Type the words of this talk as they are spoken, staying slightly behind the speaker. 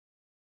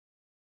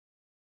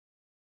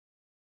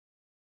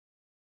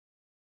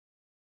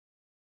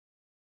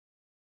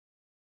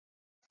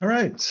All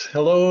right.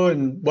 Hello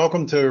and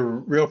welcome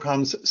to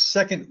Realcomm's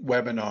second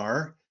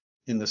webinar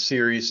in the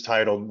series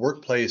titled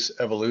Workplace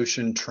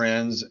Evolution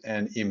Trends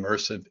and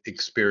Immersive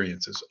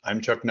Experiences. I'm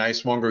Chuck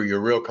Neiswanger,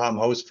 your Realcomm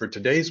host for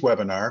today's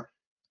webinar,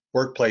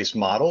 Workplace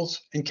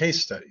Models and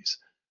Case Studies.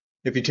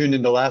 If you tuned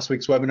into last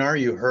week's webinar,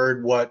 you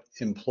heard what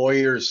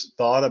employers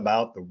thought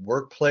about the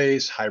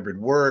workplace, hybrid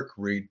work,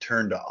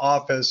 return to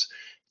office,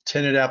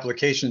 tenant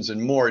applications,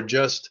 and more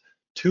just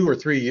 2 or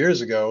 3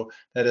 years ago.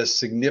 That has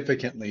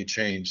significantly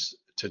changed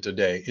to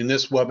today. In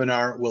this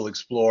webinar, we'll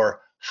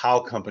explore how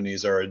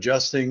companies are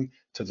adjusting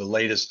to the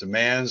latest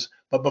demands.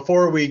 But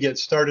before we get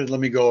started, let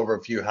me go over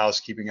a few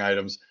housekeeping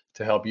items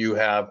to help you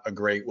have a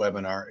great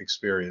webinar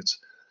experience.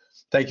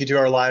 Thank you to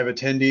our live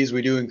attendees.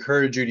 We do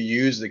encourage you to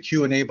use the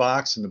Q&A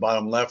box in the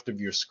bottom left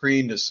of your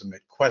screen to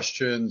submit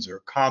questions or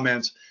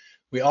comments.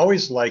 We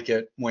always like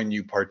it when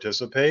you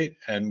participate,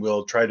 and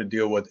we'll try to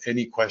deal with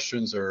any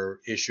questions or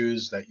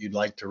issues that you'd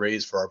like to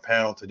raise for our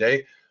panel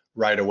today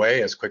right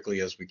away as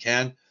quickly as we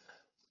can.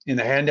 In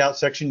the handout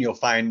section, you'll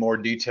find more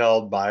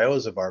detailed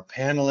bios of our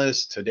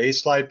panelists, today's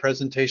slide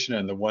presentation,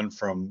 and the one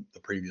from the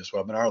previous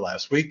webinar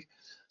last week.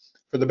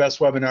 For the best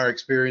webinar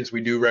experience, we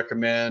do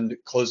recommend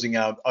closing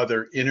out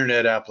other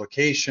internet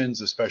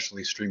applications,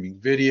 especially streaming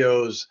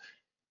videos.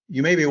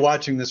 You may be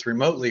watching this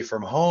remotely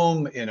from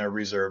home, in a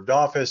reserved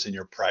office, in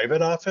your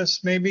private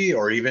office maybe,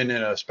 or even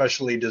in a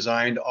specially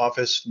designed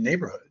office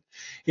neighborhood.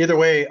 Either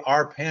way,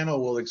 our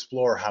panel will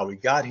explore how we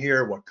got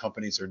here, what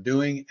companies are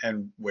doing,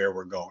 and where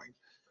we're going.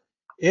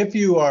 If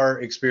you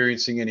are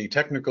experiencing any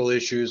technical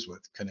issues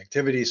with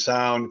connectivity,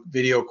 sound,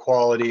 video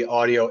quality,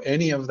 audio,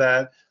 any of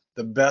that,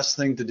 the best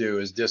thing to do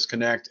is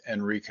disconnect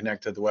and reconnect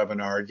to the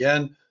webinar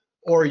again,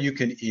 or you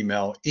can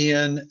email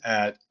Ian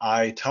at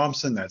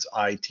ithompson, that's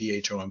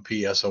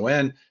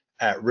ITHOMPSON,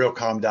 at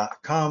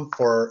realcomm.com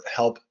for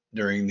help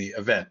during the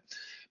event.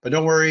 But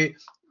don't worry,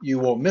 you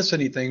won't miss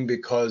anything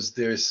because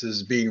this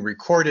is being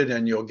recorded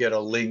and you'll get a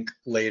link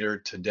later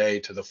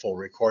today to the full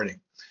recording.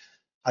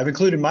 I've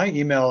included my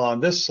email on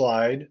this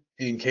slide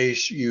in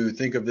case you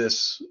think of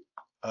this,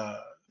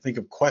 think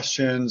of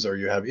questions or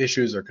you have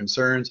issues or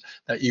concerns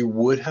that you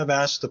would have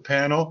asked the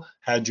panel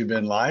had you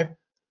been live,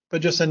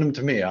 but just send them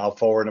to me. I'll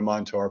forward them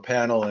on to our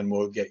panel and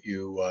we'll get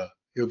you,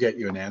 you'll get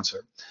you an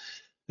answer.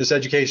 This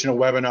educational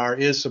webinar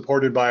is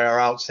supported by our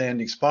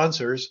outstanding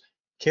sponsors.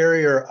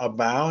 Carrier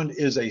Abound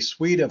is a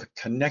suite of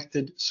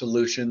connected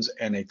solutions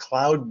and a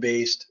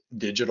cloud-based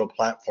digital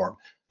platform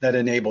that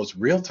enables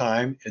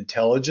real-time,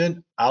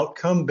 intelligent,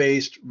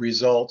 outcome-based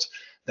results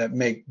that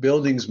make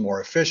buildings more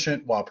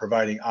efficient while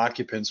providing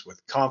occupants with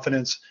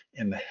confidence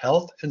in the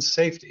health and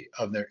safety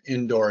of their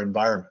indoor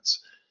environments.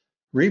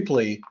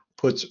 Reaply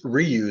puts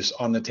reuse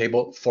on the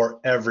table for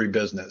every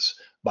business.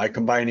 By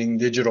combining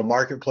digital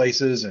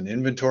marketplaces and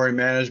inventory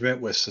management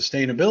with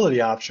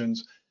sustainability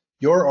options,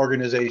 your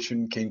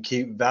organization can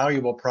keep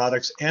valuable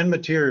products and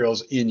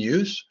materials in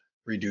use,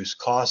 reduce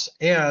costs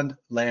and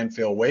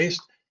landfill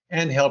waste,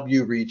 and help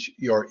you reach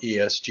your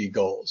ESG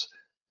goals.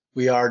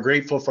 We are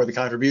grateful for the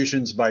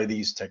contributions by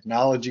these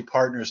technology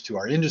partners to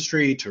our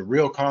industry, to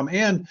Realcomm,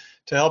 and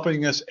to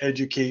helping us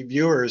educate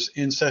viewers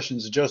in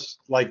sessions just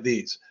like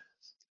these.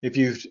 If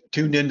you've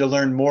tuned in to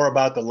learn more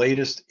about the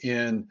latest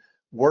in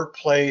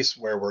workplace,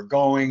 where we're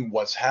going,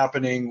 what's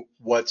happening,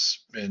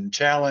 what's been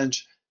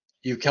challenged,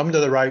 you've come to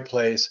the right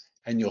place,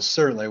 and you'll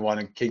certainly want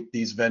to keep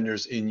these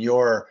vendors in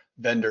your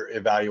vendor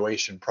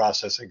evaluation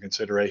process and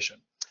consideration.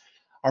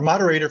 Our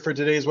moderator for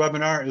today's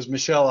webinar is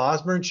Michelle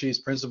Osborne. She's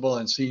Principal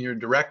and Senior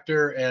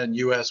Director and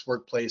U.S.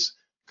 Workplace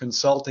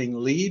Consulting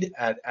Lead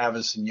at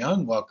Avison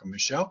Young. Welcome,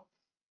 Michelle.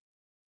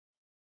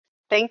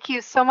 Thank you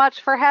so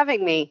much for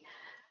having me.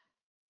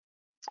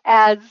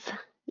 As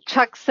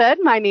Chuck said,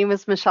 my name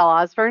is Michelle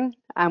Osborne.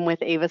 I'm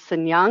with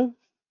Avison Young,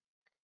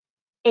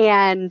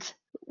 and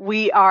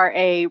we are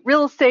a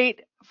real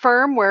estate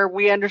firm where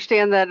we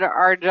understand that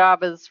our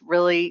job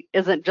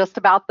isn't just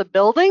about the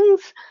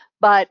buildings,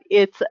 but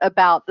it's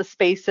about the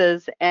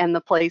spaces and the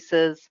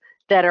places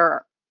that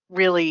are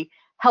really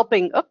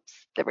helping,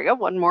 there we go,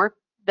 one more,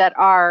 that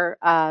are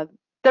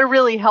they're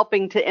really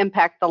helping to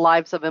impact the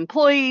lives of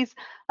employees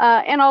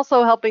and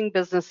also helping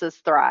businesses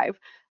thrive.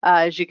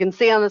 As you can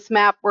see on this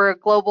map, we're a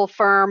global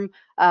firm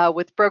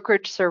with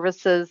brokerage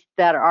services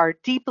that are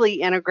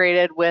deeply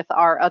integrated with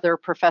our other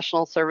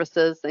professional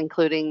services,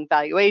 including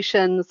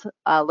valuations,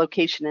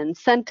 location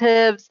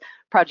incentives,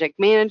 project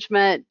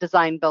management,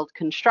 design, build,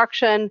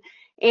 construction,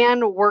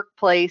 and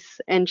workplace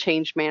and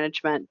change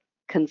management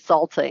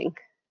consulting.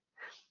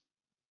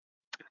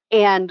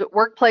 And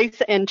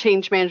workplace and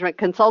change management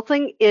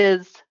consulting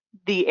is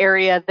the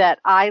area that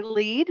I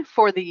lead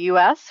for the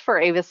US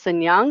for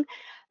Avison Young.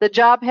 The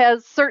job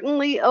has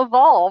certainly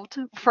evolved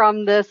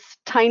from this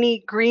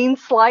tiny green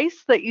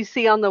slice that you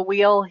see on the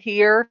wheel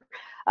here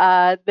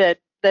that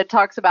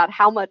talks about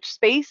how much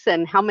space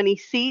and how many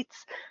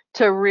seats,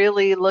 to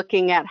really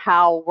looking at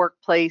how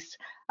workplace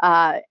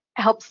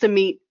helps to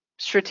meet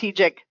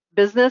strategic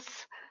business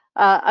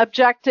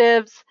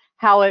objectives,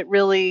 how it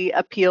really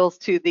appeals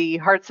to the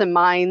hearts and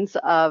minds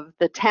of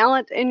the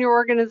talent in your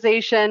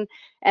organization,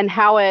 and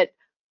how it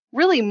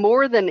really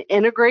more than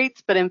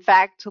integrates, but in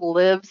fact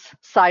lives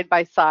side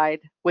by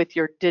side with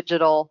your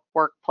digital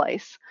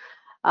workplace.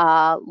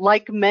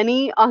 Like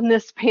many on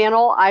this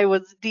panel, I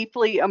was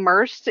deeply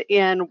immersed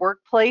in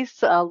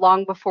workplace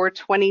long before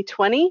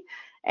 2020.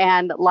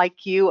 And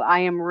like you, I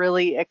am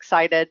really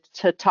excited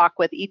to talk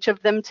with each of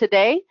them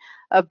today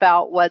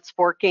about what's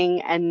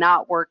working and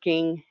not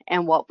working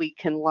and what we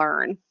can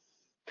learn.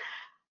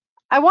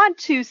 I want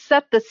to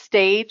set the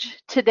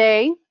stage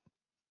today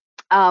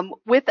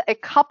with a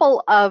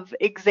couple of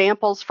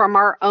examples from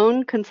our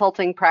own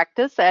consulting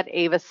practice at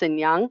Avison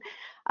Young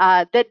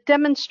that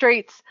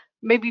demonstrates,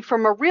 maybe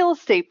from a real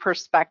estate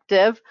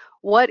perspective,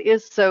 what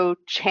is so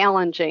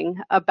challenging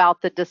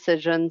about the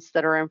decisions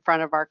that are in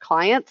front of our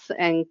clients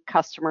and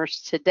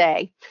customers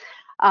today.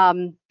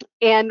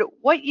 And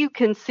what you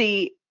can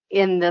see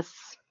in this,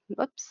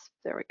 oops,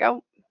 there we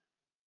go.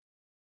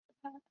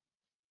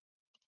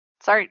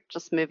 Sorry,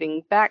 just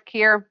moving back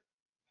here.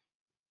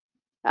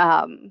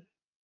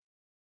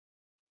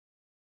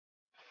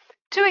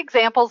 Two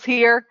examples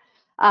here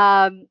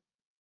that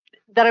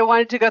I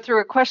wanted to go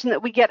through. A question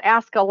that we get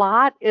asked a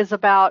lot is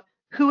about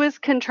who is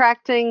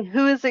contracting,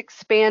 who is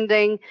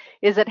expanding.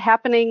 Is it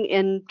happening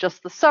in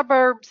just the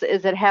suburbs?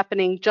 Is it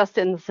happening just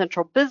in the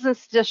central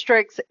business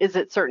districts? Is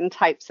it certain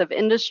types of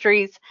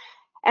industries?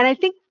 And I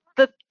think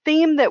the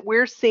theme that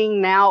we're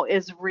seeing now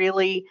is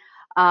really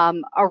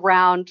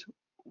around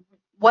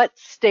what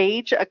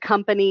stage a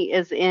company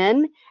is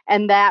in,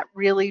 and that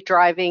really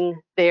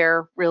driving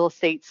their real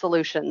estate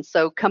solutions.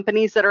 So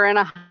companies that are in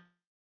a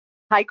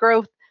high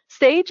growth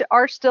stage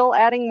are still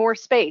adding more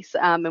space.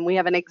 And we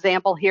have an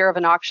example here of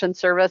an auction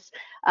service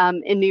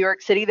in New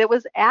York City that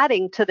was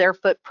adding to their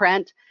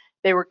footprint.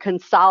 They were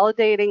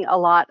consolidating a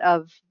lot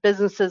of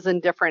businesses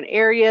in different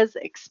areas,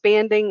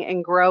 expanding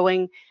and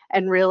growing,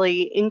 and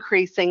really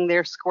increasing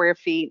their square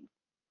feet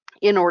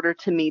in order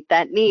to meet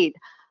that need.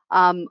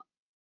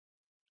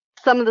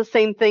 Some of the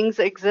same things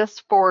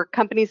exist for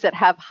companies that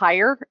have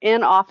higher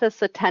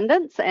in-office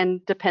attendance,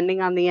 and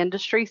depending on the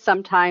industry,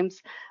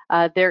 sometimes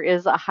there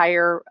is a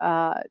higher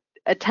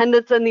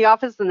attendance in the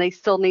office, and they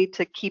still need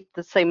to keep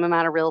the same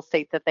amount of real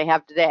estate that they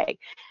have today.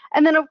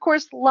 And then, of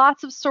course,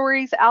 lots of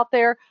stories out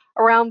there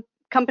around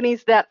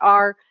companies that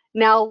are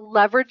now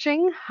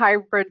leveraging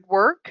hybrid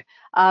work,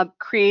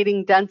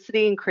 creating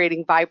density and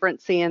creating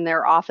vibrancy in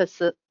their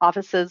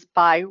offices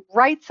by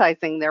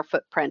right-sizing their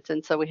footprint.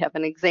 And so we have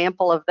an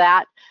example of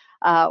that.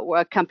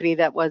 A company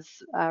that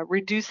was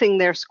reducing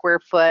their square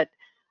foot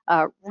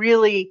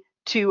really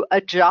to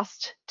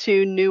adjust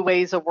to new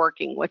ways of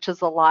working, which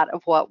is a lot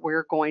of what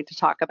we're going to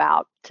talk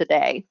about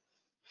today.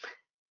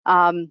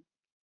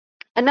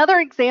 Another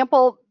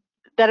example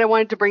that I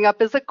wanted to bring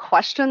up is a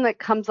question that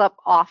comes up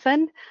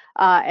often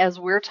as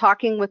we're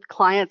talking with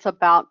clients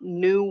about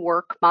new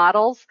work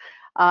models.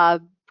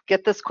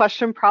 Get this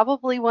question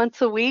probably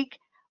once a week.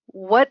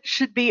 What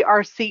should be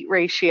our seat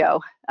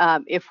ratio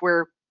if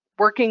we're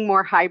working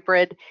more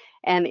hybrid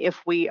and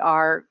if we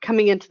are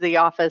coming into the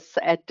office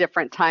at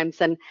different times?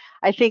 And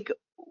I think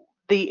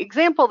the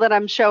example that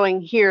I'm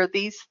showing here,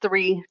 these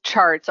three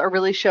charts are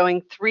really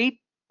showing three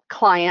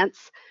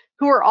clients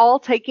who are all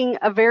taking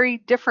a very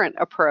different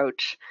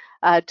approach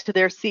to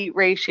their seat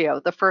ratio.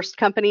 The first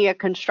company, a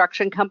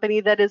construction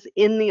company that is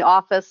in the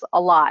office a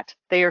lot.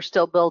 They are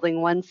still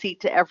building one seat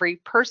to every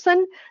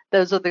person.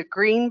 Those are the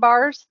green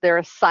bars. They're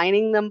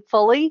assigning them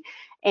fully.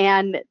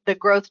 And the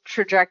growth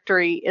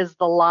trajectory is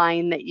the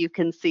line that you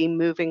can see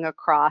moving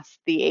across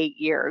the 8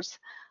 years.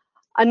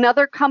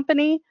 Another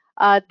company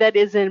that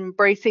is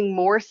embracing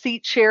more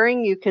seat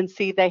sharing, you can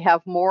see they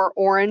have more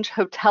orange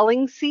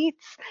hoteling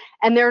seats,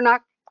 and they're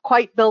not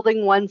quite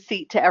building one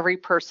seat to every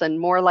person,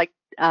 more like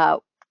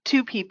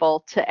 2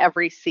 people to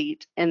every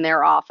seat in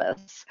their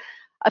office.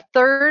 A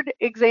third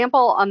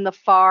example on the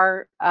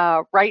far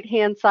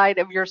right-hand side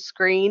of your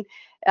screen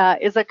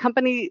is a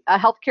company, a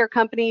healthcare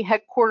company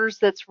headquarters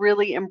that's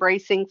really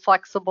embracing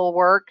flexible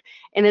work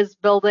and is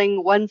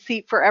building one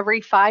seat for every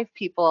 5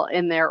 people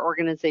in their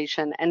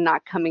organization and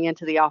not coming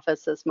into the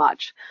office as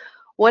much.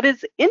 What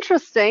is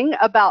interesting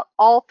about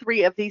all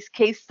 3 of these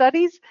case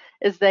studies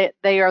is that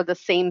they are the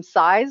same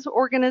size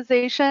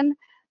organization.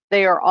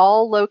 They are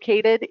all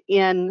located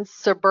in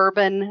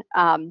suburban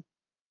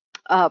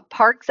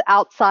parks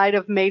outside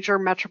of major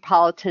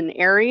metropolitan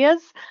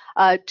areas.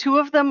 2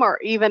 of them are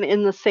even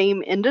in the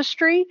same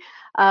industry.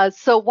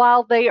 So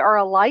while they are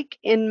alike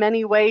in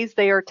many ways,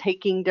 they are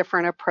taking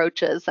different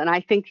approaches. And I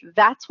think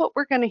that's what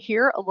we're going to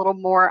hear a little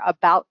more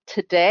about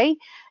today,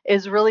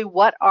 is really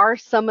what are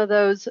some of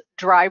those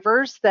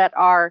drivers that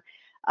are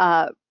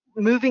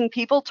moving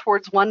people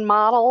towards one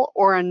model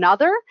or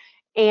another,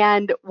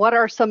 and what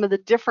are some of the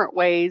different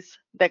ways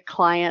that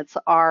clients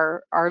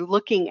are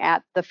looking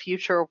at the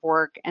future of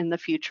work and the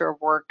future of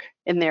work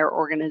in their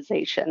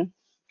organization.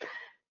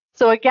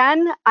 So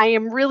again, I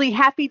am really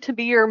happy to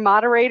be your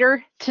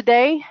moderator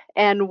today,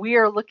 and we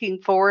are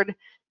looking forward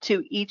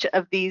to each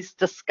of these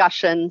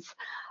discussions.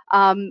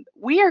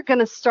 We are going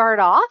to start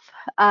off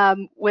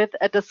with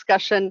a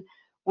discussion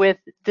with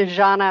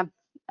Dejana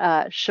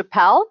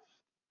Chappelle.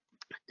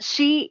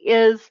 She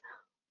is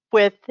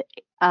with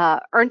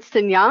Ernst &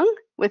 Young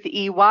with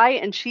EY,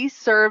 and she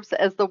serves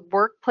as the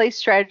Workplace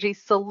Strategy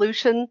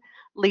Solution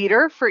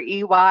Leader for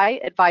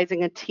EY,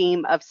 advising a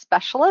team of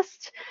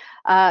specialists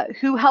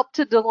who help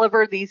to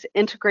deliver these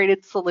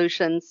integrated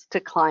solutions to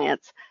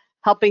clients,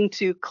 helping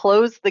to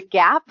close the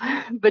gap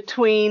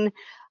between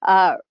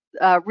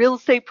real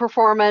estate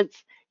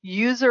performance,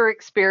 user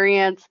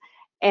experience,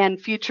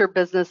 and future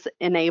business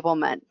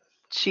enablement.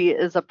 She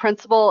is a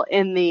principal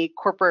in the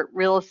corporate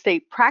real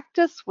estate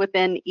practice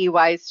within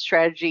EY's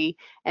strategy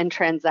and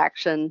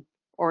transaction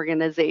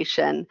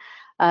organization.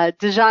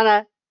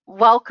 Dejana,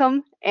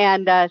 welcome,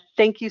 and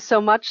thank you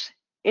so much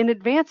in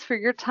advance for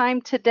your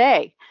time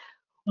today.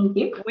 Thank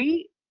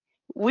you.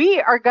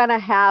 We are going to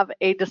have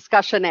a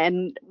discussion,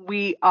 and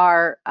we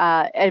are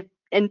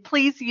and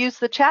please use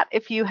the chat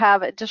if you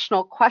have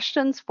additional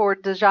questions for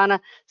Dejana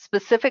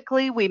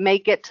specifically. We may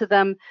get to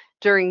them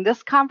during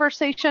this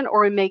conversation,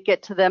 or we may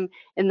get to them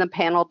in the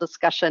panel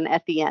discussion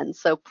at the end.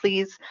 So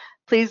please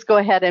go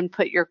ahead and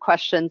put your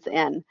questions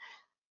in.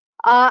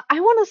 I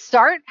want to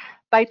start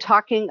by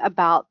talking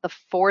about the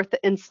fourth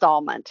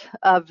installment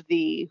of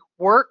the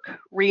Work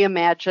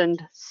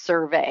Reimagined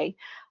survey.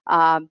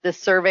 The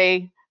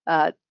survey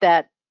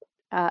that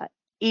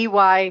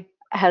EY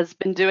has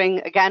been doing,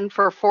 again,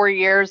 for 4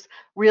 years,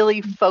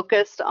 really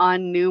focused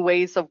on new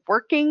ways of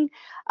working,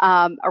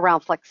 around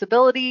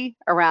flexibility,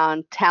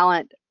 around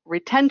talent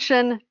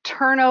retention,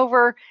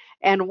 turnover,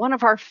 and one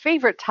of our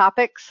favorite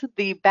topics,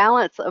 the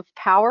balance of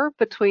power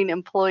between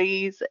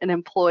employees and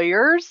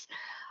employers.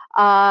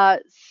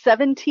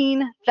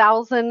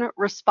 17,000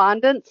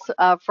 respondents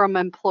from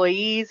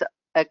employees.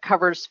 It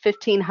covers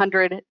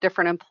 1,500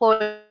 different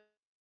employers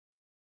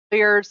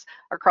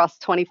across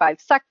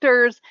 25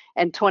 sectors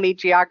and 20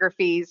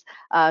 geographies.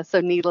 So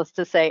needless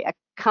to say, a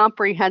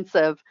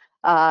comprehensive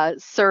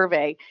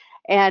survey.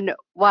 And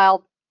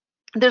while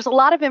there's a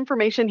lot of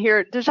information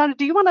here, Dejana,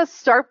 do you want to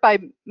start by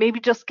maybe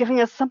just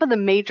giving us some of the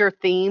major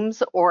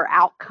themes or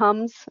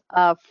outcomes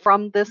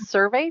from this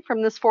survey,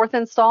 from this fourth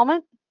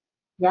installment?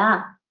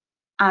 Yeah.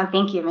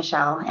 Thank you,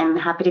 Michelle, and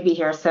happy to be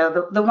here.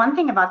 So the one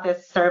thing about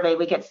this survey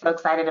we get so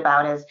excited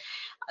about is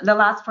the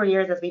last 4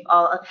 years, as we've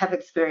all have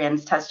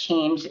experienced, has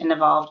changed and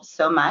evolved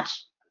so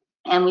much.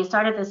 And we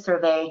started this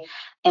survey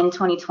in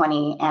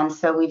 2020. And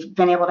so we've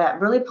been able to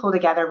really pull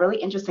together really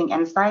interesting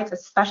insights,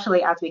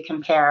 especially as we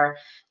compare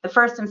the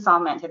first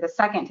installment to the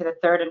second, to the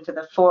third, and to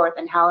the fourth,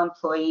 and how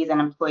employees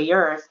and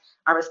employers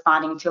are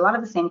responding to a lot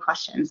of the same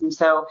questions. And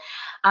so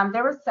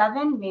there were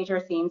 7 major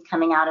themes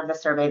coming out of the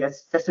survey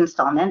this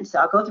installment. So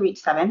I'll go through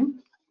each 7.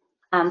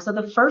 So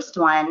the first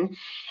one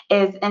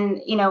is,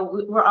 and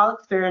we're all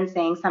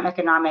experiencing some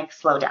economic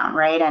slowdown,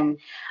 right? And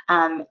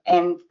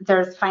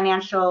there's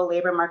financial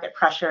labor market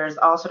pressures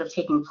all sort of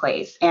taking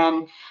place.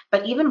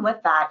 But even with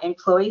that,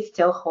 employees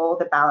still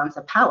hold the balance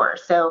of power.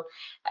 So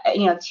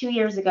 2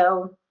 years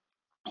ago,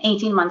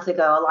 18 months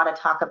ago, a lot of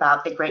talk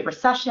about the Great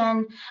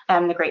Recession,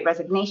 the Great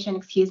Resignation,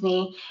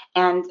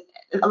 and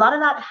a lot of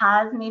that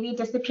has maybe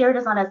disappeared,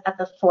 is not as at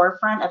the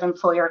forefront of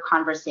employer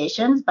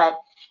conversations, but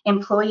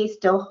employees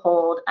still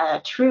hold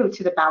true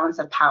to the balance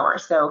of power.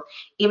 So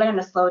even in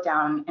a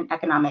slowdown in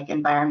economic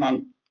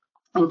environment,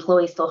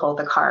 employees still hold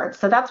the cards.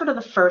 So that's sort of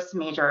the first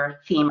major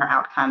theme or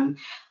outcome.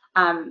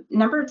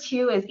 Number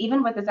 2 is,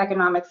 even with this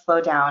economic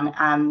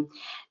slowdown,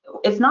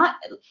 it's not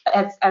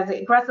as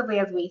aggressively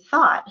as we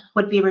thought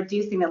would be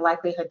reducing the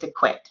likelihood to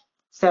quit.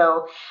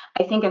 So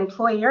I think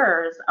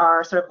employers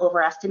are sort of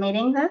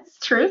overestimating this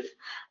truth,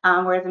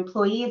 whereas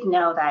employees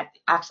know that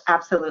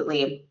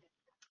absolutely,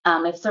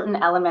 if certain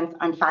elements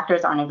and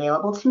factors aren't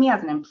available to me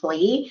as an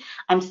employee,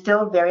 I'm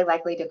still very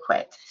likely to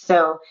quit.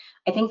 So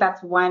I think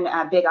that's one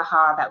big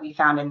aha that we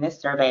found in this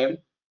survey.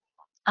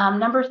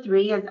 Number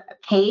 3 is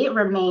pay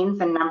remains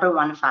the number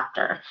 1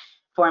 factor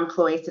for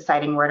employees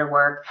deciding where to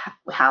work,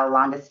 how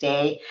long to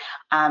stay,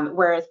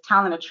 whereas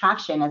talent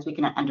attraction, as we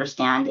can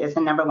understand, is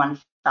the number 1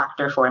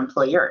 factor for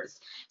employers.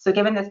 So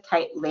given this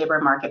tight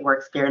labor market we're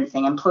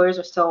experiencing, employers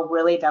are still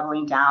really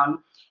doubling down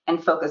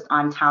and focused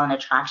on talent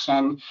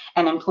attraction,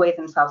 and employees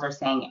themselves are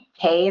saying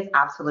pay is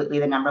absolutely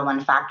the number 1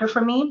 factor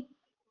for me.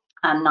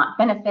 Not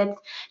benefits,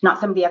 not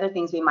some of the other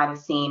things we might have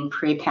seen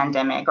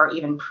pre-pandemic or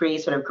even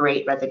pre-sort of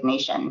Great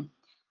Resignation.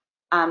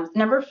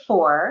 Number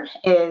 4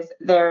 is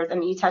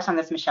and you touched on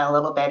this, Michelle, a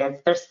little bit, is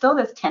there's still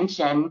this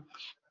tension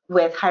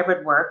with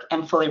hybrid work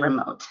and fully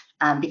remote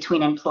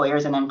between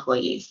employers and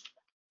employees.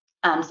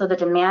 So the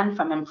demand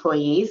from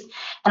employees,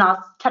 and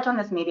I'll touch on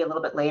this maybe a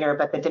little bit later,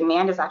 but the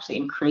demand is actually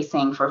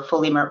increasing for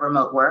fully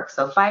remote work.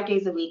 So 5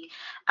 days a week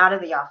out of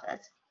the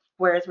office,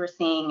 whereas we're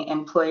seeing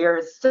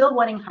employers still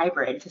wanting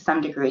hybrid to some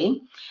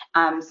degree.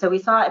 So we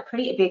saw a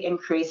pretty big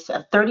increase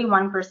of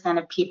 31%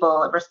 of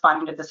people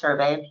responding to the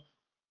survey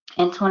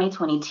in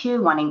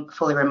 2022 wanting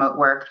fully remote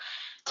work.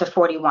 to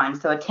 41.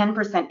 So a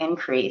 10%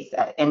 increase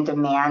in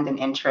demand and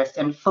interest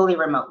in fully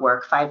remote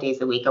work 5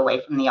 days a week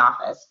away from the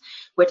office,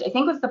 which I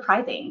think was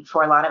surprising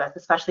for a lot of us,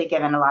 especially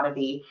given a lot of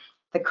the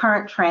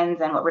current trends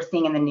and what we're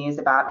seeing in the news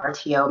about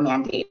RTO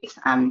mandates.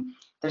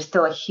 There's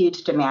still a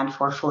huge demand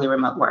for fully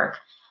remote work.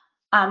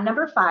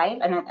 Number 5,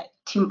 and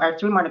 2 or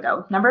 3 more to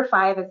go. Number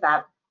 5 is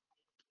that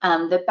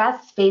the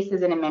best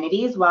spaces and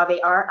amenities, while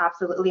they are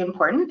absolutely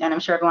important, and I'm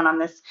sure everyone on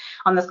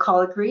this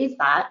call agrees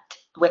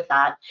with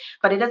that,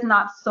 but it does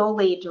not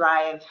solely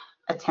drive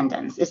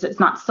attendance. It's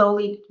not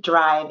solely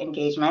drive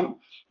engagement,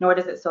 nor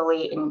does it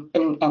solely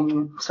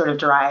in sort of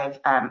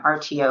drive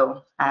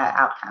RTO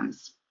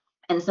outcomes.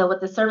 And so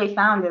what the survey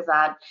found is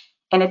that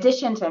in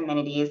addition to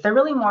amenities, they're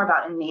really more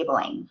about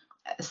enabling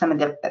some of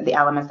the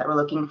elements that we're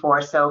looking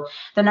for. So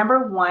the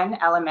number 1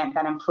 element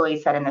that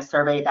employees said in the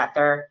survey that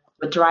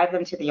would drive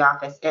them to the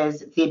office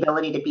is the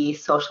ability to be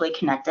socially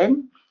connected.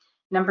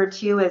 Number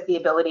 2 is the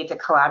ability to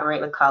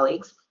collaborate with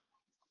colleagues.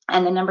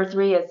 And then number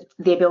 3 is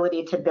the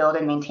ability to build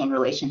and maintain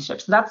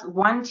relationships. So that's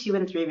 1, 2,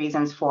 and 3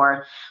 reasons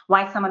for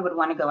why someone would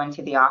want to go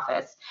into the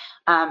office.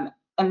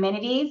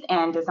 Amenities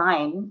and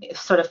design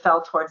sort of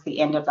fell towards the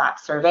end of that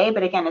survey.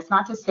 But again, it's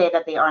not to say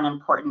that they aren't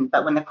important.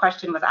 But when the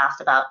question was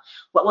asked about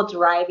what will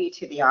drive you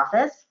to the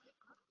office,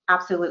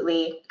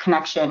 absolutely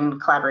connection,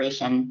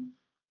 collaboration.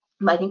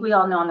 But I think we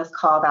all know on this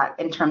call that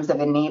in terms of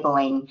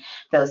enabling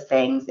those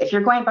things, if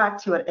you're going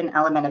back to an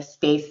element of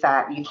space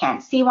that you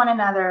can't see one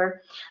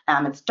another,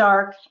 it's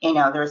dark,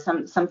 there's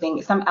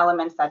some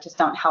elements that just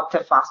don't help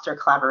to foster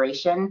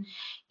collaboration.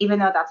 Even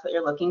though that's what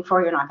you're looking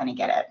for, you're not going to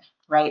get it,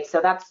 right?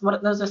 So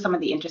those are some of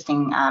the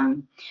interesting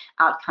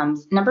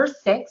outcomes. Number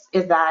 6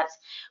 is that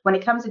when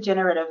it comes to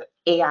generative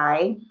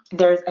AI,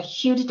 there's a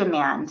huge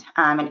demand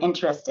and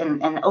interest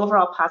and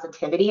overall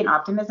positivity and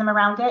optimism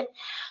around it.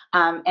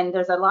 And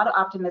there's a lot of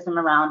optimism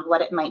around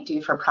what it might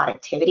do for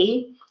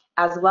productivity,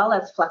 as well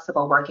as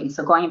flexible working.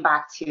 So going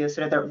back to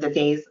sort of the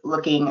days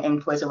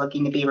employees are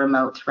looking to be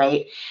remote,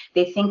 right?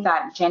 They think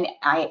that Gen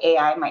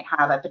AI might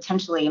have a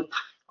potentially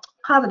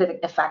positive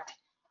effect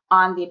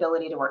on the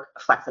ability to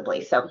work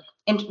flexibly. So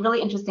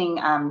really interesting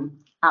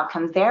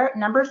outcomes there.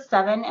 Number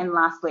 7, and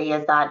lastly,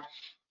 is that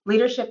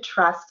leadership,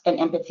 trust, and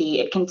empathy,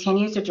 it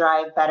continues to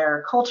drive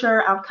better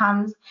culture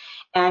outcomes.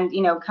 And,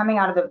 coming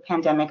out of the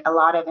pandemic, a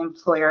lot of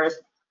employers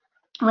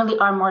really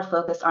are more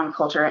focused on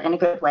culture in a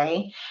good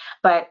way.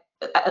 But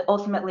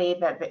ultimately,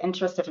 the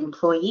interest of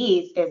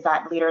employees is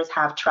that leaders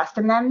have trust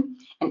in them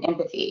and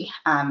empathy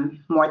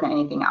more than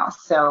anything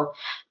else. So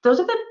those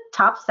are the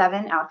top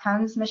 7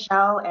 outcomes,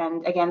 Michelle.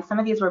 And again, some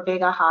of these were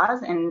big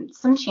ahas and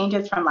some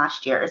changes from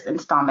last year's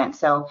installment.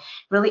 So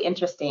really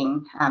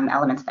interesting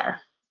elements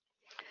there.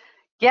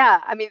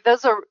 Yeah, I mean,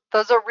 those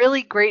are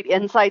really great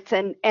insights.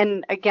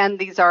 And again,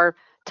 these are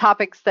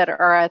topics that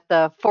are at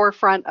the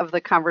forefront of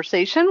the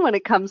conversation when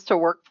it comes to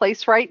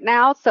workplace right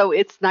now. So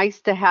it's nice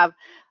to have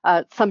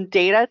some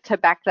data to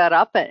back that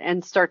up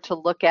and start to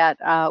look at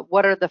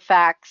what are the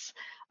facts,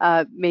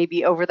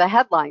 maybe over the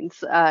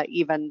headlines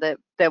even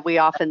that we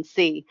often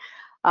see.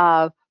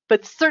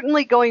 But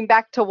certainly going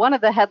back to one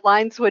of the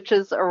headlines, which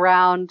is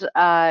around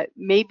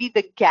maybe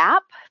the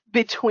gap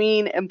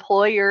between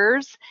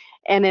employers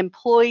and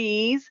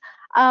employees.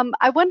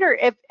 I wonder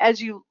if,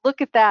 as you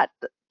look at that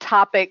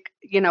topic,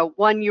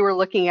 one, you were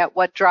looking at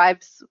what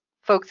drives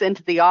folks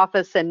into the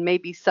office and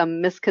maybe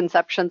some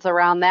misconceptions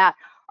around that.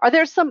 Are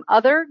there some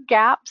other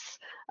gaps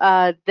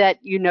that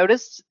you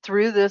noticed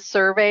through this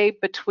survey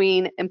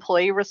between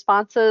employee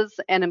responses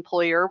and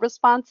employer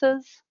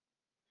responses?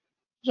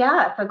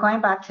 Yeah, so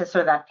going back to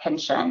sort of that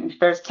tension,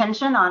 there's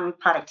tension on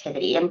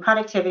productivity, and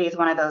productivity is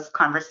one of those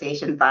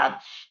conversations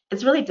that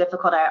it's really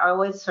difficult. I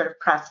always sort of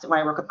pressed when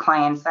I work with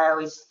clients, I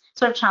always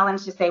sort of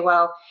challenge to say,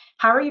 well,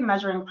 how are you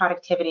measuring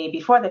productivity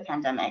before the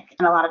pandemic?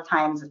 And a lot of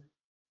times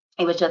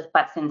it was just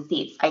butts in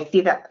seats. I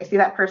see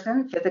that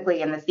person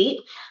physically in the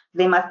seat,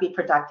 they must be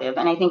productive.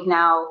 And I think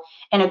now,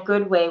 in a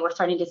good way, we're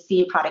starting to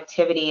see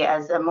productivity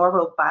as a more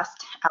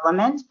robust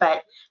element,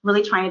 but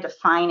really trying to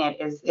define it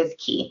is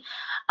key.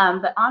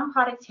 But on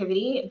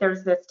productivity,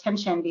 there's this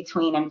tension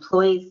between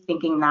employees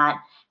thinking that,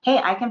 hey,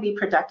 I can be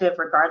productive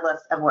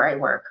regardless of where I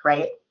work,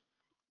 right?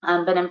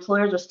 But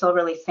employers are still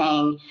really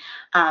saying,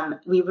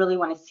 we really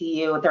want to see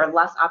you. They're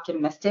less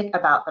optimistic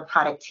about the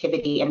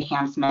productivity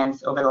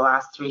enhancements over the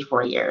last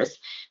 3-4 years.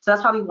 So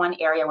that's probably one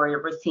area where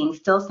we're seeing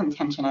still some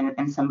tension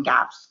and some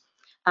gaps.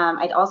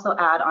 I'd also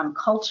add on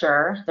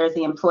culture, there's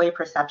the employee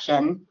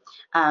perception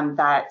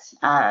that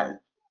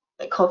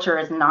culture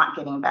is not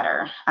getting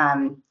better.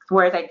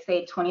 Whereas I'd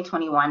say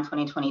 2021,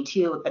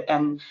 2022,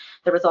 and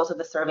the results of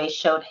the survey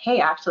showed, hey,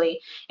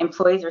 actually,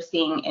 employees are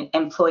seeing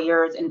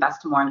employers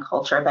invest more in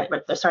culture,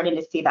 but they're starting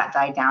to see that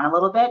die down a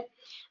little bit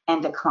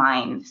and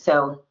decline.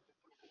 So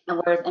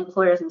whereas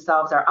employers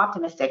themselves are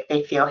optimistic,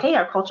 they feel, hey,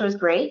 our culture is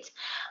great.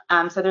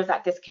 So there's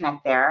that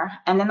disconnect there.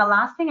 And then the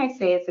last thing I'd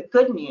say is the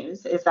good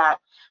news is that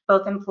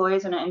both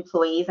employers and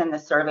employees in the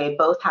survey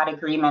both had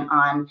agreement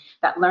on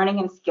that learning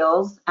and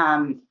skills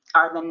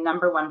are the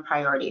 #1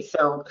 priority.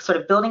 So sort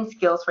of building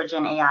skills for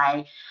Gen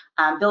AI,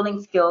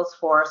 building skills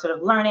for sort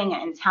of learning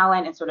and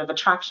talent and sort of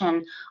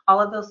attraction, all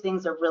of those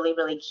things are really,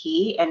 really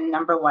key and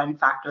 #1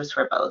 factors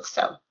for both.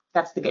 So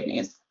that's the good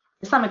news.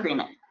 Some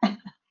agreement.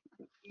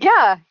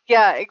 Yeah,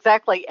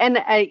 exactly. And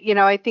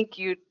I think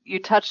you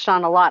touched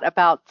on a lot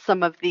about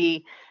some of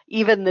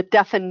even the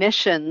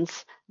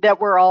definitions that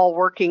we're all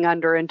working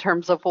under in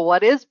terms of, well,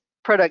 what is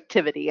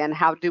productivity and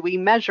how do we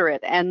measure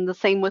it? And the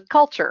same with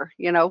culture.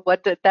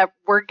 That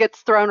word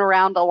gets thrown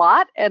around a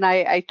lot, and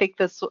I think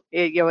it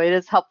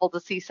is helpful to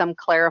see some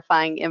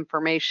clarifying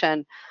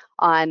information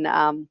on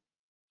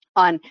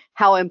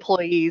how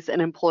employees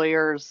and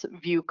employers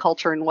view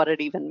culture and what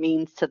it even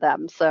means to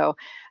them. So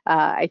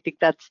I think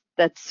that's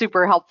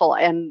super helpful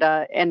and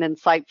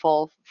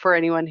insightful for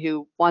anyone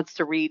who wants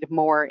to read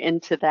more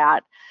into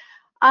that.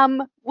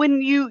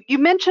 When you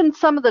mentioned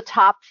some of the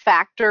top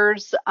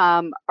factors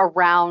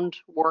around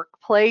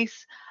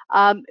workplace,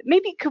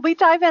 maybe could we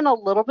dive in a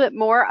little bit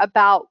more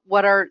about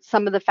what are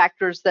some of the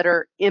factors that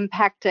are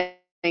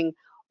impacting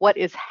what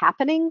is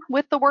happening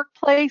with the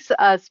workplace,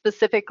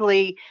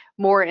 specifically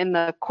more in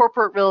the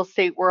corporate real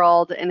estate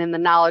world and in the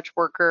knowledge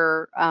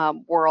worker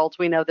world?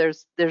 We know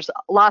there's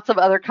lots of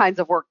other kinds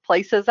of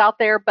workplaces out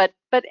there, but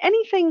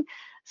anything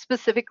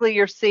specifically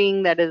you're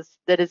seeing that is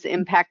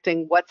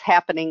impacting what's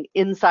happening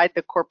inside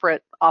the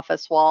corporate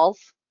office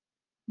walls?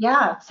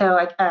 Yeah,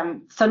 so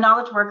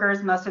knowledge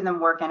workers, most of them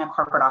work in a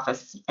corporate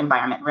office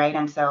environment, right?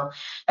 And so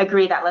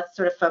agree that let's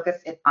sort of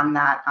focus on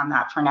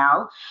that for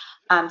now.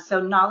 So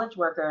knowledge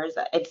workers,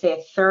 I'd say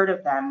a third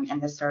of them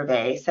in the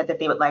survey said that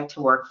they would like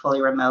to work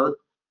fully remote.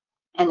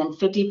 And then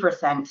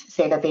 50%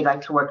 say that they'd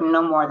like to work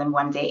no more than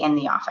 1 day in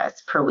the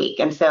office per week.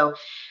 And so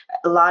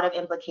a lot of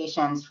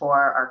implications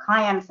for our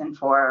clients and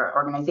for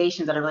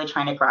organizations that are really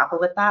trying to grapple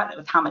with that,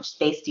 with how much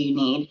space do you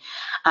need.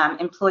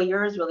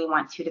 Employers really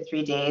want 2 to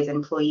 3 days.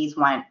 Employees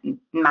want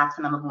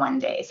maximum of 1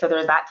 day. So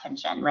there's that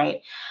tension,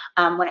 right?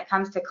 When it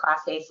comes to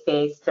Class A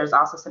space, there's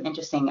also some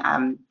interesting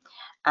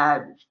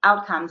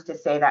outcomes to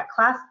say that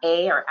Class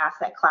A or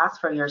asset class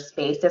for your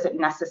space doesn't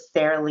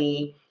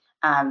necessarily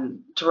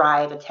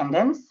drive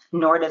attendance,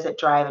 nor does it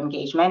drive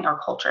engagement or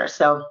culture.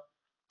 So,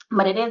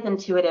 but it is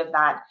intuitive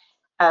that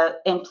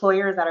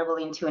employers that are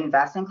willing to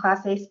invest in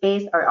Class A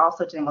space are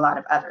also doing a lot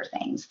of other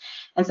things.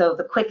 And so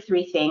the quick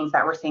 3 things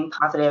that we're seeing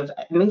positive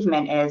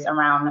movement is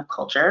around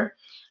culture,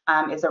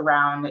 is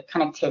around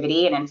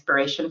connectivity and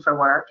inspiration for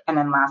work. And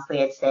then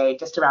lastly, I'd say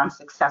just around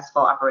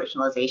successful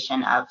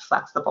operationalization of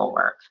flexible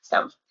work.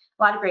 So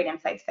a lot of great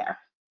insights there.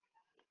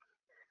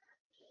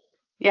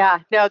 Yeah,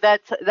 no,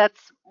 that's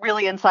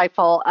really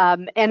insightful.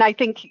 And I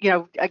think,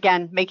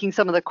 again, making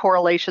some of the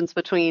correlations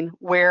between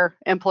where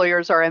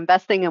employers are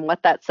investing and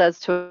what that says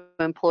to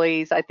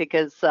employees, I think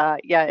is,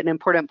 an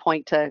important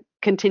point to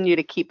continue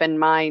to keep in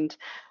mind.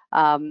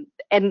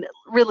 And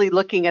really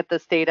looking at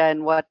this data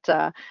and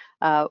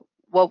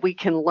what we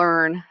can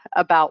learn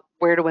about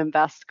where to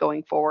invest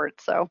going forward.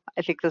 So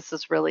I think this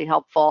is really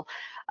helpful.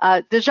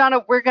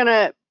 Dejana, we're going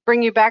to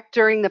bring you back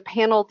during the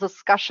panel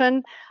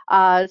discussion.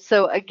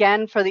 So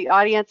again, for the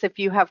audience, if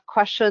you have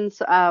questions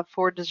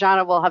for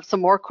Dejana, we'll have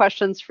some more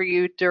questions for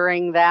you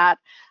during that.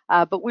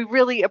 But we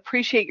really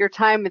appreciate your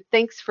time, and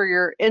thanks for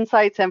your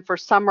insights and for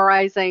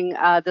summarizing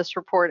this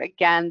report.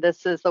 Again,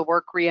 this is the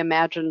Work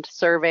Reimagined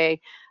survey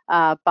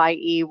by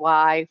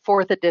EY,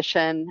 4th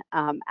edition,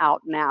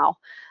 out now.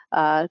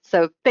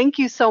 So thank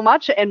you so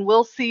much, and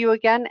we'll see you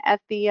again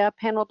at the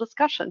panel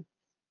discussion.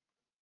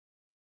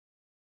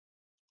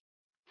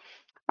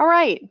 All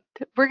right,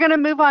 we're going to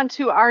move on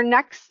to our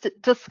next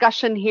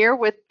discussion here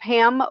with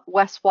Pam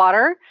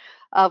Westwater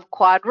of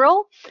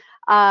Quadrille.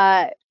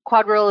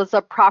 Quadrille is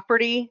a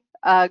property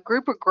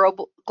group, a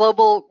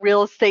global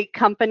real estate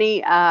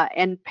company,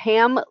 and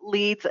Pam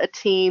leads a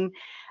team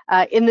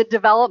in the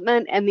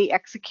development and the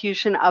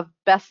execution of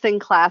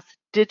best-in-class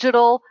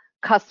digital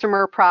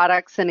customer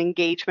products and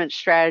engagement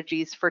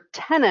strategies for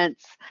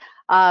tenants,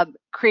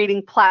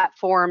 creating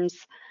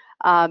platforms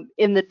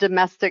in the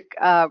domestic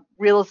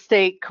real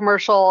estate,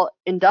 commercial,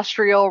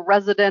 industrial,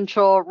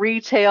 residential,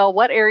 retail.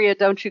 What area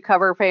don't you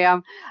cover,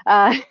 Pam?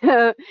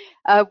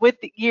 With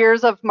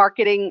years of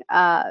marketing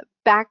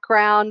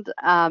background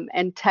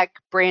and tech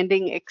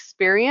branding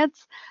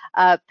experience,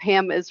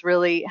 Pam is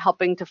really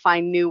helping to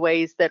find new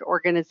ways that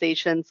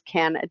organizations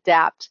can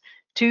adapt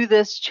to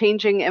this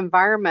changing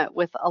environment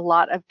with a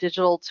lot of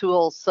digital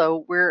tools.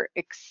 So we're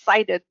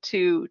excited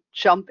to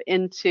jump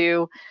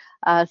into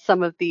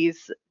some of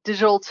these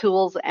digital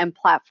tools and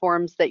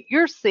platforms that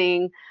you're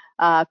seeing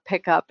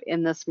pick up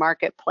in this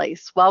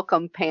marketplace.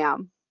 Welcome,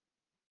 Pam.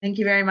 Thank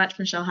you very much,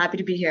 Michelle. Happy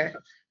to be here.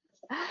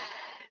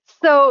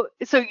 So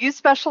you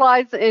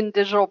specialize in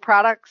digital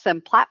products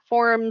and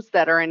platforms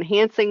that are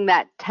enhancing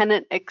that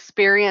tenant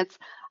experience.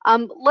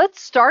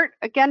 Let's start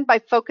again by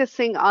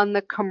focusing on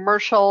the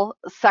commercial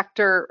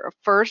sector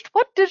first.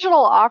 What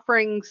digital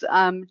offerings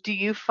do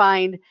you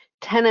find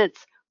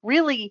tenants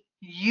really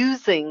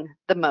using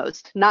the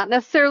most, not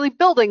necessarily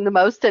building the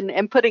most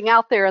and putting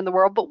out there in the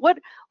world, but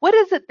what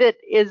is it that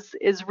is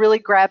really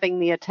grabbing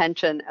the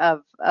attention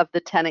of the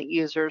tenant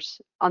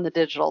users on the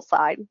digital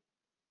side?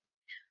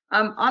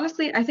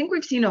 Honestly, I think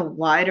we've seen a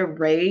wide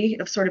array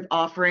of sort of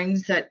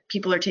offerings that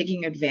people are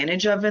taking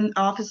advantage of in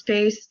office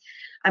space.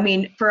 I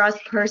mean, for us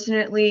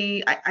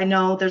personally, I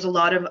know there's a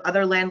lot of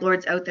other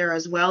landlords out there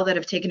as well that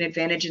have taken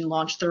advantage and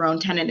launched their own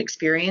tenant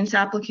experience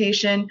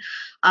application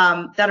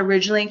that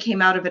originally came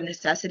out of a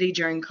necessity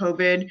during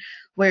COVID,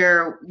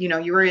 where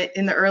you were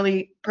in the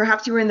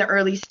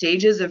early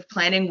stages of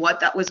planning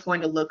what that was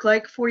going to look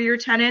like for your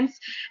tenants,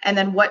 and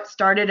then what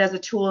started as a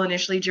tool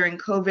initially during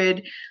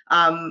COVID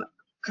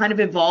kind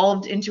of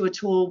evolved into a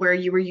tool where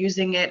you were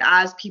using it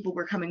as people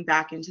were coming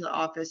back into the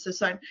office.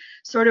 So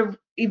sort of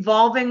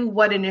evolving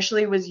what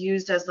initially was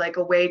used as like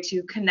a way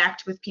to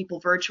connect with people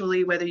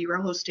virtually, whether you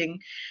were hosting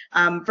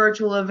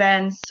virtual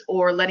events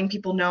or letting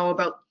people know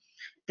about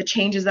the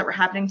changes that were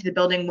happening to the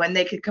building when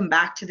they could come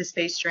back to the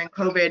space during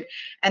COVID,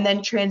 and then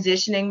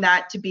transitioning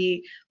that to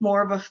be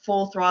more of a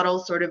full throttle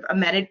sort of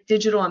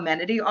digital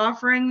amenity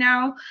offering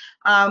now.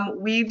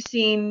 We've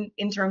seen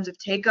in terms of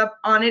take up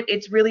on it,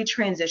 it's really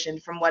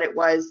transitioned from what it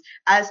was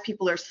as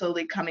people are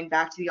slowly coming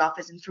back to the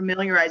office and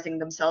familiarizing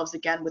themselves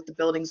again with the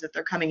buildings that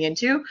they're coming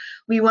into.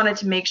 We wanted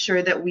to make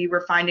sure that we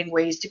were finding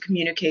ways to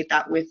communicate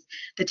that with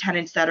the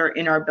tenants that are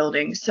in our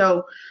building.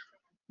 So,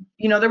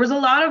 there was a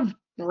lot of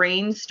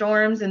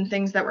brainstorms and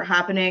things that were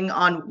happening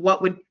on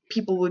what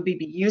people would be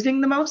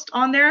using the most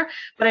on there,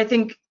 but I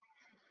think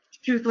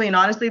truthfully and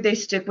honestly they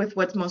stick with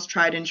what's most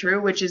tried and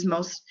true, which is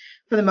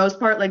for the most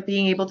part, like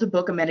being able to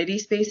book amenity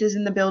spaces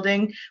in the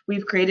building.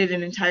 We've created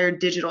an entire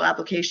digital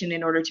application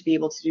in order to be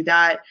able to do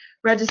that.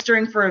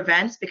 Registering for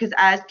events, because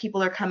as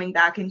people are coming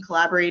back and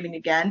collaborating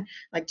again,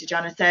 like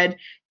Dejana said,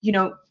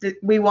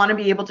 we want to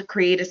be able to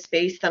create a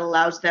space that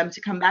allows them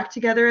to come back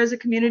together as a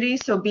community.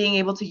 So being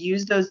able to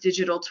use those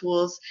digital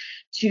tools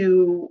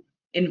to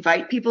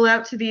invite people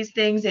out to these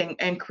things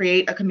and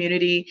create a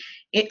community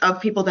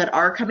of people that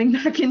are coming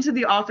back into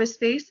the office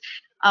space.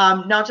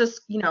 Not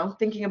just,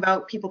 thinking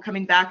about people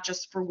coming back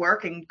just for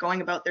work and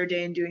going about their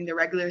day and doing their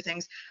regular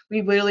things.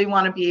 We really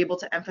want to be able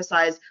to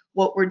emphasize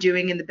what we're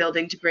doing in the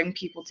building to bring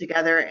people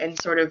together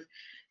and sort of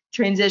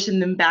transition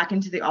them back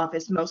into the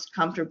office most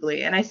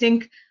comfortably. And I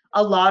think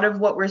a lot of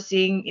what we're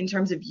seeing in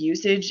terms of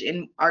usage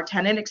in our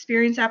tenant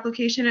experience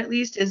application, at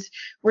least, is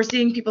we're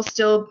seeing people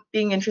still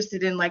being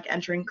interested in like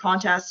entering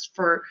contests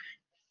for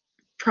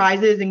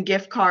prizes and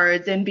gift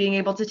cards and being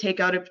able to take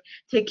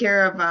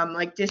care of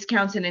like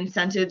discounts and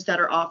incentives that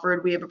are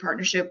offered. We have a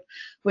partnership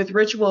with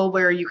Ritual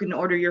where you can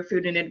order your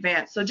food in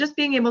advance. So just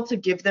being able to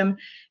give them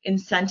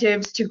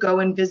incentives to go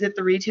and visit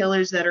the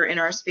retailers that are in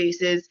our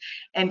spaces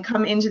and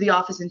come into the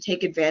office and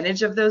take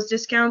advantage of those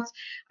discounts.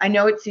 I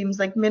know it seems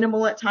like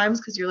minimal at times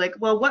because you're like,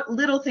 well, what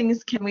little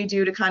things can we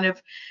do to kind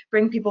of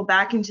bring people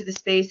back into the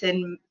space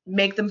and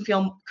make them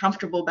feel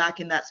comfortable back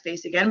in that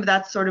space again? But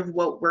that's sort of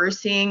what we're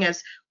seeing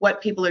as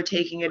what people are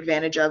taking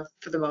advantage of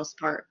for the most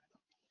part.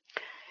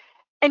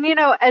 And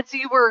as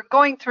you were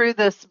going through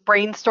this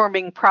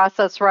brainstorming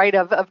process, right,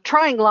 of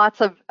trying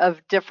lots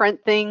of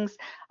different things,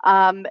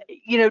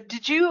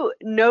 did you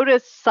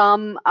notice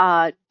some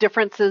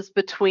differences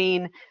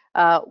between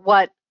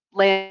what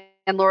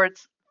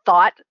landlords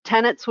thought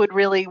tenants would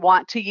really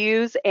want to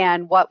use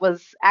and what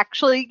was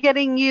actually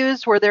getting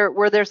used? Were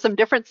there some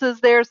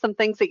differences there, some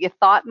things that you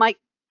thought might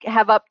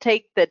have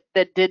uptake that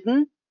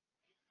didn't?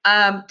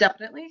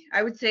 Definitely.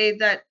 I would say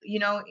that,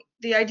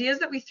 the ideas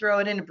that we throw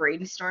in a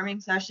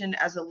brainstorming session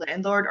as a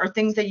landlord are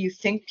things that you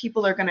think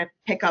people are going to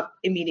pick up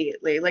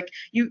immediately. Like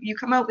you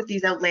come out with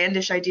these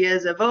outlandish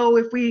ideas of, oh,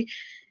 if we,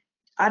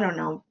 I don't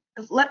know,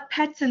 let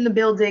pets in the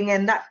building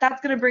and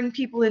that's going to bring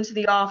people into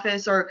the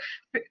office, or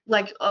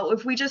like, oh,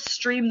 if we just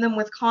stream them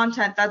with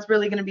content, that's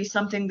really going to be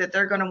something that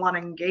they're going to want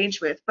to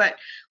engage with. But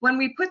when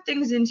we put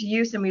things into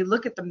use and we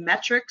look at the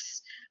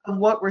metrics of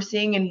what we're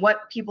seeing and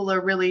what people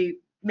are really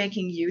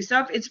making use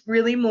of, it's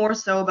really more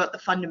so about the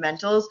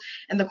fundamentals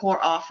and the core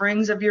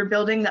offerings of your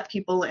building that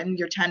people and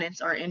your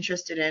tenants are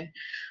interested in.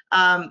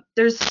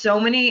 There's so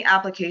many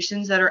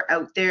applications that are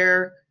out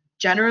there,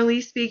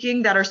 generally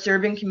speaking, that are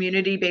serving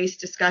community-based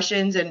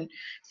discussions and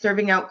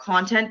serving out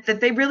content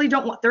that they really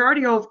don't want. They're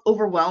already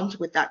overwhelmed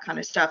with that kind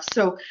of stuff.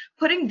 So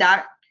putting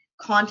that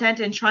content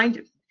and trying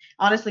to,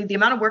 honestly, the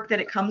amount of work that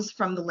it comes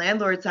from the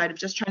landlord side of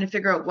just trying to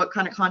figure out what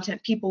kind of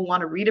content people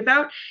want to read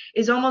about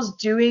is almost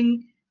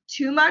doing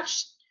too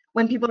much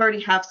when people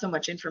already have so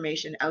much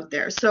information out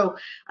there. So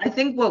I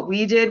think what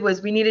we did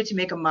was we needed to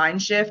make a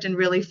mind shift and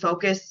really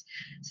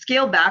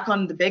scale back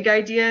on the big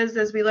ideas,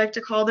 as we like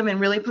to call them, and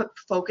really put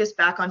focus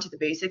back onto the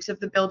basics of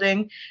the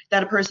building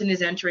that a person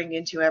is entering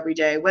into every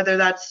day, whether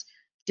that's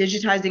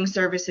digitizing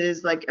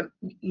services like,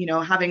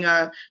 having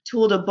a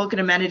tool to book an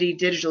amenity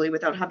digitally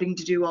without having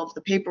to do all of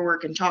the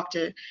paperwork and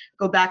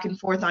go back and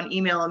forth on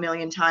email a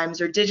million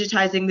times, or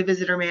digitizing the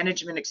visitor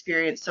management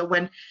experience. So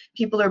when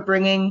people are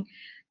bringing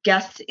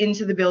guests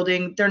into the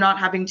building, they're not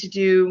having to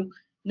do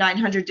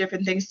 900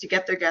 different things to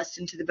get their guests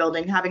into the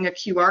building, having a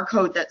QR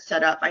code that's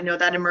set up. I know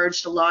that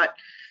emerged a lot,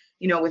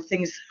 with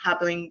things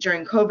happening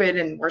during COVID,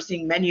 and we're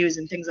seeing menus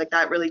and things like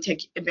that really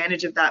take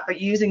advantage of that. But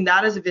using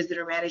that as a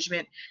visitor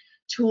management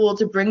tool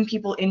to bring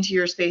people into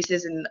your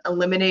spaces and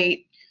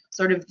eliminate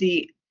sort of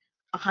the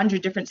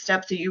 100 different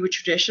steps that you would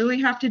traditionally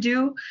have to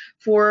do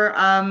for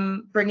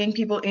bringing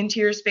people into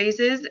your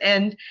spaces.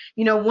 And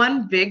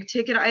one big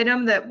ticket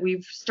item that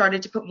we've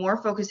started to put more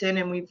focus in,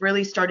 and we've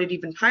really started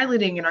even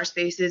piloting in our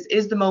spaces,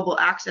 is the mobile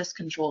access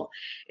control.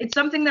 It's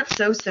something that's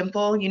so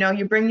simple.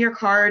 You bring your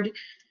card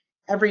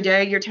every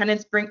day, your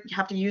tenants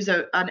have to use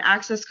an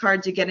access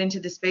card to get into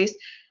the space.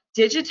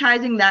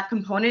 Digitizing that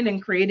component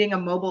and creating a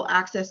mobile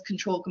access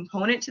control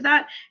component to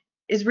that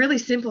is really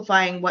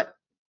simplifying what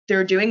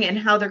they're doing and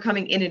how they're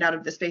coming in and out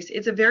of the space.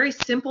 It's a very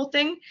simple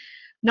thing,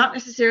 not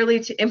necessarily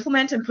to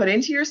implement and put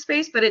into your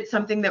space, but it's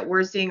something that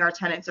we're seeing our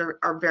tenants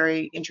are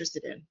very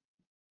interested in.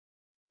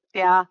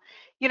 Yeah,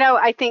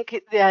 I think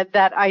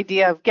that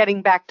idea of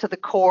getting back to the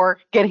core,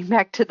 getting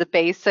back to the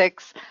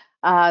basics,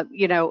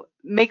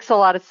 makes a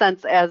lot of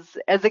sense as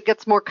it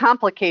gets more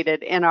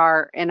complicated in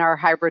our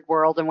hybrid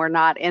world, and we're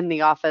not in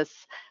the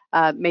office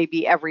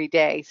maybe every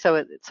day, so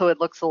it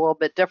looks a little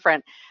bit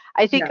different.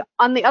 I think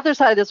on the other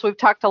side of this, we've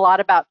talked a lot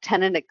about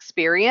tenant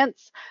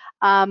experience,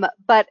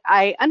 but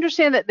I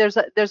understand that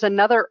there's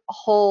another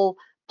whole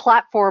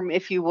platform,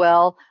 if you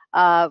will,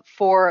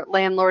 for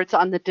landlords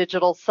on the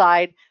digital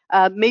side,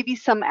 maybe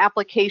some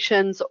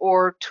applications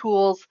or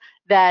tools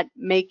that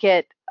make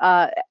it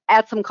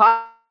add some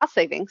cost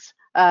savings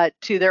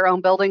to their own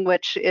building,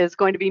 which is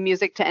going to be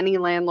music to any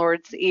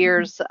landlord's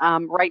ears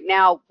right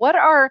now. What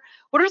are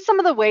some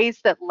of the ways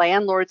that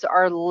landlords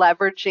are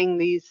leveraging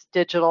these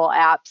digital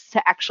apps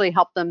to actually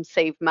help them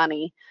save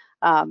money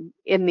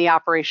in the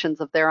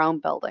operations of their own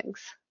buildings?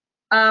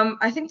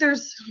 I think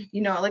there's,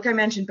 like I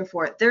mentioned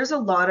before, there's a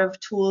lot of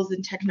tools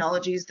and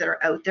technologies that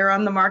are out there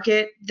on the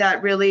market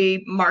that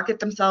really market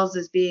themselves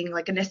as being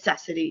like a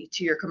necessity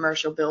to your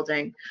commercial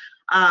building.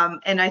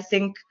 And I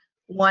think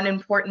one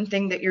important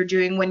thing that you're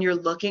doing when you're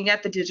looking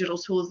at the digital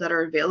tools that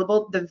are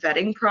available, the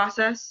vetting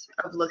process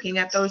of looking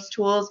at those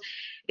tools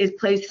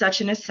plays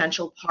such an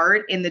essential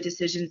part in the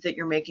decisions that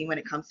you're making when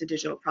it comes to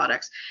digital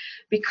products.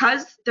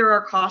 Because there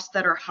are costs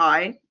that are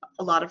high,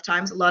 a lot of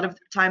times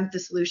the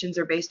solutions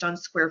are based on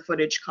square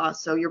footage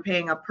costs. So you're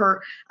paying a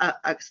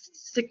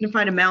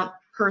signified amount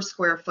per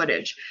square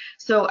footage.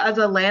 So as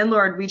a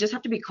landlord, we just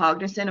have to be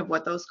cognizant of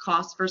what those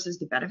costs versus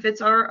the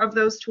benefits are of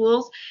those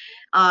tools.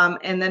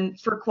 And then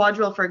for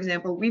Quadrille, for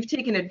example, we've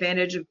taken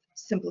advantage of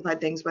simplified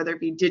things, whether it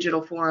be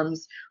digital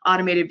forms,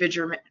 automated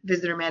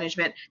visitor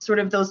management, sort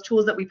of those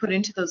tools that we put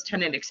into those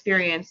tenant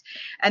experience.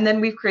 And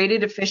then we've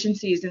created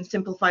efficiencies and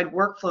simplified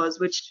workflows,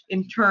 which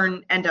in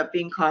turn end up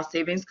being cost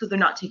savings because they're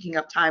not taking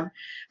up time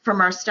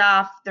from our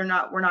staff. We're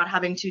not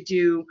having to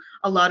do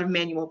a lot of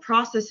manual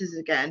processes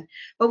again.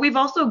 But we've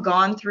also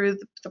gone through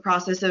the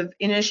process of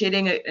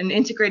initiating an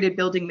integrated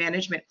building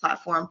management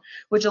platform,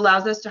 which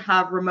allows us to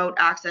have remote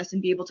access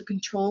and be able to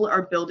control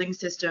our building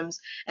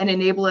systems and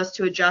enable us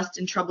to adjust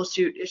and troubleshoot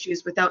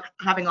issues without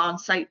having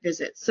on-site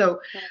visits. So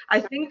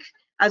I think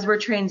as we're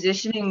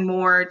transitioning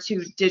more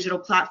to digital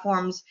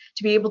platforms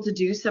to be able to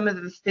do some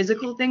of the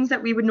physical things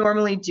that we would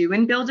normally do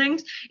in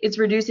buildings, it's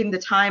reducing the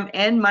time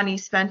and money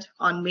spent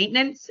on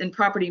maintenance and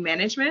property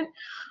management.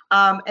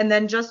 And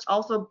then just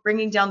also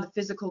bringing down the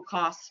physical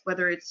costs,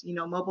 whether it's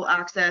mobile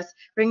access,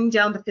 bringing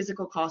down the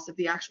physical costs of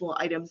the actual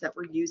items that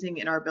we're using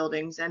in our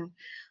buildings. And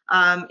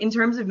in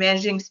terms of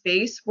managing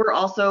space,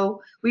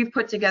 we've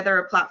put together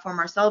a platform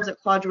ourselves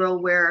at Quadrille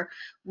where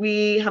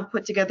we have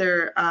put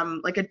together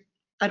like a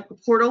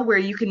portal where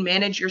you can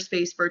manage your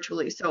space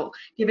virtually. So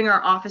giving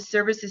our office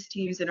services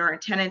teams and our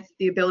tenants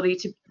the ability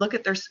to look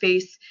at their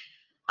space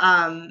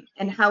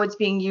and how it's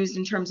being used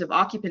in terms of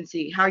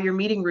occupancy, how your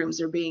meeting rooms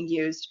are being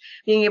used,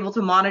 being able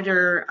to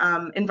monitor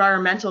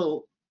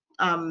environmental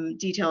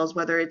details,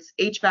 whether it's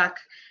HVAC,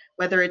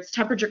 whether it's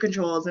temperature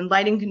controls and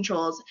lighting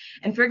controls,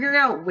 and figuring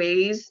out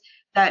ways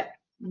that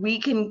we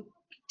can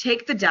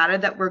take the data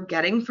that we're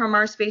getting from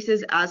our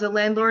spaces as a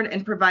landlord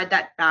and provide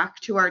that back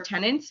to our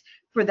tenants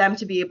for them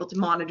to be able to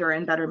monitor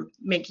and better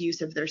make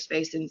use of their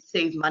space and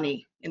save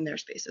money in their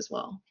space as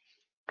well.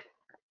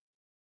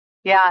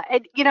 Yeah,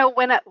 and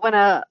when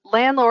a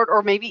landlord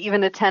or maybe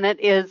even a tenant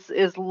is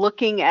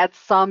looking at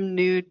some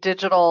new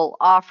digital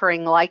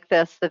offering like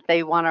this that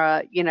they want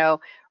to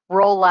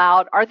roll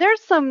out, are there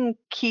some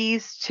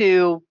keys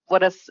to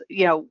what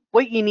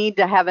you need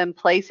to have in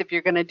place if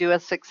you're going to do a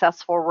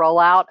successful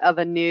rollout of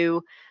a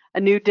new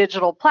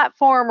digital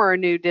platform or a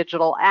new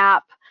digital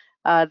app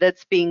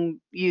that's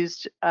being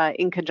used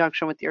in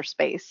conjunction with your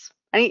space?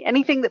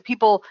 Anything that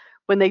people,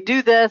 when they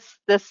do this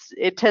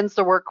it tends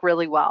to work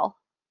really well.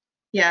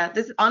 Yeah,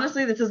 this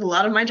is a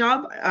lot of my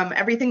job.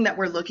 Everything that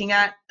we're looking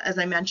at, as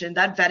I mentioned,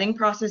 that vetting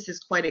process is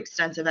quite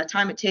extensive. At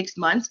times it takes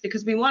months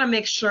because we want to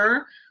make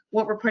sure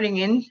what we're putting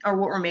in or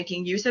what we're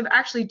making use of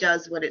actually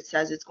does what it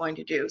says it's going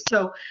to do.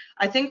 So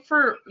I think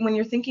when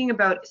you're thinking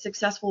about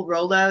successful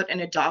rollout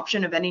and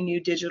adoption of any new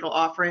digital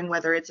offering,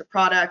 whether it's a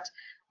product,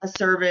 a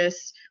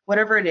service,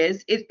 whatever it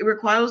is, it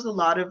requires a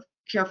lot of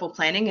careful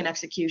planning and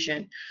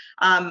execution.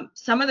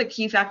 Some of the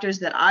key factors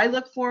that I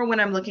look for when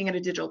I'm looking at a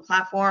digital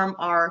platform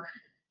are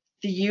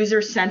the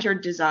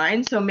user-centered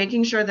design. So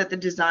making sure that the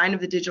design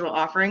of the digital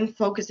offering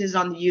focuses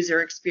on the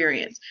user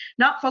experience,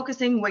 not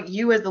focusing what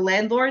you as the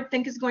landlord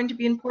think is going to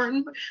be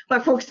important,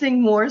 but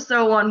focusing more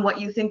so on what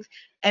you think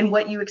and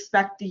what you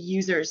expect the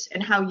users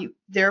and how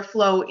their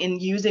flow in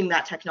using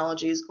that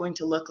technology is going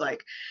to look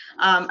like.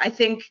 I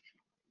think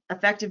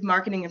effective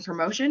marketing and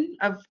promotion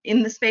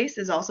in the space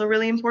is also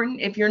really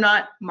important. If you're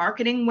not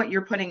marketing what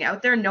you're putting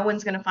out there, no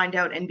one's going to find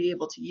out and be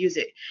able to use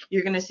it.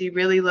 You're going to see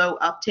really low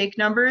uptake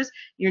numbers.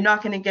 You're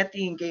not going to get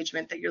the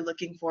engagement that you're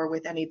looking for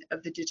with any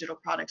of the digital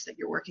products that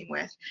you're working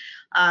with.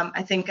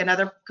 I think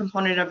another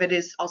component of it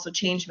is also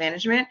change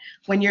management.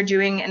 When you're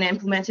doing and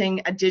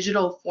implementing a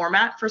digital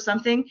format for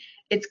something,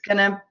 it's going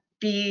to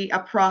be a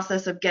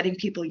process of getting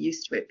people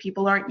used to it.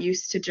 People aren't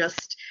used to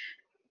just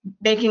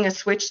making a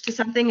switch to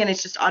something and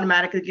it's just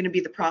automatically going to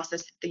be the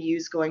process that they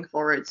use going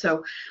forward.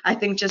 So I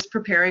think just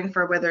preparing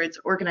for whether it's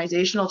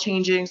organizational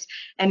changes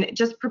and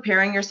just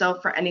preparing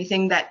yourself for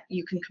anything that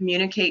you can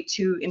communicate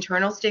to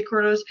internal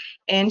stakeholders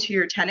and to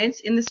your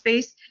tenants in the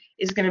space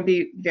is going to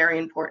be very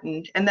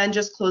important. And then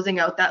just closing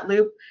out that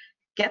loop,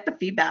 get the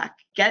feedback,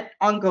 get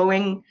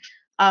ongoing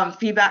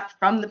feedback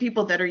from the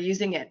people that are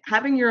using it.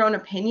 Having your own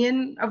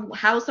opinion of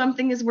how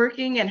something is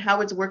working and how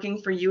it's working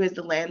for you as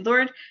the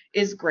landlord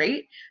is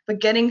great, but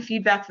getting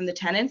feedback from the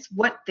tenants,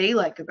 what they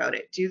like about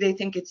it. Do they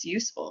think it's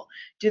useful?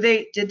 Did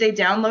they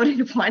download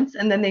it once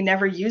and then they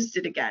never used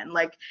it again?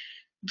 Like,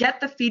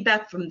 get the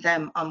feedback from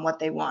them on what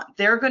they want.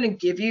 They're going to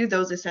give you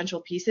those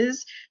essential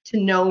pieces to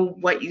know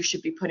what you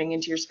should be putting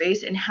into your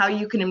space and how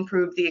you can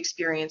improve the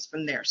experience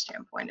from their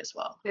standpoint as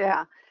well.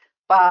 Yeah.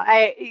 Well,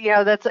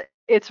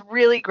 it's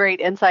really great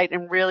insight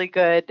and really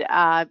good,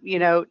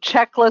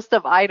 checklist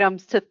of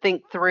items to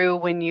think through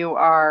when you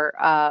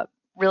are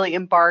really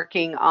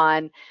embarking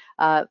on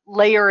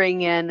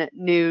layering in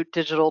new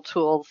digital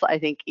tools, I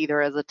think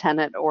either as a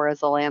tenant or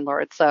as a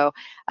landlord. So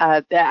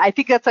I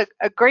think that's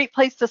a great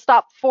place to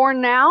stop for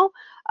now.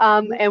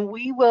 And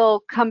we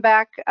will come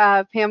back,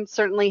 Pam,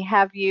 certainly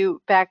have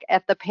you back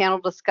at the panel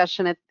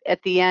discussion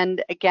at the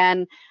end.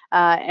 Again,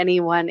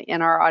 anyone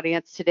in our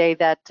audience today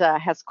that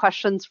has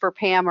questions for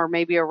Pam or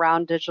maybe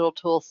around digital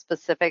tools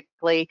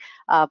specifically,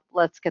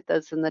 let's get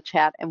those in the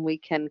chat and we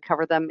can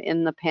cover them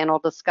in the panel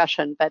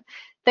discussion. But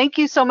thank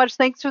you so much.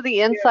 Thanks for the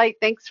insight.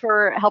 Thanks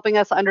for helping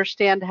us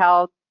understand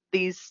how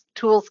these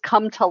tools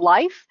come to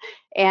life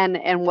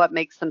and what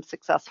makes them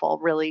successful.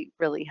 Really,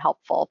 really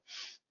helpful.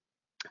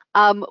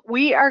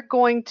 We are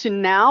going to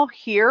now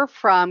hear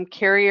from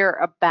Carrier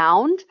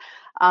Abound.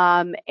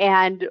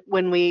 And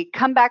when we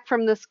come back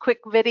from this quick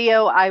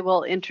video, I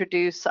will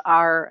introduce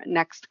our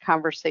next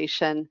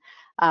conversation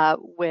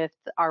with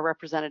our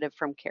representative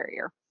from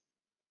Carrier.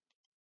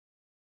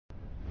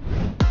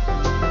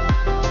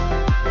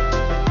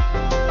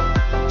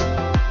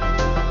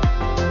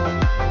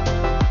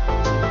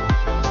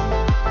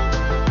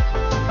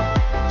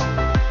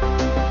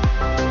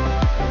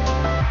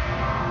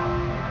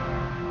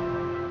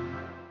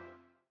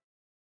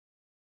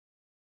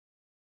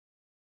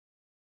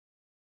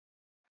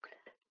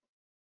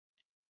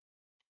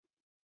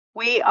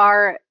 We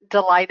are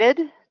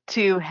delighted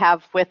to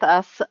have with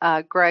us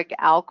Greg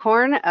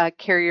Alcorn,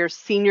 Carrier's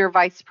Senior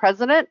Vice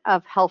President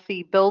of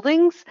Healthy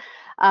Buildings.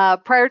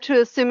 Prior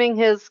to assuming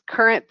his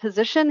current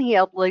position, he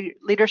held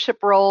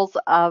leadership roles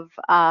of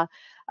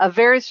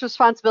various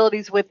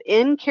responsibilities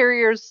within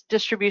Carrier's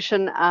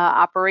distribution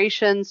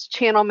operations,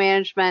 channel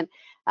management,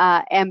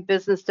 and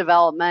business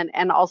development,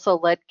 and also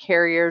led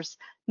Carrier's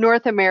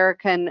North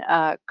American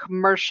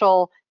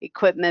commercial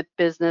equipment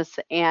business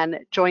and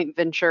joint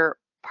venture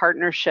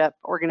partnership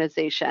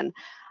organization.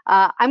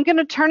 I'm going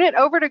to turn it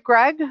over to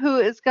Greg, who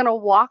is going to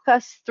walk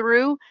us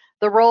through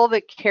the role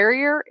that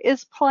Carrier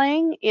is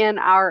playing in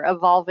our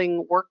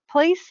evolving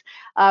workplace,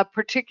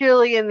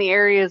 particularly in the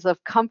areas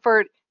of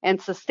comfort and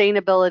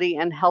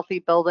sustainability and healthy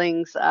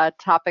buildings,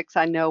 topics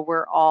I know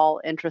we're all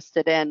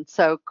interested in.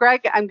 So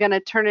Greg, I'm going to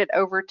turn it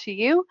over to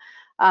you,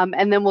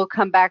 and then we'll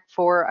come back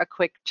for a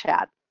quick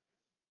chat.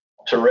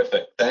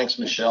 Terrific. Thanks,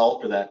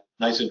 Michelle, for that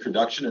nice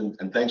introduction,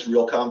 and thanks,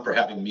 Realcomm, for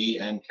having me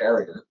and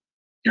Carrier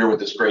here with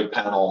this great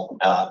panel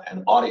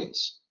and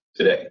audience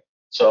today.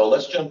 So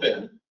let's jump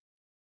in.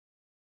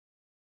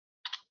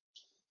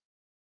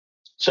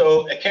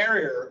 So at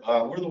Carrier,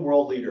 we're the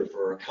world leader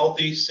for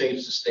healthy,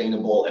 safe,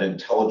 sustainable, and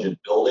intelligent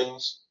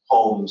buildings,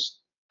 homes,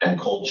 and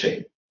cold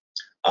chain.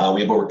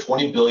 We have over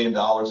 $20 billion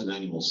in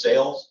annual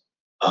sales,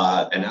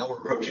 and now we're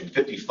approaching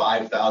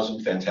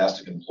 55,000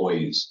 fantastic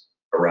employees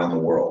around the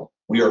world.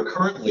 We are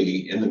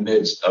currently in the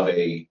midst of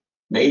a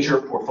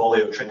major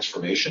portfolio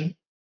transformation.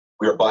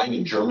 We are buying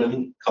a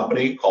German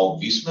company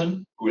called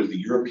Viessmann, who is the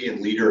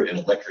European leader in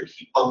electric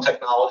heat pump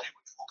technology,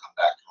 which we'll come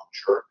back to, I'm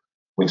sure,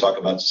 when we talk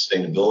about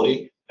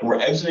sustainability. And we're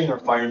exiting our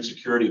fire and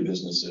security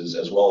businesses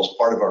as well as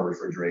part of our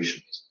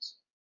refrigeration business.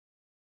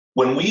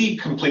 When we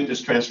complete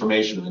this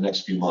transformation in the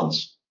next few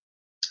months,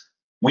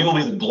 We will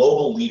be the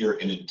global leader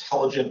in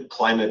intelligent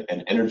climate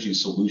and energy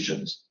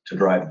solutions to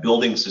drive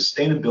building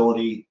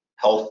sustainability,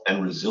 health,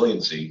 and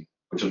resiliency,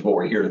 which is what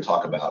we're here to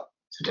talk about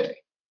today.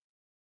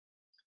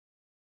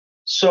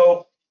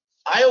 So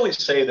I always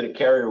say that at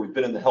Carrier, we've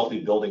been in the healthy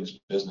buildings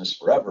business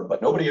forever,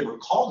 but nobody ever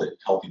called it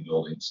healthy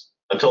buildings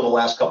until the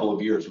last couple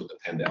of years with the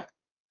pandemic.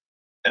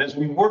 And as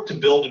we work to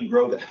build and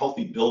grow the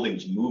healthy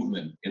buildings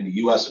movement in the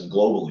US and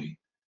globally,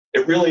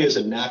 it really is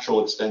a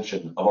natural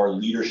extension of our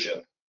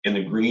leadership in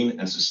the green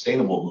and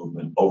sustainable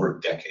movement over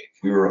decades.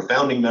 We were a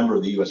founding member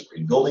of the US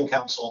Green Building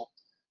Council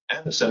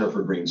and the Center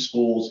for Green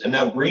Schools, and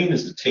now green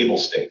is the table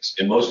stakes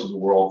in most of the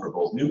world for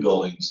both new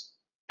buildings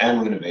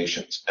and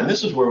renovations. And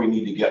this is where we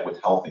need to get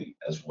with healthy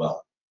as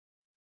well.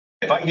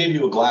 If I gave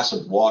you a glass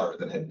of water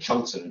that had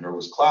chunks in it or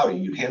was cloudy,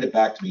 you'd hand it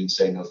back to me and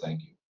say, no,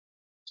 thank you.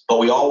 But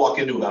we all walk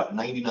into about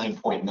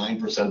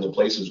 99.9% of the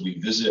places we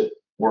visit,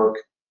 work,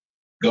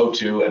 go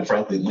to, and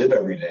frankly live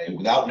every day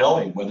without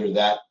knowing whether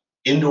that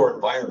indoor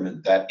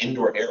environment, that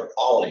indoor air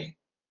quality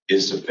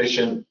is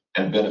sufficient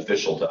and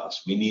beneficial to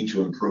us. We need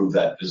to improve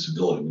that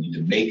visibility. We need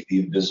to make the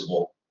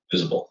invisible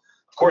visible.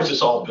 Of course,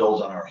 this all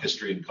builds on our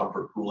history in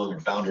comfort cooling. Our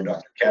founder,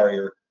 Dr.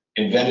 Carrier,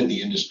 invented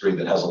the industry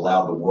that has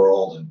allowed the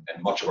world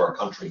and much of our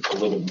country to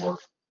live and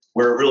work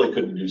where it really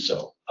couldn't do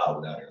so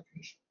without air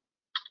conditioning.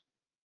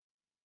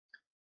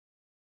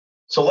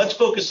 So let's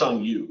focus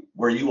on you,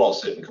 where you all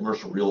sit in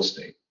commercial real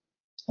estate.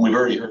 We've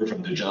already heard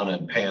from Dejana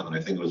and Pam, and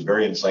I think it was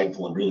very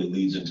insightful and really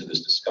leads into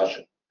this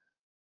discussion.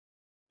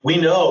 We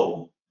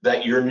know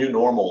that your new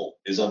normal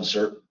is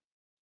uncertain.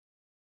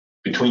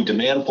 Between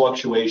demand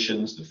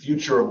fluctuations, the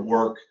future of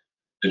work,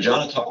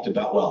 Dejana talked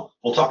about, well,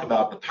 we'll talk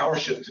about the power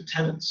shift to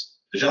tenants.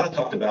 Dejana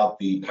talked about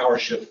the power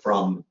shift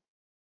from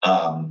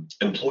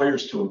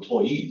employers to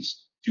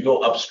employees. If you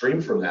go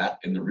upstream from that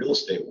in the real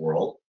estate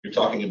world, you're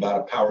talking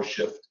about a power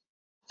shift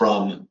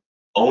from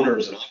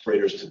owners and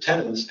operators to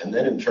tenants, and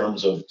then in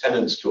terms of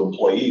tenants to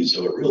employees.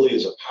 So it really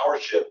is a power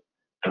shift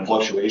and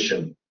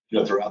fluctuation,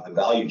 throughout the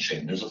value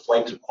chain. There's a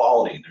flight to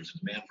quality. There's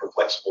a demand for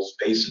flexible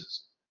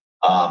spaces.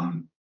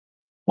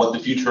 What the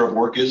future of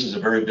work is a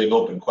very big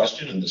open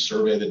question, and the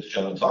survey that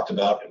Dejana talked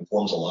about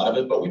informs a lot of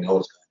it, but we know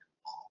it's going to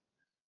evolve.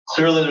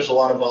 Clearly, there's a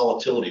lot of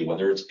volatility,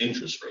 whether it's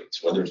interest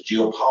rates, whether it's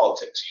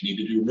geopolitics. You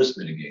need to do risk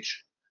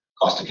mitigation.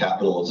 Cost of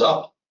capital is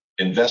up.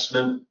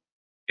 Investment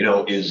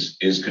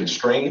is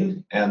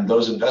constrained, and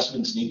those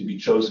investments need to be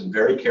chosen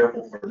very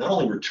careful for not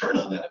only return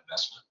on that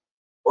investment,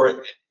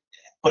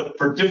 but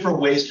for different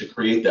ways to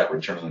create that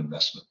return on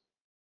investment.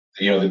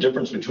 The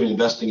difference between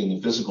investing in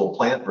the physical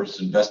plant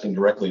versus investing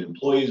directly in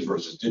employees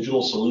versus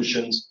digital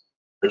solutions.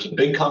 There's a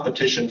big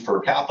competition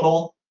for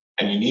capital,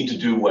 and you need to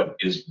do what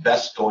is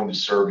best going to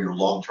serve your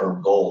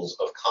long-term goals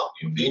of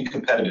being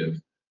competitive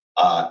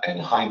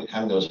and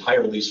having those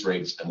higher lease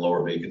rates and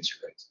lower vacancy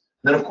rates.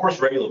 And then, of course,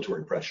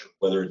 regulatory pressure,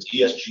 whether it's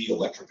ESG,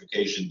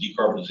 electrification,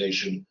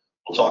 decarbonization.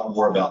 We'll talk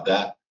more about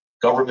that.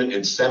 Government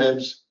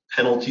incentives,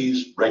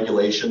 penalties,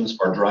 regulations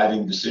are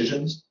driving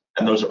decisions,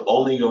 and those are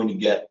only going to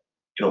get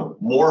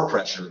more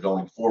pressure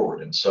going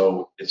forward. And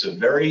so it's a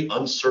very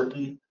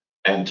uncertain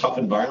and tough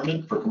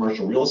environment for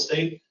commercial real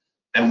estate.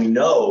 And we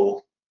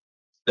know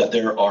that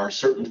there are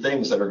certain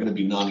things that are going to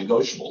be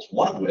non-negotiables,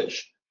 one of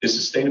which is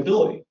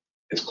sustainability.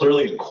 It's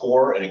clearly a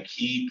core and a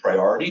key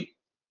priority.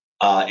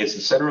 It's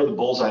the center of the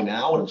bullseye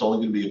now, and it's only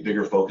going to be a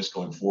bigger focus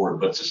going forward.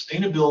 But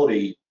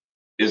sustainability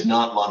is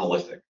not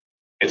monolithic.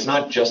 It's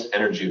not just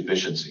energy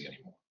efficiency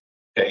anymore.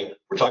 Okay,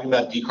 we're talking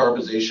about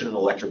decarbonization and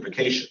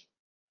electrification.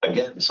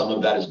 Again, some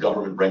of that is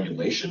government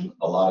regulation.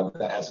 A lot of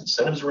that has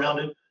incentives around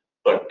it,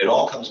 but it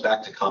all comes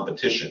back to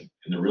competition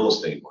in the real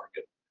estate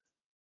market.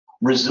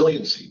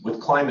 Resiliency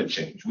with climate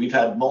change. We've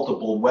had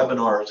multiple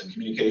webinars and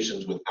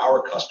communications with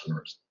our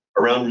customers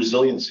around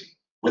resiliency.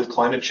 With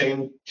climate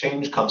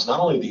change comes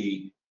not only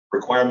the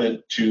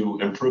requirement to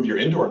improve your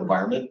indoor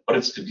environment, but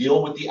it's to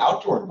deal with the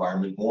outdoor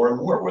environment more and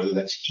more, whether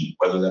that's heat,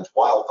 whether that's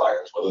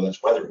wildfires, whether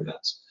that's weather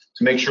events,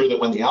 to make sure that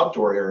when the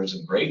outdoor air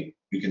isn't great,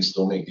 we can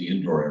still make the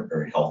indoor air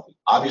very healthy.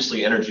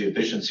 Obviously, energy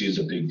efficiency is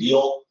a big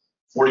deal.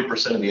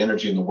 40% of the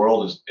energy in the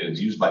world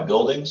is used by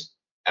buildings,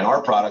 and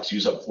our products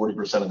use up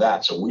 40% of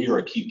that. So we are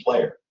a key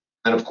player.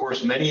 And of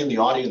course, many in the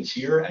audience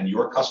here and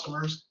your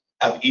customers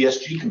have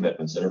ESG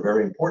commitments that are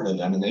very important to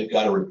them, and they've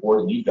got to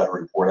report, and you've got to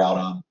report out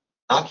on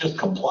not just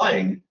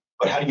complying,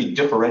 but how do you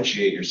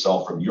differentiate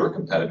yourself from your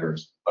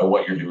competitors by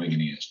what you're doing in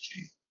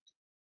ESG?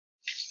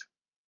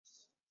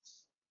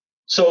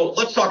 So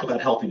let's talk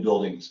about healthy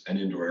buildings and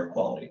indoor air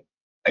quality.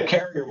 At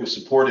Carrier, we've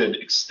supported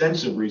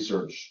extensive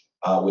research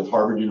with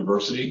Harvard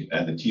University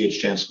and the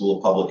T.H. Chan School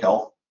of Public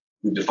Health.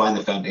 We've defined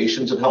the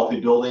foundations of healthy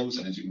buildings,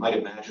 and as you might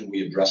imagine,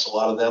 we address a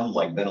lot of them,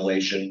 like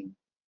ventilation,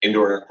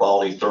 indoor air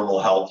quality, thermal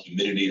health,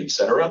 humidity,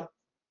 etc.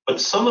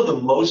 But some of the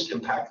most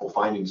impactful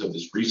findings of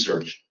this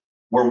research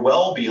were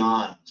well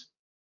beyond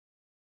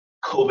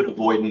COVID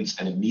avoidance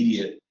and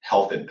immediate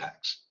health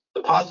impacts.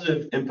 The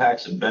positive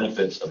impacts and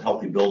benefits of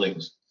healthy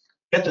buildings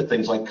get to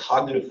things like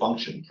cognitive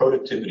function,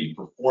 productivity,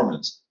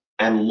 performance,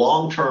 and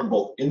long-term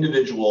both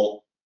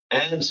individual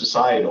and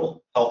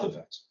societal health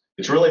effects.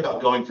 It's really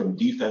about going from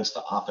defense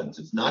to offense.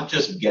 It's not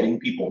just getting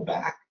people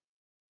back.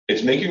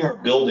 It's making our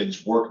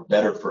buildings work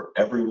better for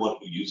everyone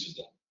who uses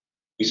them.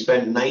 We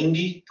spend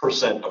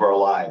 90% of our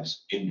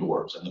lives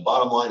indoors. And the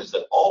bottom line is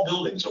that all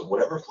buildings of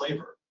whatever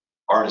flavor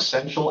are an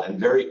essential and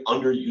very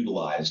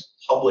underutilized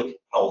public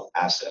health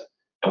asset.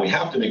 And we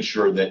have to make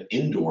sure that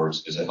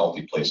indoors is a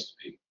healthy place to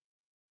be.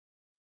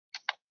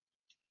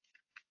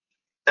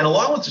 And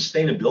along with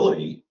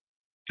sustainability,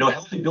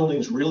 healthy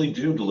buildings really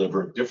do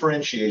deliver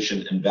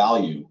differentiation and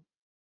value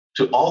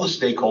to all the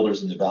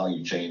stakeholders in the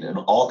value chain and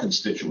all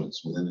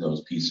constituents within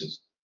those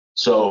pieces.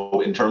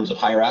 So in terms of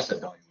higher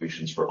asset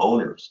valuations for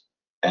owners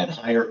and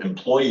higher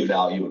employee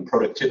value and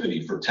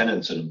productivity for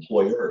tenants and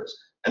employers,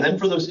 and then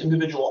for those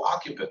individual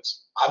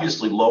occupants,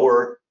 obviously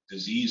lower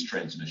disease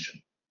transmission,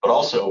 but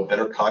also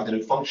better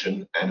cognitive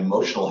function and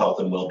emotional health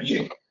and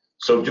well-being.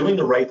 So doing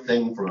the right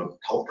thing from a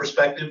health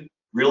perspective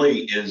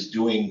really is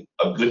doing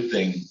a good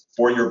thing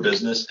for your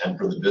business and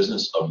for the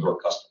business of your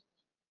customers.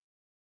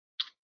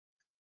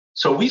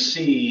 So we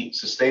see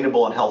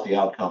sustainable and healthy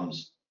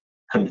outcomes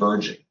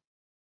converging.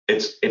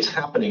 It's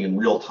happening in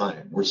real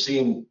time. We're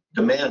seeing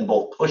demand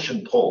both push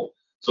and pull.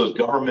 So as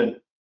government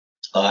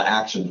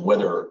actions,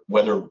 whether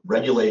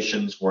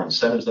regulations or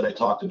incentives that I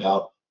talked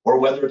about, or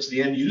whether it's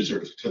the end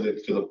users, to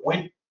the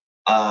point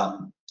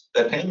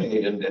that Pam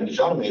made and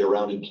Dejana made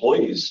around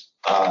employees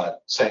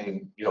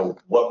saying,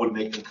 what would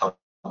make them come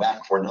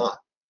back or not.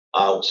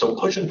 So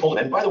push and pull.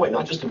 And by the way,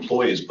 not just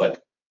employees,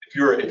 but if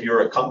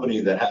you're a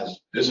company that has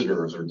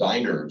visitors or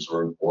diners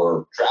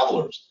or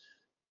travelers,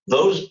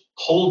 those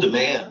pull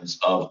demands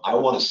of I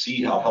want to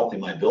see how healthy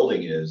my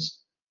building is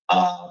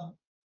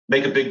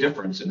make a big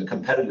difference in the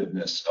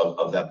competitiveness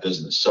of that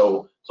business.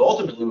 So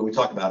ultimately, when we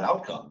talk about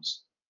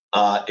outcomes,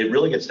 it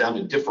really gets down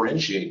to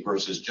differentiate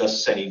versus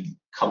just saying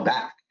come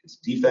back. It's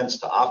defense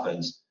to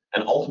offense,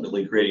 and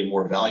ultimately creating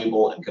more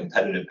valuable and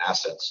competitive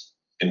assets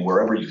in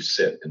wherever you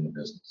sit in the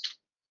business.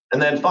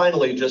 And then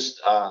finally, just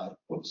there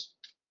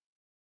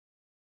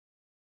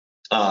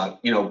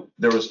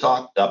was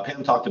talk,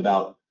 Pam talked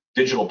about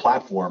digital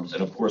platforms.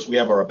 And of course, we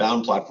have our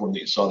Abound platform that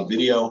you saw the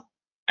video.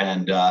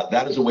 And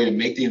that is a way to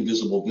make the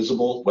invisible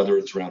visible, whether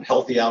it's around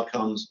healthy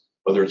outcomes,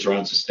 whether it's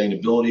around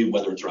sustainability,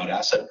 whether it's around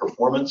asset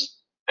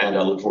performance. And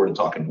I look forward to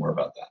talking more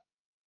about that.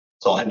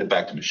 So I'll hand it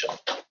back to Michelle.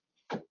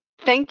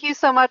 Thank you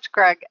so much,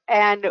 Greg.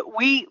 And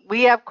we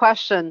have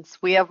questions.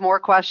 We have more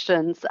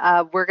questions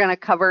we're going to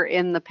cover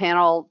in the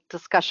panel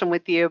discussion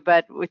with you.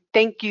 But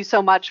thank you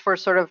so much for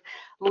sort of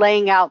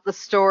laying out the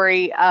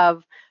story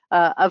of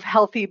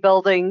healthy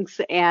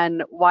buildings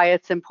and why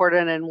it's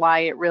important and why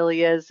it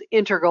really is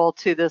integral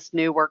to this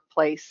new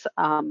workplace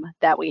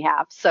that we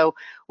have. So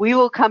we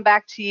will come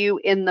back to you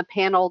in the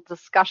panel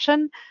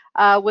discussion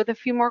with a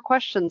few more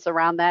questions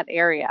around that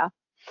area.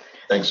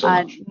 Thanks so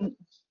much.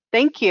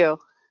 Thank you.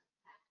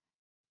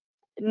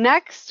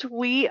 Next,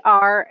 we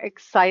are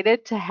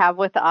excited to have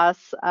with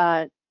us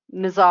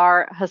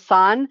Nizar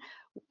Hassan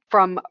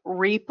from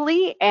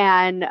Reaply.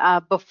 And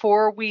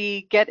before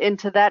we get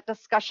into that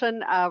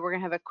discussion, we're going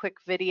to have a quick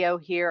video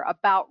here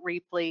about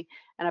Reaply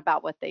and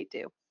about what they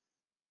do.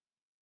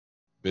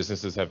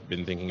 Businesses have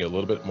been thinking a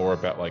little bit more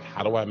about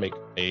how do I make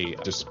a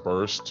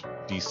dispersed,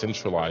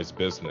 decentralized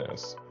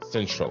business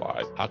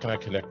centralized? How can I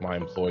connect my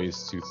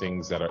employees to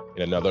things that are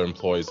in another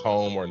employee's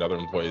home or another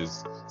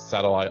employee's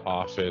satellite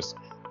office?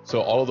 So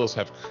all of those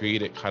have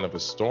created kind of a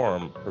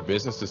storm for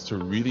businesses to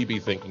really be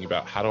thinking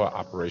about how do I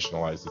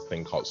operationalize this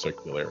thing called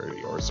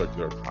circularity or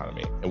circular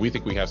economy? And we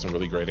think we have some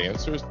really great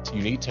answers.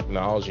 You need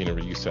technology and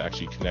reuse to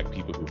actually connect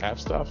people who have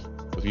stuff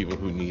with people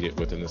who need it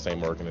within the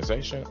same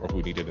organization or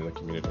who need it in the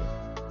community.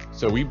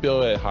 So we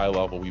build at a high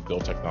level, we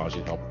build technology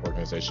to help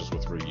organizations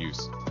with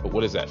reuse. But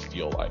what does that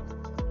feel like?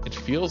 It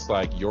feels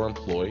like your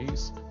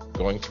employees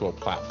going to a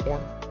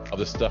platform of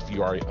the stuff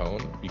you already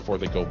own before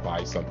they go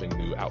buy something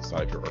new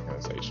outside your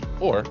organization.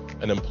 Or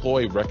an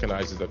employee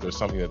recognizes that there's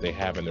something that they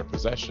have in their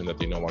possession that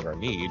they no longer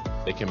need.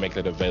 They can make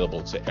that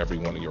available to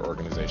everyone in your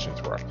organization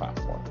through our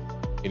platform.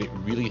 And it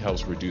really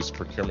helps reduce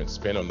procurement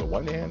spend on the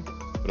one hand,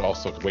 but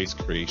also waste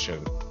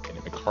creation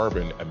and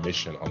carbon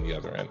emission on the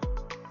other end.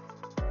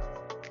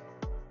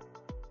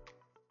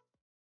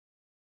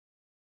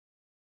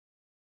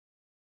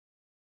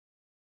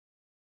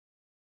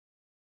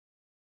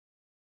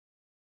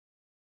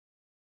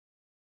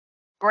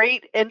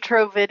 Great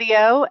intro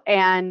video,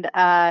 and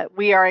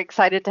we are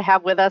excited to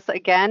have with us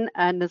again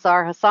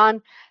Nizar Hassan,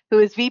 who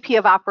is VP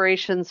of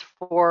Operations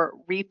for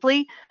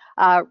Reaply.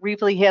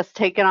 Reaply has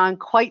taken on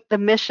quite the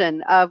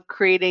mission of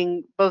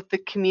creating both the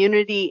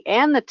community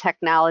and the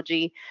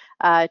technology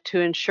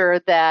to ensure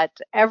that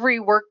every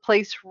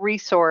workplace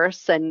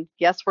resource, and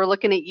yes, we're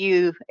looking at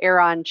you,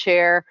 Aaron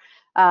Chair,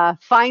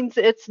 finds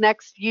its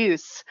next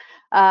use.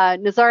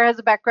 Nizar has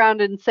a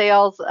background in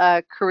sales,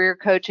 career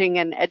coaching,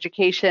 and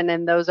education,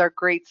 and those are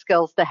great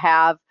skills to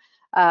have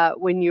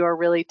when you are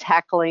really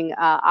tackling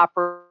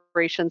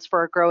operations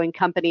for a growing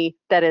company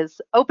that is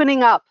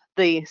opening up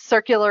the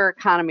circular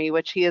economy,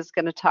 which he is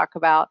going to talk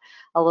about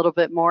a little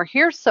bit more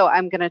here. So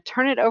I'm going to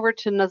turn it over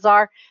to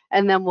Nizar,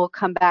 and then we'll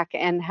come back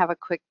and have a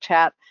quick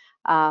chat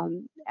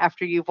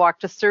after you've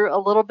walked us through a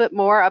little bit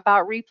more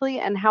about Reply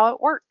and how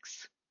it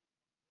works.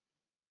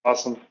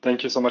 Awesome.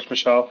 Thank you so much,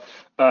 Michelle.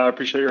 I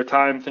appreciate your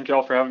time. Thank you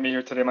all for having me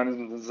here today. My name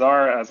is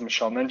Nazar, as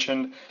Michelle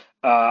mentioned.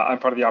 I'm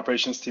part of the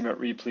operations team at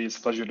Reply. It's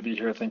a pleasure to be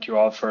here. Thank you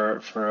all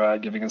for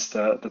giving us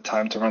the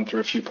time to run through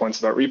a few points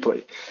about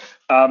Reply.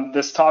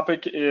 This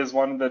topic is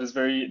one that is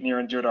very near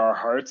and dear to our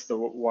hearts, the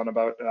one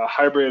about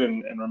hybrid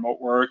and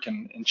remote work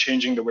and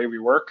changing the way we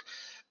work.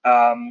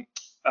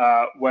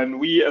 When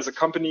we as a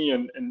company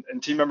and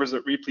team members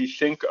at Reply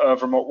think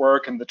of remote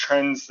work and the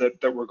trends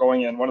that we're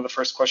going in, one of the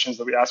first questions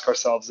that we ask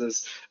ourselves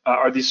is,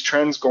 are these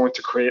trends going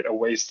to create a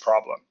waste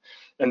problem?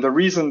 And the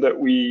reason that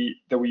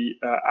we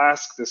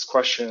ask this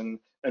question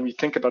and we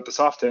think about this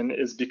often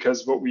is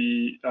because what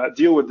we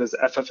deal with is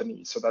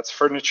FF&E, so that's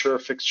furniture,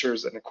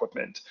 fixtures, and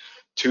equipment.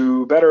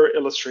 To better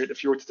illustrate,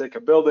 if you were to take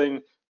a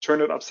building,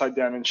 turn it upside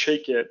down and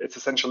shake it, it's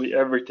essentially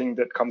everything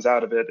that comes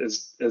out of it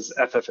is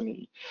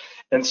FF&E.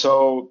 And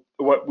so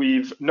what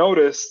we've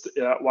noticed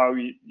while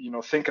we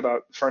think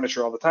about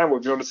furniture all the time, what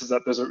we've noticed is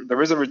that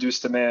there is a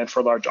reduced demand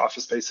for large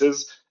office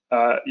spaces,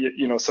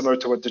 similar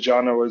to what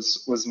Dejana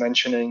was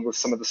mentioning with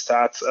some of the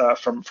stats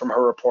from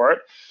her report.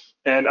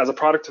 And as a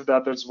product of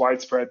that, there's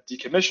widespread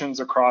decommissions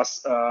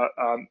across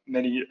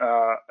many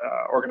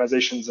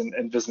organizations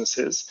and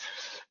businesses.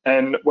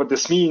 And what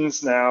this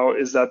means now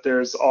is that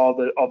there's all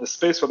the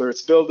space, whether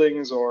it's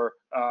buildings or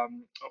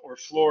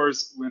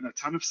floors, with a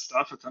ton of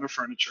stuff, a ton of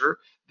furniture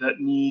that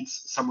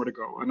needs somewhere to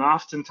go. And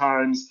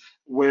oftentimes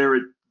where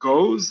it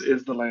goes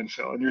is the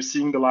landfill. And you're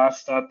seeing the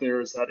last stat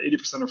there is that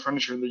 80% of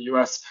furniture in the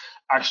US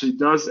actually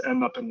does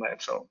end up in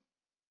landfill.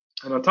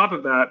 And on top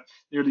of that,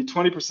 nearly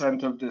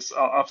 20% of this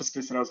office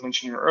space that I was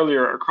mentioning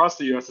earlier across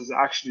the US is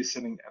actually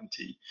sitting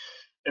empty.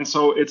 And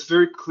so it's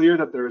very clear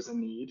that there is a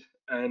need,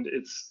 and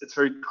it's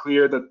very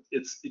clear that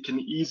it can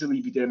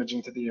easily be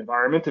damaging to the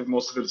environment if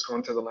most of it is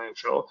going to the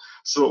landfill.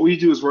 So what we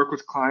do is work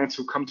with clients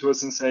who come to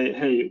us and say,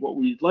 hey, what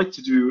we'd like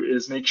to do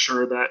is make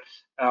sure that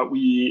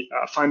we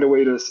find a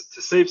way to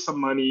save some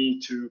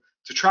money, to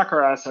track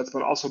our assets,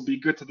 but also be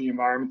good to the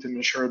environment and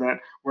ensure that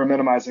we're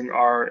minimizing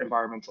our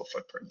environmental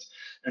footprint.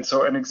 And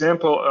so an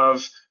example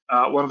of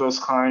one of those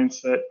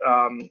clients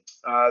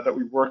that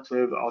we worked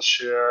with, I'll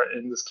share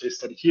in this case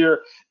study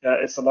here.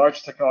 It's a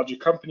large technology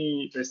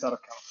company based out of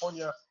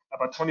California,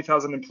 about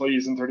 20,000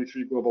 employees in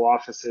 33 global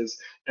offices.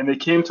 And they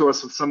came to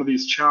us with some of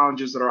these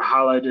challenges that are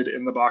highlighted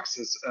in the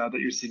boxes that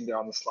you're seeing there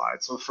on the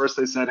slide. So first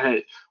they said,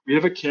 hey, we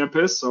have a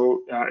campus,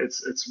 so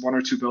it's one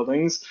or two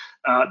buildings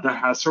that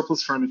has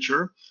surplus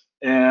furniture.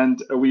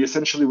 And we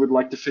essentially would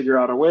like to figure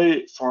out a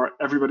way for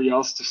everybody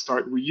else to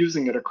start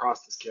reusing it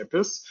across this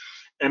campus.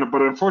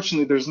 But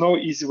unfortunately, there's no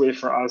easy way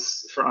for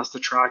us to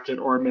track it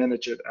or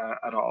manage it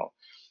at all.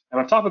 And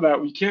on top of that,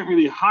 we can't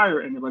really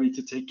hire anybody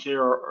to take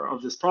care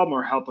of this problem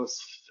or help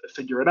us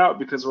figure it out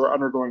because we're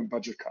undergoing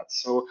budget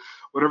cuts. So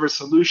whatever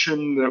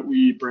solution that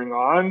we bring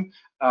on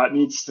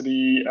needs to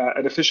be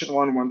an efficient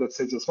one that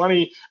saves us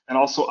money and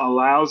also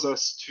allows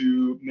us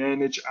to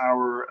manage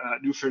our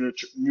new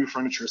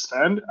furniture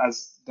spend,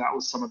 as that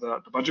was some of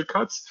the budget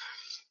cuts.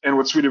 And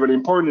what's really, really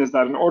important is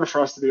that in order for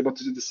us to be able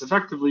to do this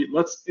effectively,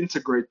 let's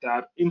integrate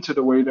that into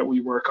the way that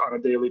we work on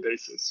a daily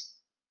basis.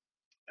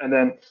 And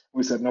then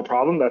we said, no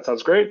problem, that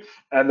sounds great.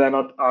 And then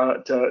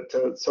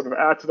to sort of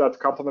add to that, to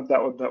complement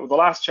that with the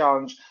last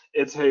challenge,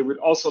 it's, hey, we'd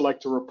also like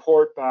to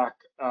report back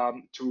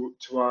to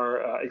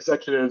our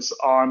executives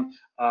on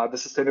the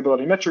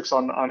sustainability metrics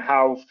on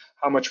how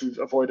much we've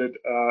avoided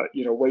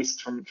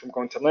waste from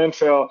going to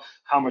landfill,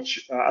 how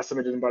much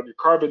estimated embodied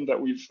carbon that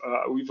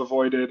we've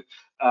avoided,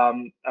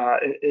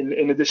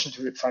 in addition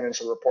to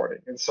financial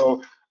reporting. And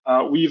so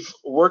we've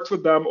worked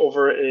with them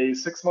over a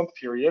 6-month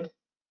period.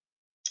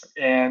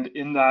 And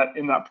in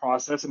that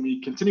process, and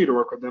we continue to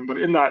work with them, but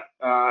in that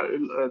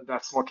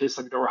small case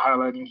study that we're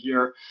highlighting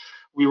here,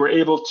 we were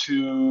able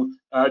to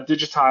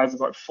digitize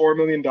about $4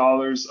 million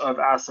of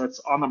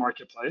assets on the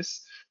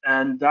marketplace.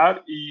 And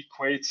that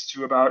equates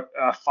to about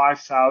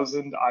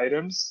 5,000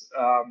 items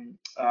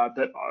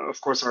that, of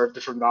course, are of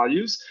different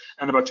values,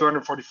 and about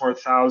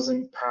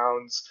 244,000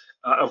 pounds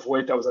of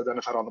weight that was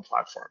identified on the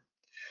platform.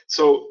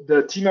 So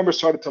the team members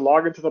started to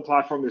log into the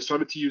platform. They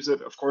started to use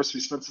it. Of course, we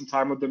spent some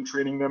time with them,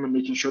 training them and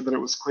making sure that it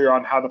was clear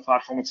on how the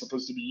platform was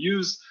supposed to be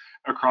used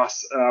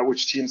across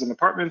which teams and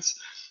departments.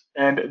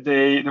 And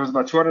there was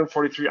about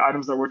 243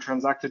 items that were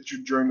transacted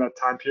during that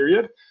time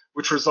period,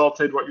 which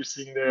resulted, what you're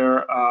seeing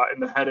there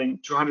in the heading,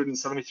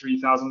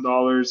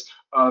 $273,000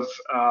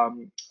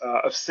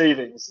 of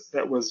savings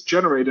that was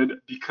generated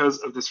because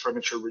of this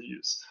furniture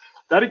reuse.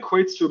 That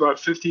equates to about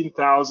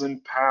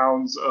 15,000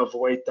 pounds of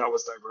weight that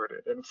was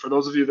diverted. And for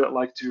those of you that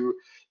like to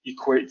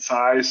equate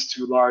size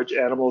to large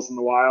animals in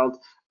the wild,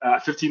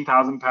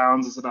 15,000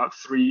 pounds is about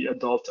 3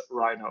 adult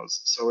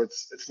rhinos. So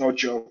it's no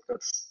joke.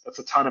 That's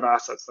a ton of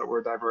assets that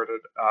were diverted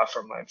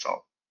from landfill.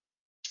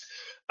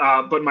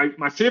 But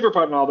my favorite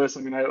part in all this,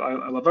 I mean,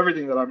 I love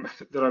everything that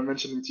I'm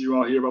mentioning to you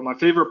all here, but my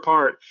favorite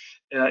part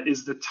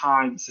is the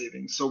time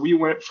saving. So we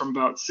went from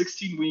about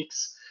 16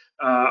 weeks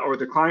or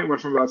the client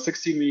went from about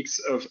 16 weeks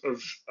of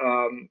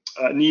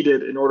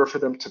needed in order for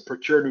them to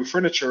procure new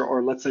furniture,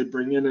 or let's say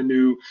bring in a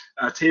new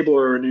table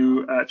or a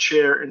new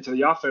chair into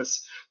the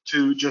office,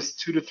 to just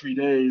 2 to 3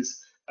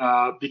 days,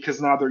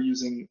 because now they're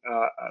using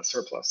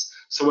surplus.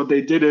 So what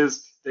they did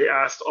is they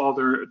asked all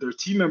their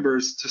team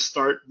members to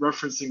start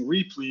referencing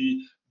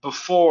Repli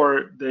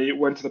before they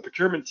went to the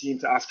procurement team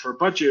to ask for a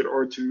budget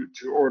or to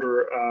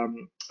order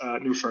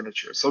new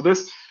furniture. So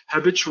this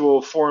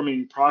habitual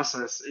forming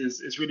process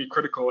is really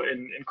critical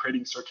in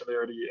creating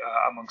circularity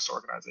amongst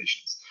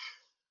organizations.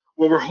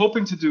 What we're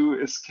hoping to do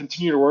is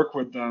continue to work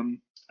with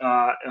them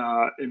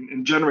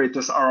and generate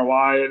this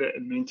ROI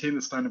and maintain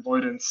this plan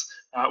avoidance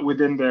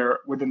within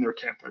their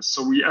campus.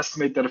 So we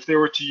estimate that if they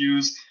were to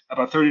use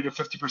about 30 to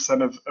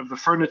 50% of the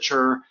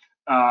furniture,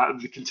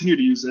 they continue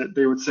to use it,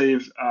 they would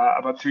save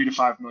about $3 to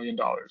 $5 million.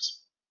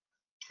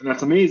 And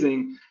that's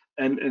amazing.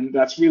 And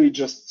that's really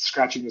just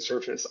scratching the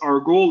surface. Our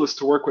goal is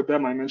to work with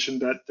them. I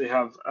mentioned that they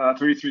have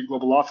 33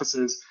 global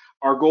offices.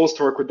 Our goal is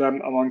to work with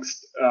them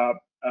amongst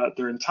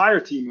their entire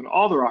team and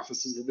all their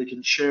offices, that they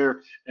can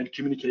share and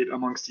communicate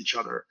amongst each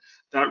other.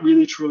 That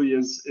really truly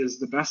is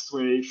the best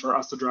way for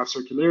us to drive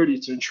circularity,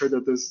 to ensure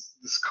that there's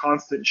this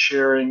constant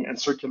sharing and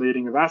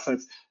circulating of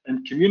assets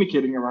and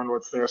communicating around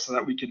what's there, so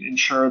that we can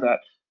ensure that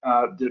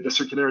the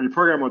circularity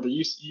program or the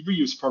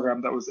reuse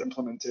program that was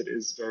implemented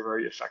is very,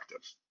 very effective.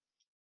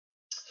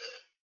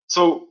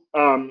 So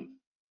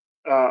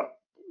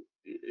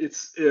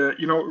it's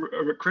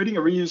creating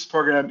a reuse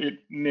program, it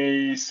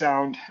may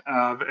sound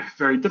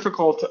very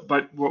difficult,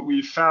 but what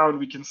we found,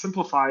 we can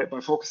simplify it by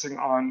focusing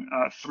on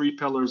 3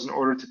 pillars in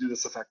order to do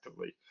this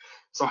effectively.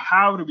 So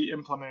how do we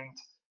implement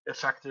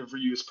effective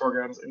reuse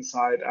programs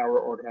inside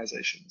our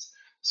organizations?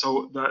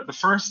 So the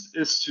first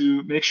is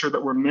to make sure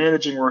that we're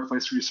managing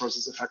workplace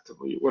resources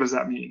effectively. What does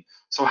that mean?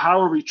 So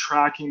how are we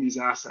tracking these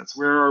assets?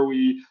 Where are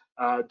we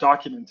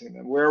documenting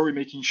them? Where are we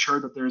making sure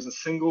that there's a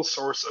single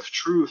source of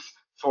truth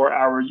for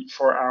our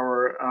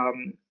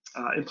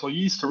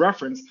employees to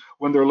reference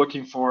when they're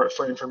looking for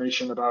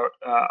information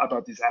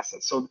about these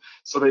assets?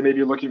 So they may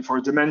be looking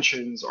for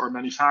dimensions or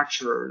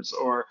manufacturers,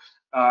 or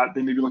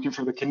they may be looking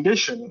for the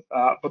condition,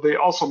 but they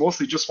also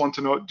mostly just want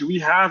to know, do we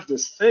have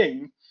this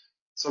thing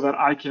so that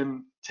I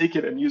can take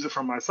it and use it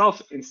for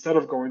myself, instead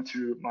of going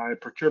to my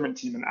procurement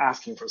team and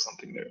asking for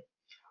something new.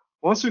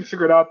 Once we've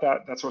figured out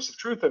that source of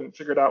truth and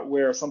figured out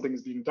where something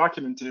is being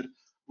documented,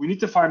 we need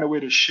to find a way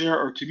to share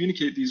or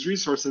communicate these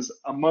resources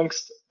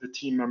amongst the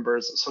team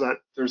members, so that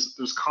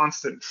there's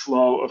constant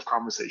flow of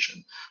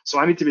conversation. So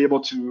I need to be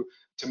able to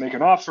make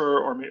an offer,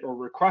 or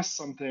request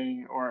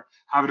something, or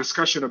have a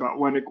discussion about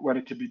when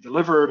it could be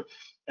delivered.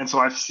 And so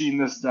I've seen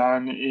this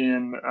done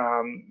in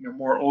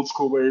more old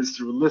school ways,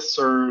 through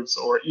listservs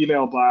or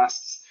email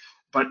blasts.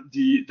 But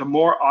the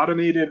more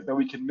automated that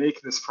we can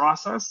make this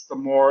process, the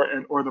more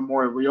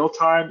real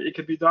time it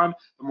could be done,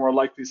 the more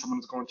likely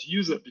someone's going to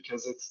use it,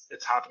 because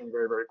it's happening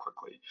very, very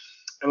quickly.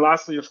 And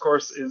lastly, of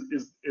course,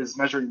 is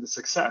measuring the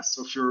success.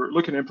 So if you're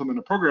looking to implement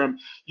a program,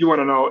 you want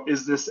to know,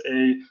 is this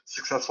a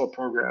successful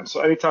program? So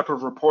any type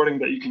of reporting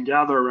that you can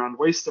gather around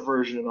waste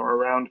diversion, or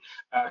around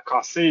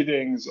cost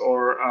savings,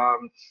 or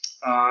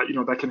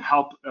that can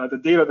help, the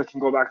data that can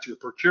go back to your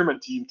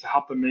procurement team to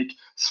help them make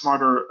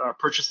smarter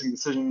purchasing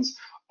decisions,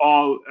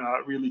 all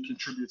really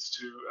contributes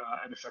to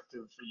an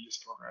effective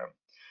reuse program.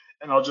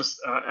 And I'll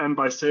just end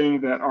by saying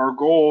that our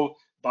goal,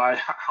 by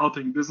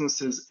helping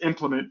businesses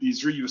implement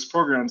these reuse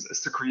programs, is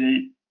to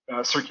create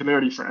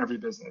circularity for every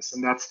business.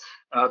 And that's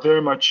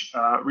very much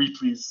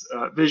Repli's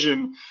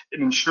vision,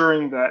 in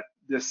ensuring that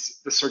the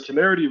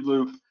circularity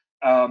loop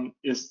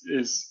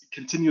is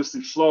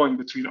continuously flowing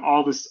between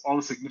all the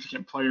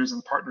significant players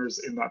and partners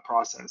in that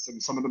process.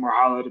 And some of them are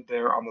highlighted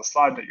there on the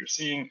slide that you're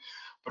seeing.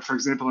 But for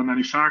example, a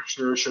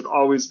manufacturer should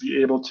always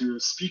be able to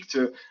speak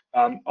to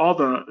all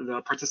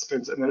the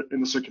participants in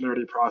the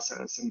circularity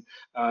process. And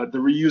the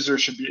reuser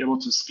should be able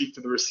to speak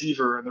to the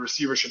receiver, and the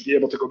receiver should be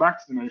able to go back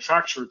to the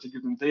manufacturer to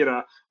give them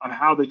data on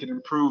how they can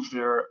improve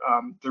their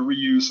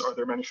reuse or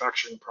their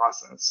manufacturing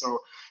process. So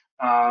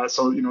that's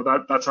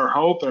our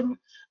hope. And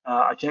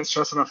I can't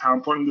stress enough how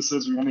important this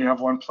is. We only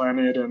have one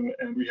planet, and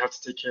we have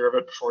to take care of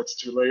it before it's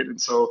too late.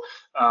 And so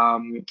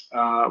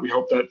we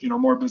hope that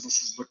more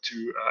businesses look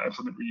to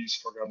implement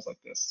reuse programs like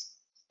this.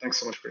 Thanks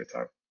so much for your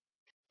time.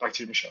 Back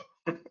to you, Michelle.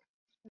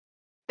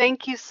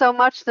 Thank you so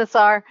much,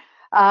 Nassar.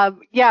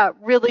 Yeah,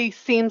 really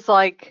seems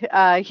like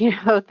we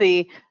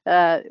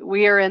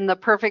are in the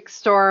perfect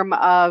storm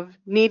of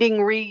needing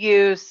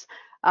reuse,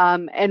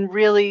 and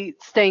really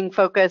staying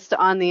focused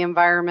on the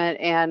environment,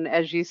 and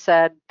as you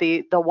said,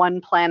 the one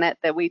planet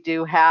that we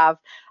do have.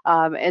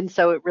 And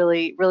so it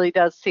really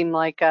does seem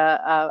like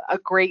a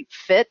great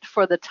fit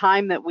for the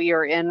time that we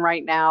are in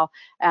right now,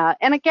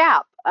 and a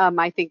gap.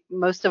 I think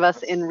most of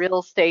us in real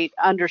estate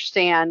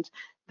understand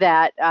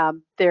that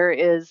there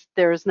is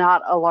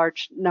not a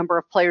large number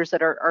of players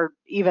that are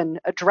even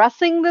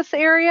addressing this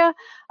area,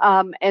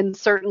 and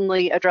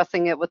certainly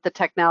addressing it with the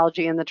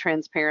technology and the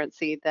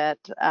transparency that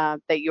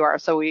you are.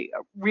 So we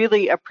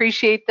really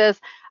appreciate this.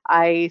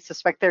 I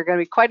suspect there are going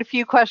to be quite a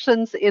few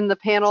questions in the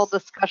panel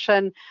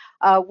discussion,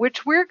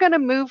 which we're going to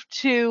move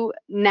to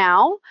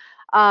now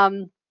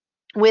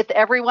with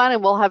everyone,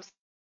 and we'll have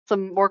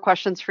some more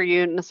questions for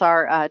you,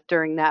 Nazar,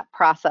 during that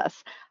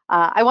process.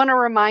 I want to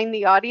remind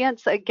the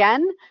audience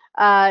again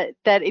that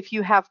if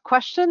you have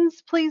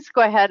questions, please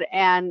go ahead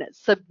and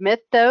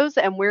submit those,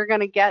 and we're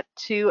going to get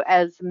to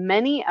as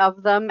many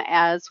of them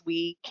as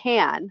we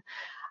can.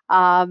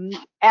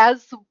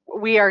 As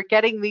we are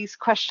getting these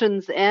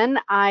questions in,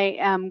 I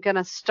am going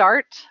to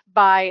start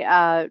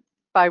by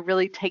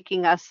really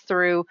taking us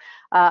through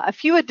a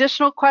few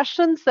additional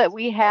questions that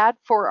we had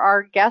for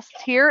our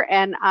guests here,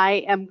 and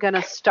I am going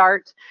to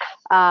start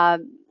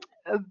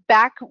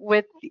back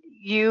with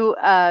you,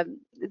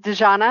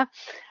 Dejana.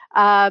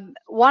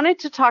 Wanted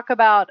to talk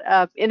about,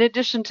 in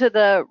addition to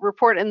the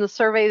report and the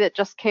survey that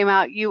just came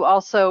out, you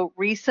also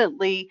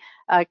recently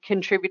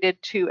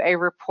contributed to a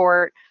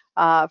report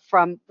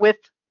with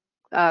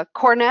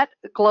Cornet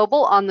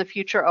Global on the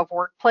future of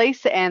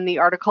workplace, and the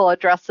article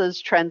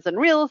addresses trends in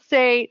real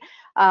estate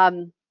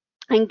and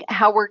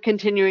how we're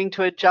continuing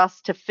to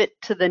adjust to fit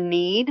to the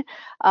need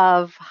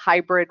of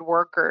hybrid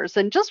workers.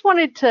 And just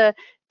wanted to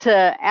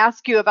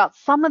ask you about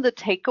some of the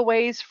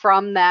takeaways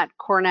from that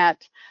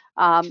Cornet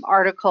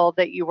article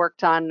that you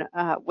worked on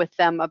with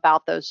them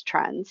about those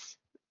trends.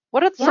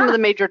 What are some of the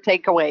major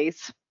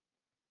takeaways?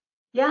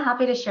 Yeah,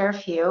 happy to share a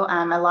few.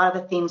 A lot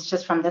of the themes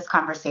just from this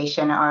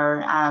conversation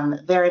are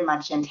very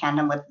much in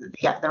tandem with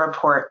the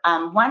report.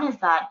 One is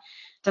that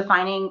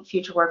defining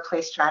future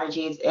workplace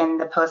strategies in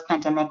the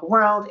post-pandemic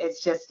world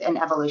is just an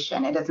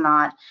evolution. It is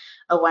not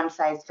a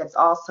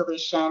one-size-fits-all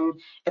solution.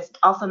 It's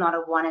also not a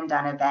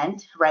one-and-done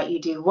event, right?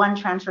 You do one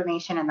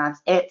transformation and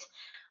that's it.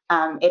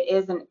 It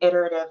is an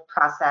iterative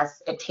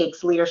process. It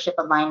takes leadership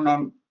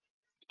alignment,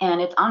 and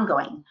it's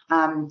ongoing.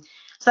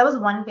 So that was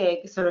one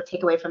big sort of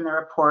takeaway from the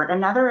report.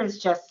 Another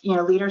is just,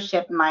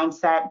 leadership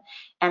mindset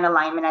and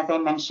alignment, as I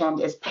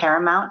mentioned, is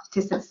paramount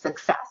to the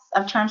success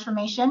of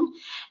transformation.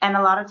 And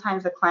a lot of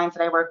times the clients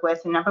that I work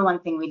with, the number one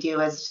thing we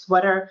do is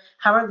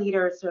how are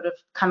leaders sort of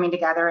coming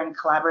together and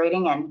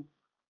collaborating, and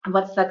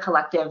what's the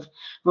collective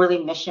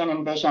really mission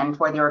and vision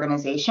for the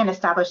organization,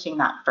 establishing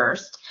that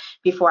first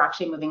before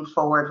actually moving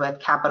forward with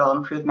capital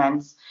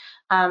improvements.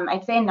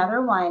 I'd say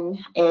another one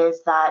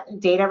is that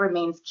data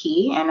remains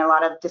key, and a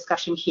lot of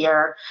discussion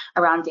here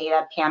around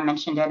data, Pam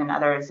mentioned it and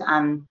others,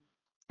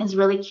 is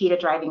really key to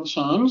driving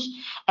change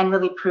and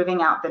really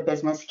proving out the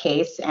business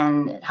case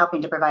and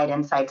helping to provide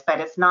insights.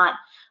 But it's not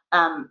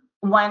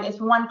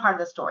it's one part of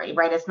the story,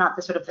 right? It's not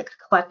the sort of the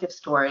collective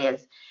story.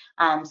 It's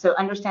so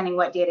understanding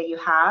what data you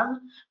have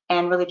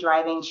and really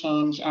driving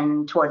change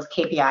and towards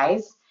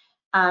KPIs.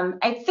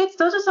 I'd say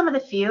those are some of the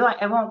few.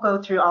 I won't go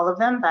through all of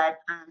them, but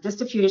just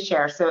a few to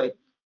share. So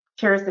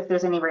curious if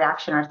there's any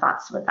reaction or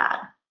thoughts with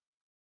that.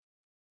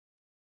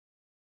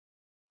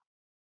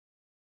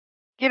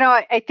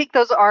 I think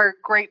those are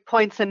great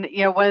points. And,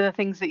 one of the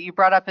things that you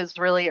brought up is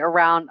really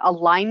around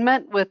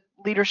alignment with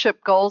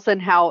leadership goals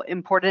and how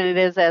important it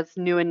is as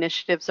new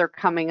initiatives are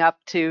coming up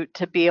to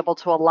be able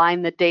to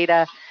align the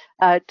data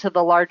to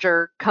the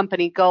larger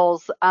company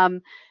goals.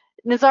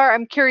 Nazar,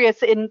 I'm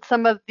curious, in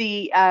some of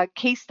the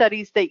case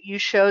studies that you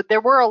showed,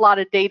 there were a lot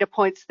of data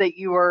points that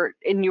you were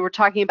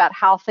talking about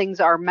how things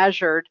are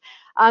measured.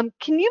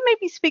 Can you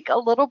maybe speak a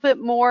little bit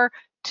more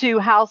to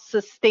how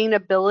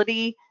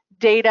sustainability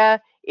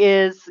data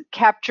is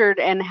captured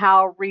and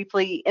how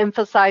Repley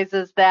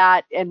emphasizes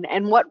that,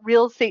 and what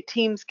real estate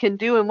teams can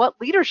do and what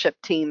leadership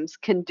teams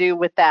can do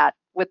with that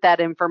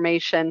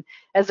information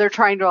as they're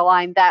trying to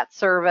align that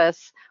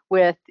service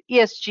with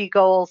ESG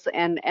goals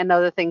and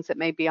other things that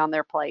may be on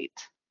their plate?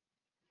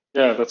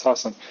 Yeah, that's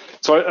awesome.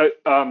 So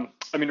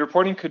I mean,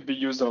 reporting could be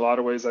used in a lot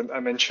of ways. I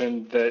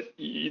mentioned that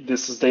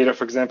this is data,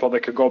 for example,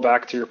 that could go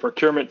back to your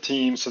procurement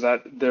team so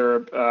that they're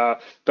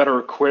better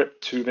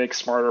equipped to make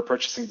smarter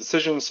purchasing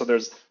decisions. So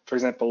there's, for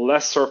example,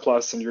 less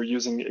surplus and you're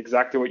using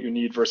exactly what you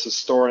need versus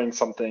storing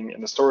something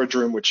in the storage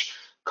room, which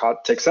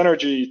takes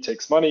energy,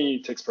 takes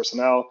money, takes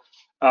personnel.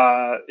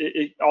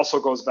 It also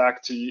goes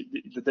back to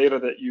the data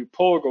that you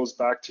pull, goes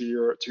back to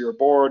your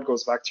board,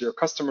 goes back to your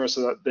customers,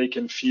 so that they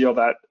can feel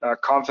that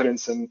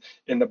confidence in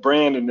the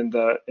brand and in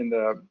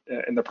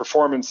the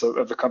performance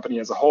of the company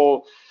as a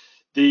whole.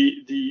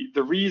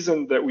 The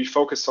reason that we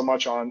focus so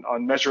much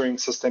on measuring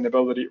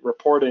sustainability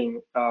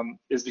reporting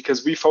is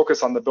because we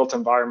focus on the built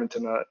environment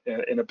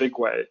in a big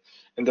way,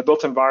 and the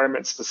built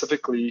environment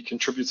specifically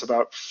contributes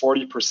about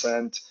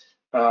 40%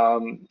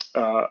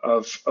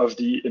 of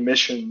the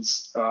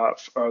emissions,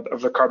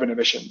 of the carbon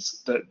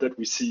emissions that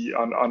we see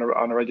on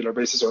a regular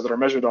basis, or that are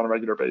measured on a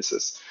regular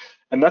basis,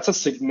 and that's a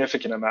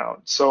significant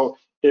amount. So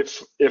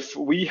if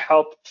we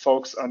help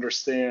folks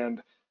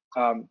understand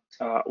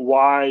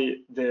why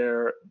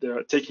they're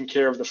taking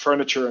care of the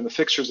furniture and the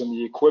fixtures and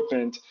the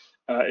equipment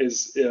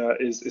is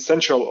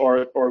essential,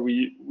 or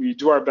we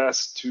do our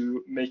best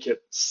to make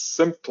it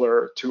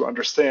simpler to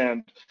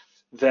understand,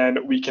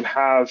 then we can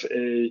have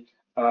a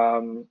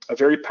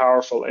very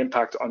powerful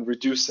impact on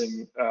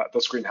reducing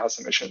those greenhouse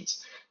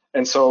emissions.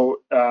 And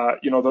so,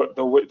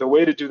 the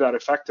way to do that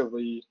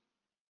effectively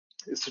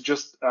is to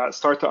just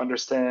start to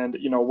understand,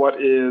 what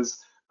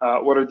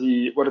are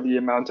the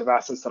amount of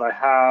assets that I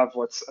have?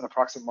 What's an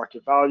approximate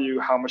market value?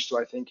 How much do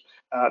I think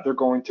they're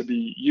going to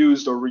be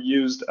used or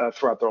reused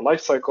throughout their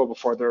life cycle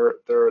before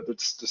they're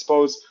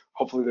disposed?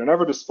 Hopefully, they're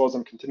never disposed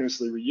and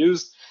continuously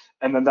reused.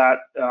 And then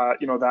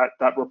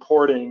that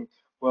reporting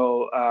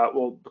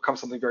will become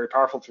something very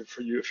powerful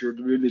for you if you're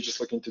really just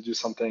looking to do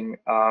something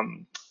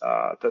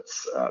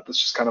that's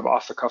just kind of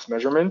off the cuff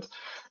measurement.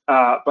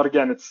 But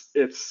again, it's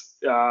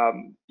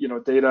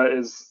data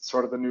is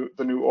sort of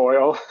the new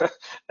oil,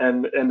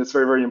 and it's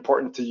very, very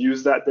important to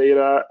use that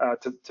data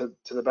to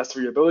the best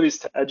of your abilities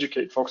to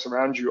educate folks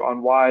around you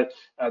on why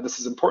this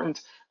is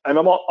important. And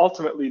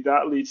ultimately,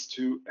 that leads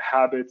to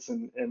habits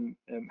and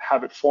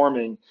habit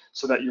forming,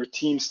 so that your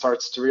team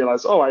starts to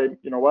realize, oh,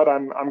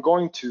 I'm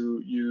going to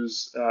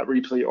use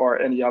Repley or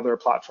any other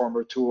platform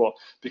or tool,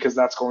 because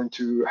that's going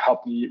to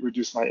help me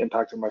reduce my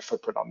impact and my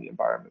footprint on the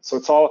environment. So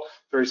it's all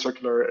very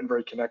circular and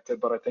very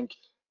connected. But I think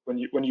when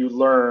you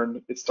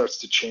learn, it starts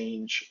to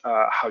change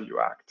how you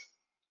act.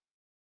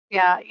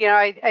 Yeah,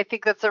 I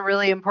think that's a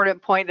really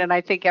important point, and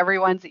I think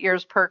everyone's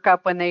ears perk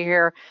up when they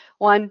hear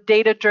one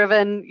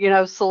data-driven,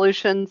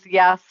 solutions.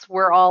 Yes,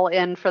 we're all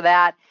in for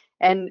that.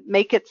 And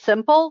make it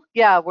simple.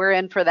 Yeah, we're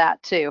in for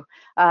that too.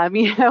 And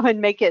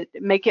make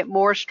it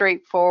more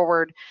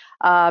straightforward,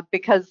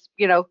 because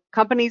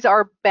companies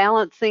are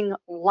balancing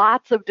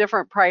lots of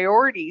different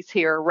priorities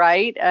here,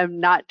 right?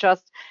 Not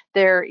just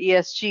their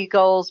ESG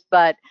goals,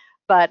 but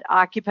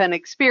occupant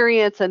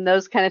experience and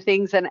those kind of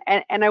things. And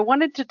I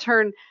wanted to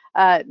turn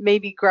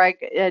maybe Greg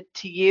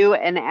to you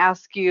and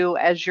ask you,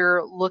 as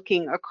you're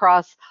looking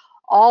across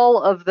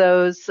all of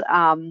those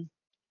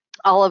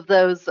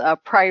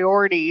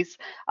priorities,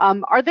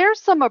 are there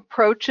some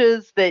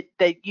approaches that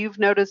you've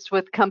noticed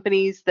with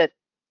companies that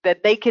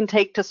they can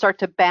take to start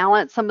to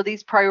balance some of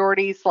these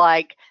priorities,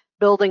 like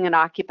building an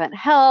occupant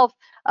health,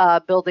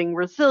 building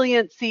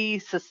resiliency,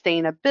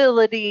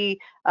 sustainability,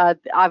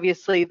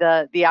 obviously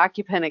the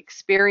occupant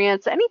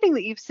experience? Anything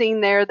that you've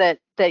seen there that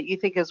you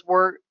think is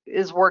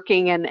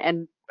working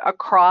and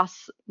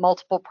across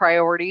multiple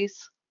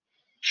priorities?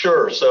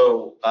 Sure.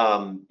 So,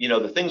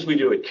 the things we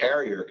do at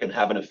Carrier can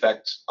have an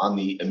effect on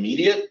the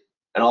immediate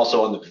and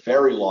also on the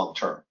very long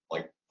term,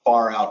 like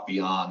far out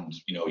beyond,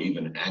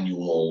 even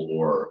annual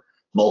or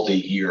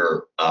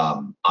multi-year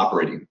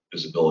operating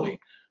visibility.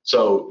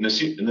 So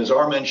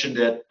Nazar mentioned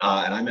it,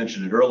 and I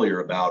mentioned it earlier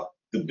about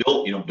the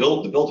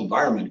built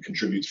environment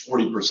contributes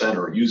 40%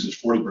 or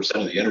uses 40%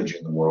 of the energy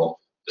in the world.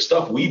 The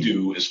stuff we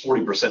do is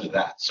 40% of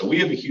that. So we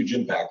have a huge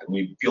impact, and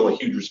we feel a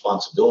huge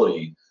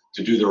responsibility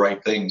to do the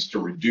right things to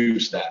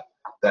reduce that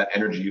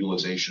energy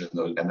utilization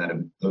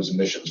and those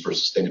emissions for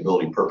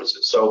sustainability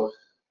purposes. So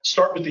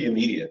start with the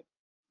immediate,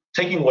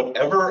 taking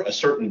whatever a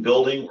certain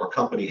building or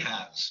company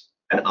has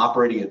and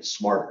operating it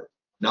smarter,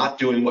 not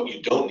doing what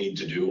you don't need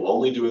to do,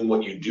 only doing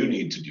what you do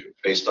need to do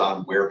based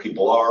on where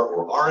people are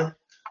or aren't,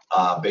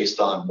 based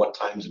on what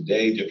times of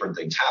day different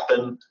things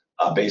happen,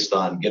 based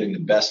on getting the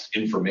best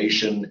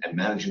information and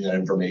managing that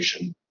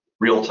information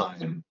real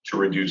time to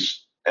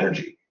reduce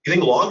energy. You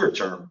think longer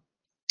term,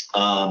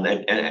 and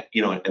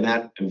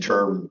that in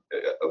turn,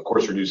 of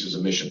course, reduces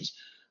emissions.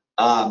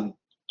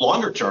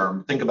 Longer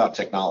term, think about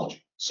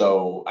technology.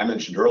 So I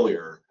mentioned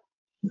earlier,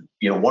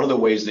 one of the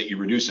ways that you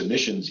reduce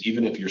emissions,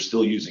 even if you're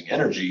still using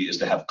energy, is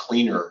to have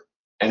cleaner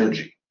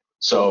energy.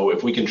 So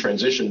if we can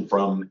transition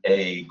from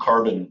a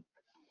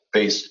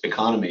carbon-based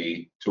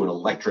economy to an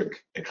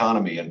electric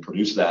economy and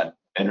produce that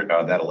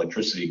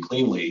electricity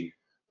cleanly,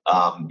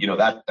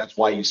 that's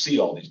why you see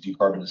all these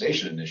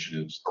decarbonization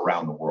initiatives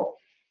around the world.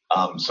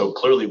 So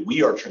clearly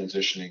we are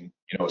transitioning,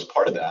 as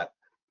part of that,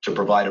 to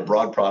provide a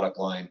broad product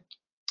line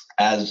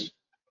as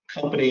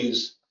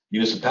companies,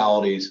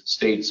 municipalities,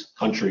 states,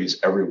 countries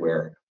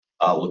everywhere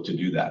look to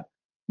do that.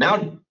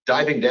 Now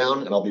diving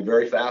down, and I'll be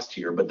very fast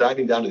here, but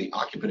diving down to the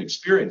occupant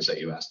experience that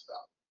you asked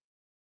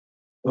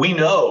about. We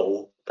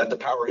know that the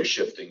power is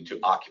shifting to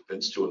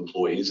occupants, to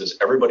employees, as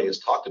everybody has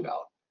talked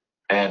about.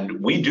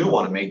 And we do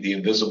want to make the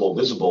invisible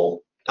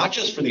visible, not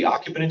just for the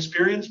occupant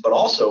experience, but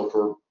also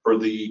for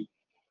the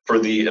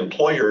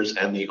employers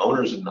and the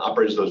owners and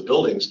operators of those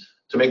buildings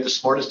to make the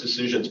smartest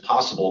decisions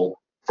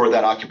possible for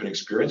that occupant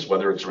experience,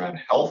 whether it's around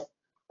health,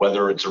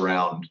 whether it's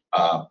around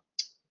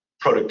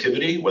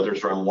productivity, whether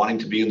it's around wanting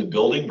to be in the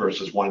building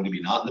versus wanting to be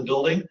not in the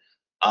building,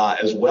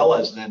 as well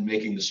as then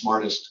making the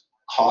smartest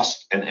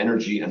cost and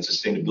energy and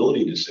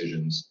sustainability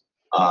decisions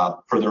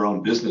for their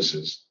own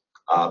businesses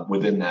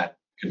within that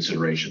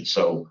consideration.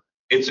 So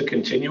it's a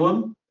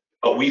continuum,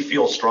 but we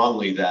feel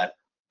strongly that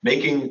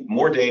making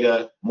more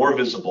data more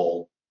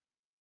visible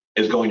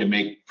is going to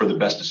make for the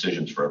best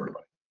decisions for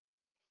everybody.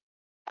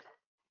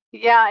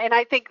 Yeah, and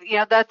I think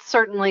that's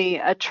certainly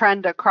a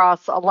trend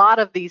across a lot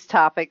of these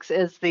topics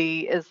is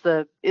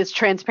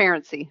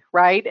transparency,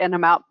 right? And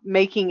about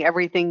making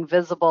everything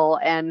visible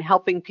and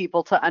helping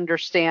people to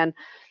understand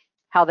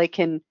how they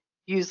can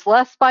use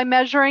less by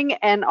measuring,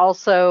 and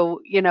also,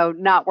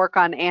 not work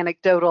on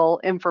anecdotal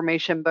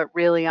information, but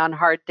really on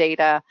hard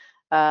data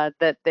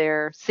that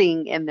they're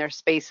seeing in their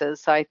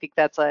spaces. So I think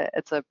it's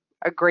a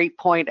great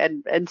point,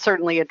 and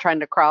certainly a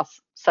trend across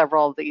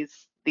several of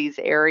these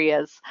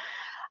areas.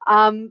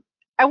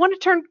 I want to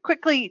turn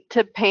quickly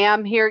to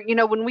Pam here.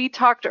 When we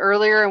talked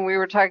earlier and we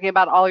were talking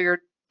about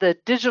the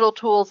digital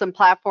tools and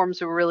platforms,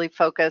 we were really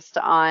focused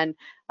on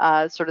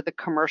sort of the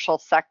commercial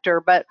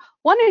sector, but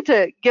wanted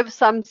to give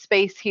some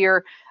space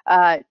here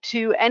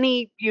to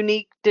any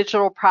unique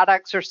digital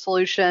products or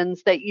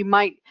solutions that you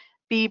might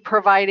be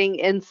providing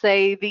in,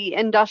 say, the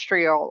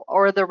industrial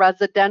or the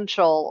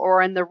residential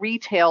or in the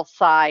retail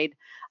side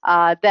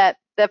that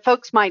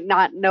folks might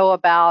not know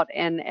about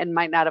and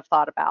might not have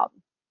thought about.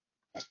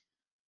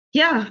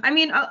 Yeah, I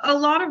mean, a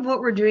lot of what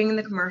we're doing in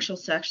the commercial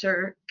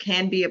sector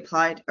can be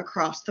applied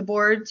across the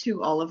board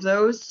to all of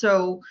those.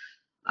 So,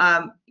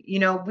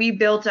 we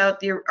built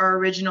out our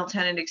original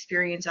tenant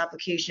experience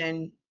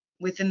application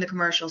within the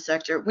commercial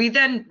sector. We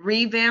then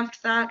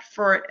revamped that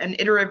for an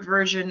iterative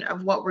version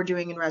of what we're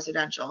doing in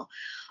residential.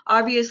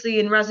 Obviously,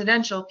 in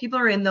residential, people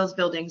are in those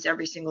buildings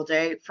every single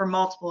day for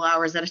multiple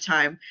hours at a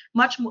time,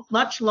 much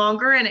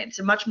longer, and it's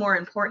a much more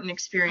important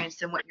experience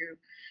than what you're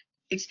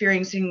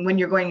experiencing when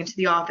you're going into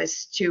the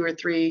office 2 or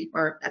 3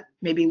 or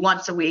maybe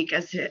once a week,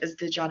 as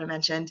Dejana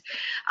mentioned.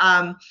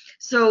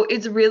 So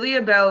it's really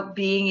about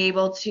being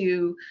able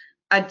to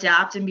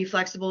adapt and be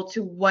flexible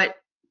to what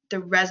the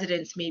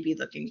residents may be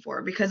looking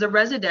for, because a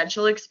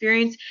residential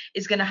experience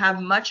is going to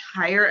have much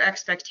higher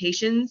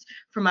expectations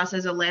from us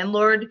as a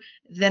landlord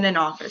than an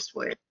office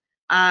would.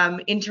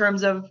 In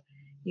terms of,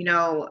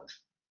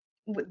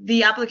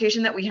 the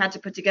application that we had to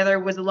put together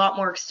was a lot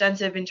more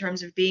extensive in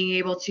terms of being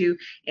able to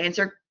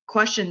answer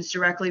questions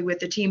directly with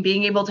the team,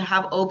 being able to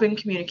have open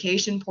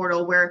communication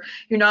portal where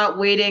you're not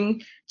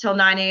waiting till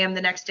 9 a.m.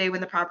 the next day when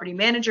the property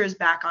manager is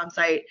back on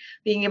site,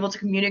 being able to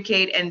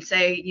communicate and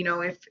say,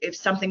 if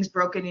something's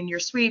broken in your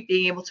suite,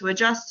 being able to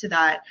adjust to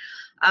that.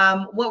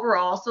 What we're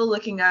also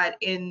looking at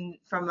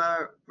from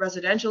a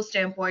residential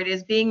standpoint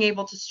is being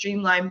able to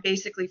streamline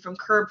basically from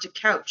curb to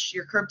couch,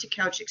 your curb to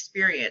couch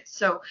experience.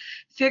 So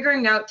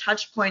figuring out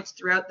touch points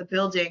throughout the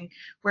building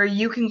where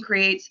you can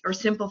create or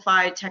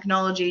simplify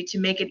technology to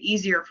make it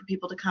easier for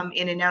people to come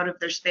in and out of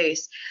their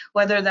space,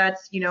 whether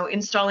that's,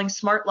 installing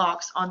smart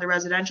locks on the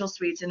residential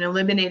suites and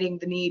eliminating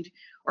the need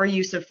or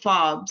use of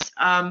fobs,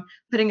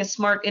 putting a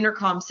smart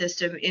intercom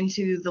system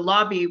into the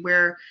lobby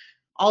where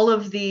all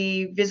of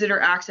the visitor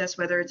access,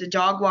 whether it's a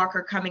dog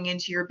walker coming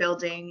into your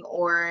building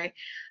or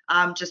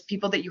just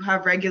people that you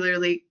have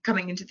regularly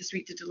coming into the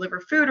suite to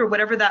deliver food or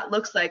whatever that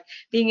looks like,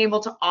 being able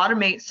to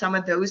automate some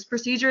of those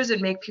procedures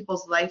and make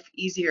people's life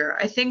easier.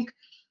 I think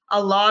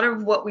a lot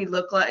of what we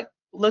look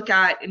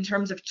at in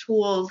terms of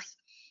tools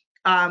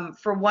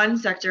for one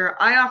sector,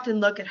 I often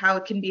look at how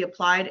it can be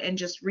applied and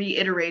just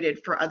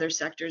reiterated for other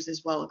sectors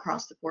as well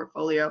across the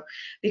portfolio,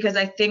 because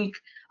I think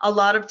a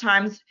lot of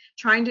times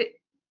trying to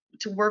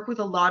work with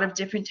a lot of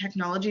different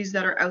technologies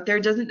that are out there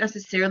doesn't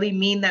necessarily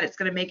mean that it's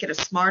going to make it a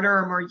smarter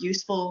or more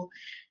useful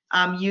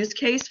use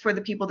case for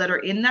the people that are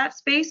in that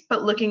space,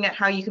 but looking at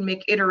how you can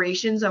make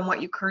iterations on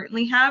what you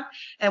currently have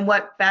and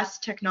what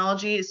best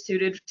technology is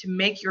suited to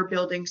make your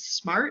building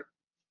smart,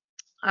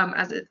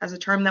 as a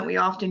term that we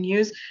often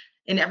use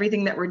in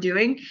everything that we're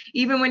doing.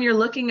 Even when you're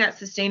looking at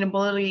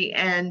sustainability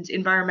and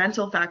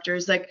environmental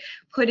factors, like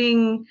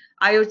putting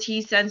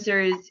IoT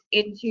sensors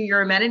into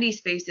your amenity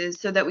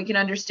spaces so that we can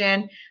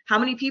understand how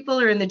many people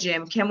are in the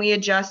gym. Can we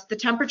adjust the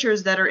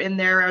temperatures that are in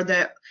there or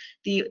the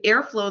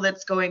airflow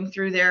that's going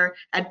through there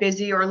at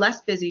busy or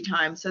less busy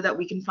times so that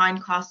we can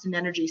find cost and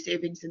energy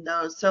savings in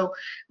those. So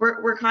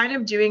we're kind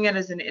of doing it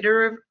as an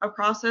iterative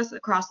process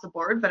across the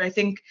board, but I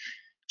think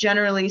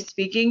generally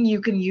speaking,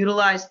 you can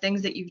utilize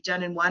things that you've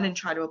done in one and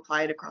try to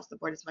apply it across the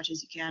board as much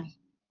as you can.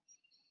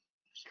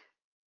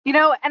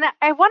 And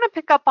I want to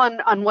pick up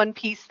on one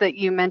piece that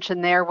you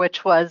mentioned there,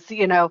 which was,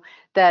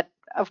 that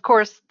of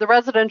course the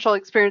residential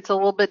experience is a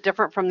little bit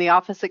different from the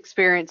office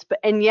experience,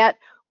 and yet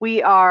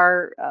we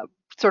are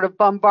sort of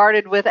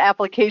bombarded with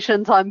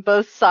applications on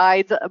both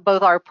sides,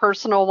 both our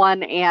personal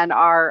one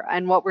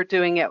and what we're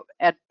doing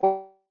at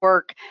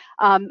work.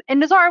 And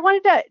Nazar, I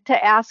wanted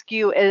to ask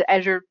you,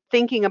 as you're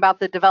thinking about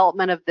the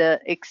development of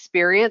the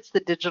experience,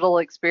 the digital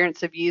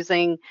experience of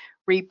using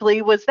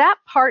Reaply, was that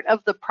part of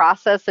the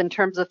process in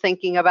terms of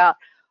thinking about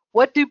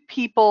what do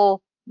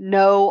people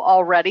know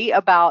already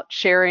about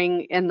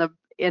sharing in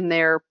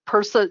their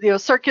personal,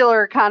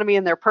 circular economy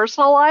in their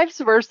personal lives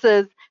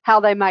versus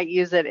how they might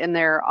use it in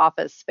their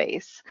office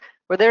space?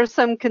 Were there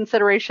some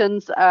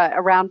considerations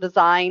around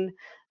design,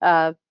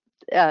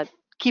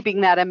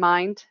 keeping that in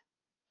mind?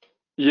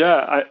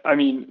 Yeah, I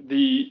mean,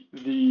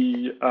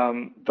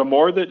 the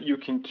more that you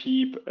can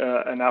keep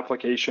an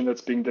application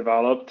that's being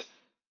developed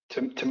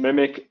to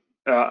mimic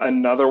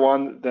another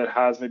one that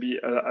has maybe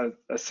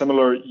a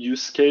similar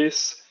use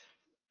case,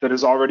 that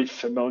is already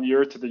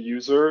familiar to the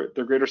user,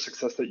 the greater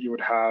success that you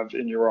would have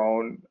in your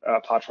own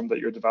platform that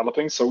you're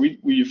developing. So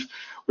we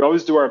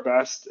always do our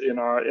best in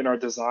our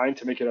design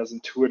to make it as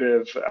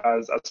intuitive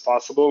as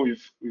possible.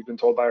 We've been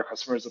told by our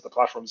customers that the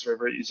platform is very,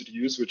 very easy to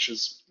use, which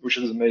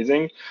is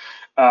amazing.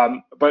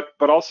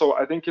 But also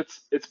I think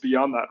it's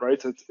beyond that,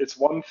 right? It's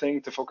one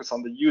thing to focus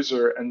on the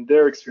user and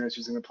their experience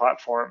using the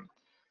platform.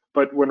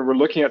 But when we're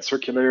looking at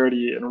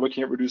circularity and we're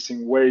looking at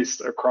reducing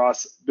waste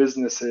across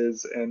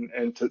businesses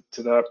and to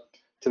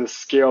the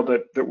scale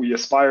that we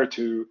aspire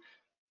to,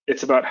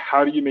 it's about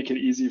how do you make it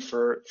easy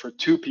for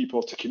two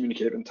people to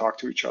communicate and talk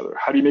to each other?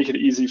 How do you make it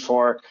easy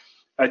for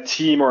a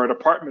team or a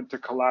department to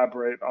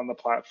collaborate on the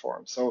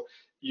platform? So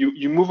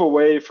you move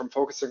away from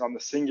focusing on the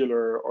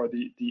singular or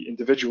the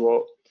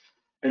individual,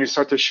 and you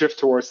start to shift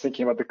towards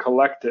thinking about the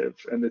collective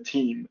and the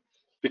team,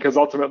 because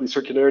ultimately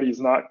circularity is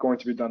not going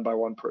to be done by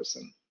one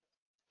person.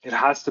 It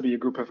has to be a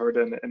group effort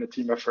and a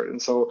team effort. And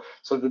so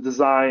the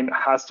design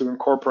has to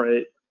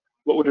incorporate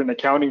what would an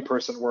accounting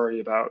person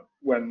worry about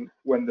when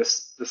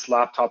this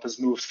laptop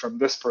is moved from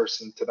this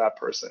person to that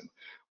person?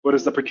 What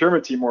does the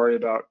procurement team worry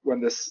about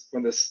when this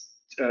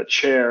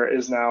chair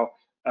is now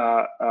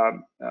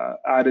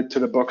added to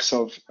the books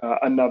of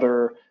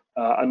another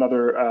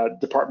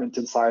department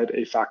inside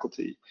a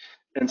faculty?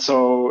 And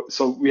so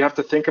we have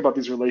to think about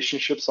these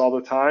relationships all the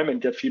time and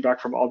get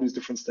feedback from all these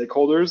different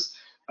stakeholders.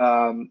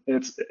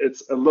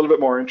 It's a little bit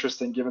more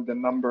interesting given the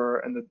number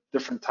and the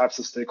different types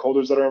of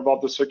stakeholders that are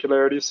involved with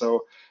circularity.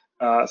 So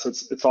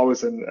it's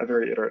always a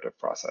very iterative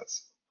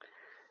process.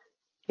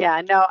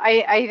 Yeah, no,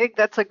 I think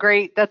that's a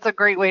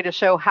great way to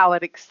show how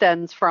it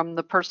extends from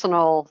the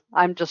personal,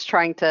 I'm just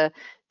trying to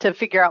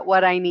figure out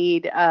what I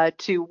need,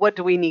 to what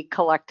do we need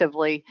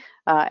collectively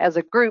as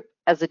a group,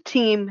 as a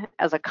team,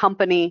 as a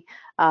company,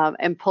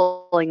 and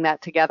pulling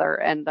that together.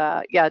 And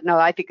yeah, no,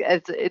 I think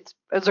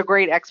it's a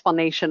great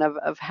explanation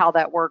of how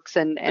that works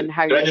and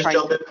how you're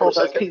trying to pull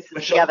those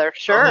pieces together.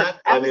 Sure,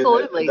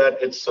 absolutely. I mean,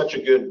 it's such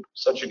a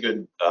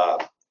good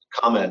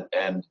comment,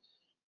 and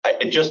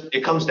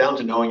it comes down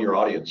to knowing your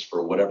audience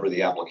for whatever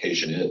the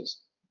application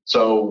is.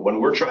 So when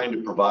we're trying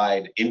to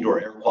provide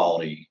indoor air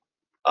quality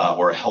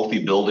or a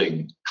healthy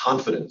building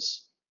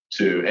confidence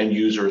to end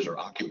users or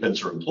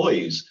occupants or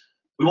employees,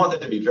 we want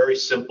that to be very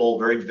simple,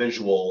 very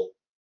visual.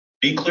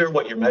 Be clear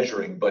what you're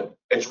measuring, but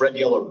it's red,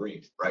 yellow,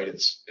 green, right?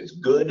 It's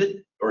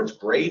good, or it's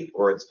great,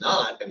 or it's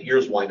not, and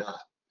here's why not.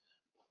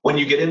 When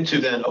you get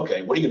into then,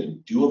 okay, what are you going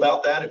to do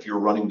about that if you're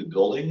running the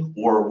building?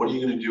 Or what are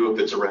you going to do if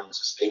it's around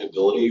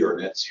sustainability or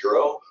net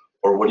zero?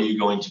 Or what are you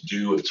going to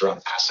do if it's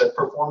around asset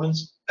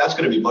performance? That's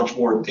going to be much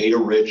more data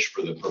rich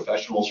for the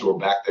professionals who are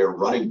back there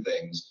running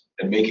things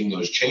and making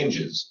those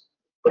changes.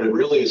 But it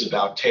really is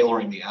about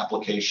tailoring the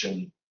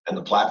application and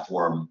the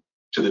platform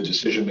to the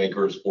decision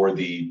makers or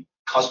the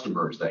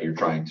customers that you're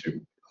trying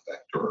to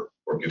affect or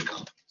give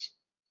confidence.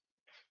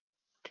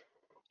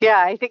 Yeah,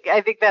 I think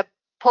that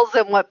pulls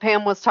in what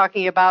Pam was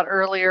talking about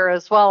earlier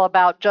as well,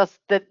 about just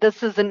that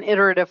this is an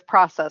iterative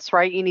process,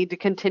 right? You need to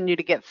continue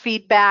to get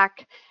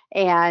feedback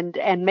and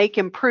make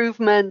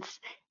improvements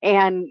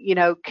and, you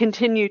know,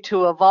 continue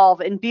to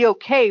evolve and be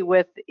okay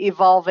with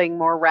evolving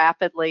more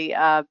rapidly.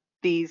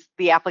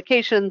 The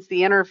applications,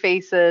 the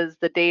interfaces,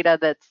 the data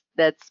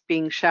that's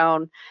being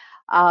shown.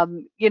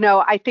 You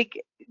know, I think,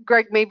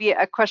 Greg, maybe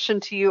a question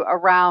to you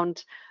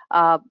around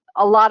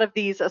a lot of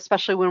these,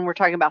 especially when we're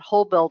talking about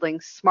whole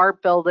buildings,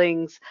 smart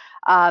buildings,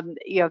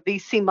 you know,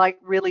 these seem like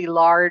really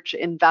large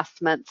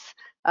investments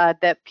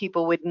that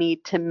people would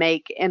need to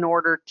make in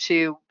order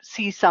to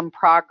see some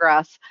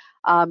progress.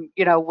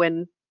 You know,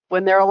 when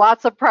there are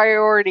lots of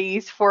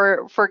priorities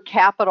for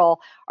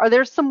capital, are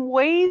there some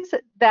ways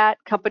that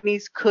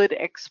companies could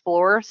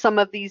explore some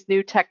of these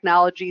new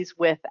technologies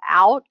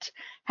without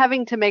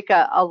having to make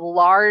a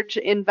large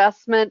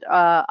investment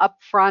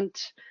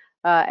upfront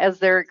as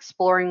they're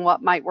exploring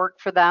what might work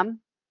for them?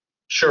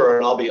 Sure,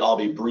 and I'll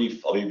be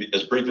brief. I'll be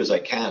as brief as I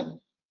can.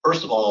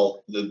 First of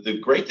all, the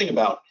great thing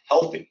about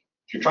healthy,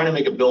 if you're trying to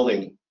make a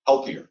building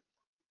healthier,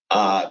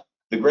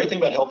 the great thing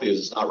about healthy is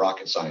it's not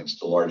rocket science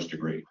to a large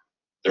degree.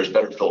 There's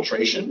better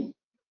filtration,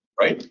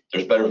 right?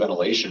 There's better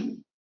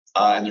ventilation,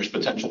 and there's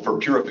potential for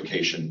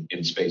purification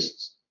in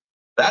spaces.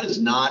 That is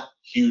not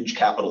huge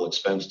capital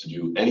expense to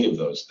do any of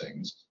those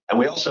things. And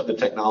we also have the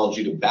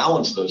technology to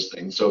balance those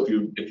things. So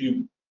if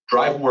you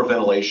drive more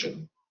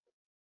ventilation,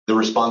 the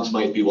response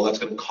might be, well, that's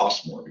going to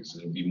cost more because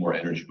it'll be more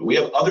energy. But we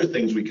have other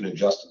things we can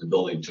adjust in the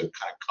building to kind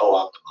of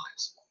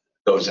co-optimize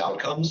those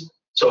outcomes.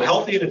 So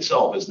healthy in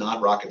itself is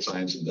not rocket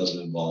science and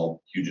doesn't involve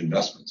huge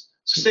investments.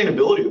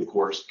 Sustainability, of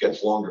course,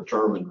 gets longer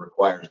term and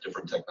requires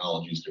different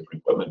technologies,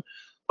 different equipment.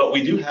 But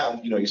we do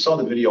have, you saw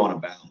the video on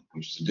Abound,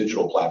 which is a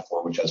digital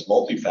platform which has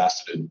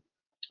multifaceted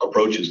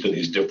approaches to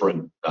these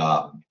different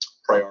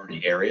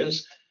priority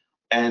areas.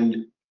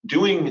 And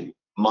doing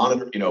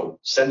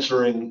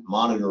censoring,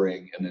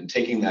 monitoring, and then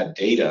taking that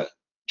data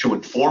to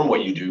inform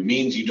what you do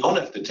means you don't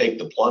have to take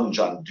the plunge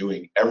on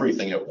doing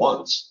everything at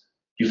once.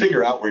 You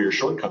figure out where your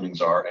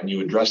shortcomings are and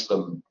you address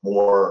them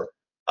more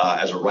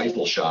as a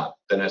rifle shot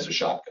than as a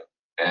shotgun.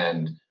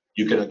 And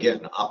you can, again,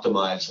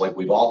 optimize, like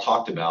we've all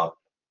talked about,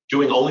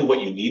 doing only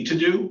what you need to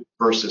do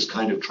versus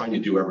kind of trying to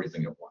do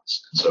everything at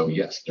once. And so,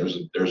 yes,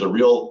 there's a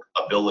real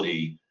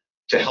ability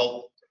to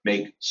help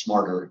make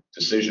smarter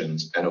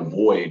decisions and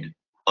avoid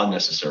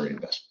unnecessary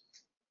investment.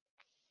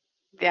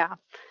 Yeah.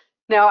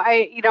 No,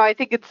 I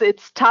think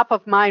it's top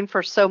of mind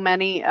for so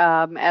many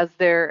as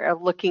they're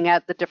looking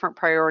at the different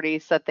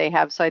priorities that they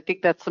have. So I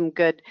think that's some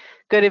good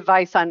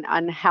advice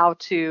on how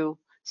to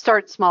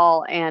start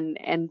small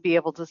and be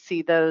able to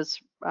see those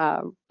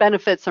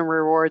benefits and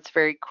rewards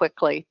very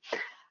quickly.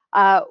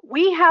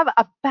 We have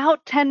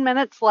about 10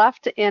 minutes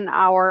left in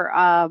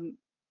our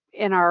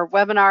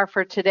webinar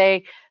for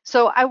today.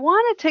 So I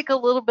want to take a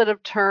little bit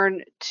of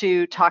turn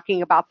to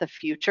talking about the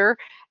future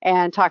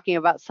and talking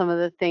about some of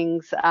the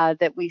things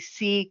that we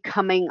see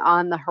coming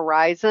on the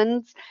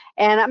horizons.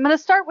 And I'm going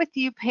to start with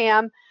you,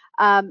 Pam,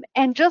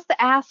 and just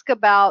ask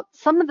about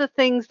some of the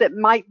things that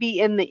might be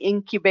in the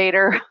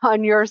incubator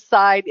on your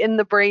side in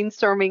the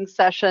brainstorming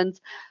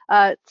sessions.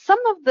 Some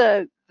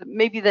of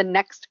maybe the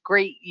next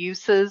great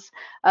uses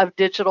of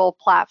digital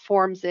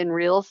platforms in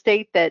real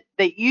estate that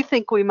you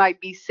think we might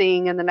be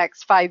seeing in the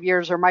next 5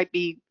 years, or might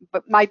be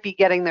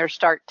getting their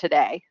start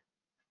today?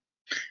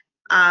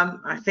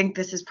 I think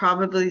this is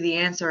probably the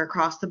answer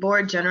across the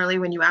board. Generally,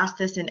 when you ask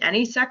this in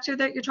any sector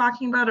that you're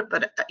talking about it,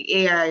 but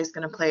AI is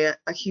going to play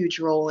a huge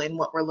role in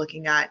what we're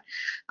looking at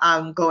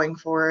going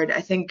forward.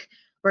 I think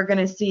we're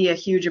going to see a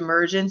huge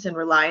emergence and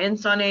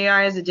reliance on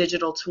AI as a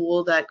digital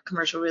tool that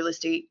commercial real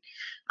estate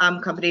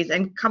companies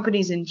and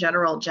companies in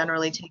general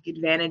generally take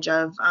advantage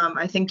of.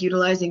 I think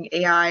utilizing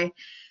AI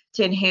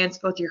to enhance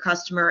both your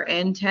customer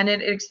and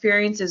tenant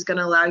experience is going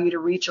to allow you to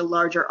reach a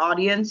larger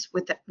audience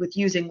with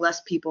using less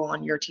people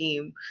on your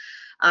team.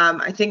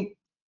 I think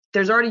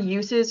there's already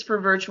uses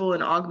for virtual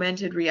and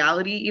augmented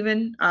reality,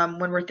 even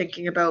when we're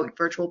thinking about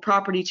virtual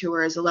property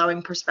tours,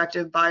 allowing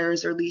prospective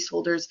buyers or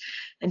leaseholders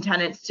and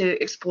tenants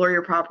to explore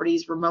your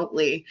properties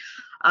remotely.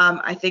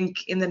 I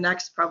think in the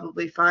next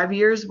probably 5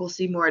 years, we'll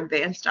see more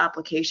advanced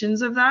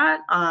applications of that,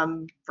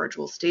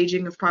 virtual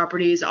staging of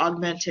properties,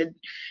 augmented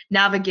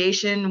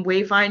navigation,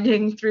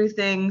 wayfinding through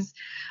things.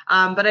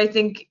 But I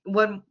think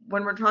when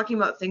we're talking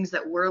about things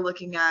that we're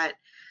looking at,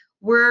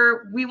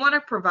 we want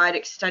to provide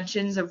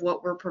extensions of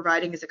what we're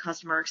providing as a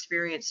customer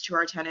experience to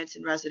our tenants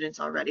and residents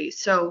already.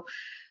 So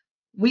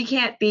we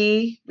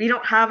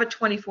don't have a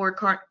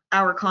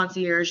 24-hour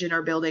concierge in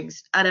our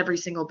buildings at every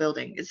single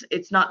building.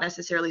 It's not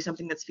necessarily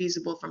something that's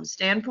feasible from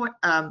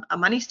a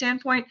money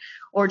standpoint,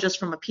 or just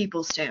from a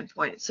people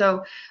standpoint.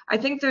 So I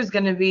think there's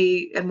going to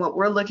be, and what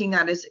we're looking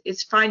at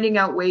is finding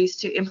out ways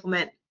to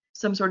implement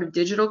some sort of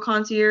digital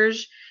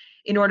concierge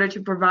in order to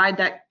provide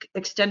that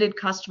extended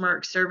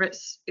customer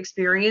service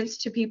experience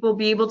to people,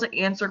 be able to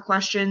answer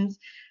questions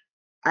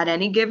at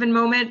any given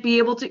moment, be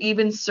able to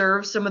even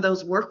serve some of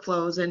those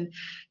workflows. And,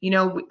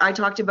 I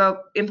talked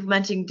about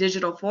implementing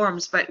digital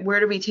forms, but where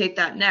do we take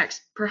that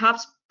next?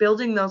 Perhaps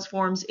building those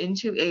forms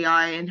into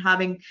AI and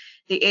having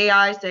the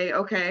AI say,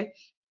 okay,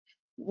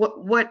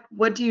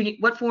 what do you need?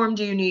 What form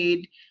do you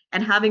need?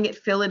 And having it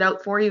fill it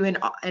out for you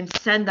and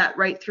send that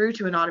right through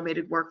to an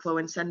automated workflow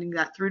and sending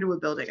that through to a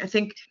building. I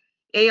think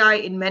AI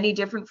in many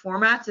different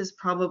formats is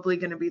probably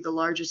going to be the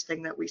largest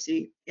thing that we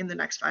see in the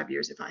next 5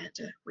 years, if I had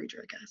to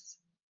wager a guess.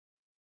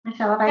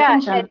 Michelle, if I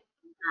can jump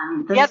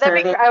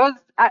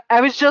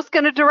I was just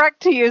going to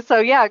direct to you. So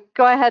yeah,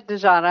 go ahead,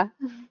 Dejana.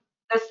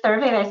 The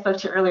survey that I spoke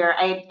to earlier,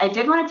 I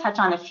did want to touch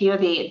on a few of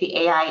the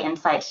AI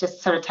insights,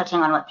 just sort of touching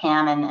on what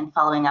Pam and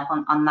following up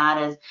on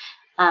that is,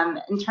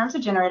 in terms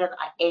of generative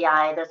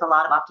AI, there's a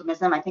lot of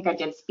optimism. I think I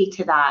did speak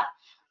to that.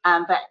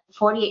 But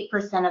 48%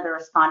 of the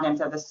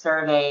respondents of the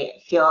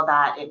survey feel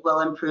that it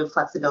will improve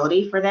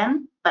flexibility for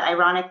them. But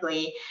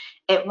ironically,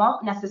 it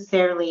won't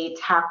necessarily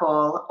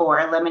tackle or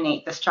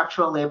eliminate the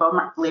structural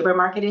labor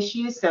market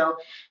issues. So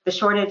the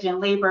shortage in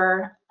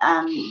labor,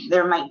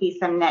 there might be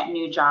some net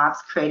new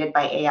jobs created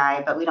by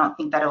AI, but we don't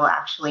think that it will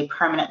actually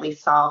permanently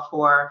solve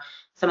for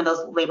some of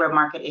those labor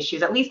market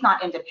issues, at least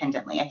not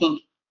independently. I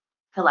think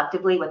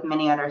collectively with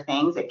many other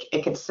things,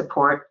 it could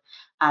support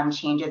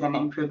changes and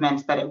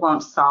improvements, but it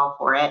won't solve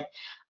for it.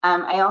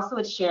 I also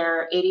would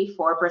share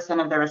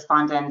 84% of the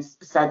respondents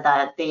said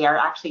that they are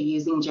actually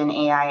using Gen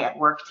AI at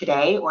work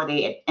today, or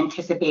they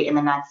anticipate in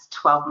the next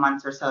 12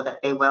 months or so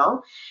that they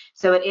will.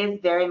 So it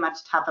is very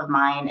much top of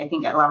mind. I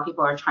think a lot of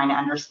people are trying to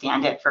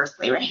understand it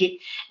firstly, right?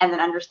 And then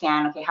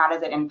understand, okay, how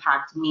does it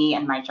impact me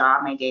and my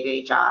job, my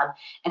day-to-day job?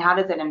 And how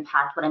does it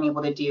impact what I'm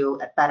able to do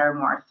better,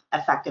 more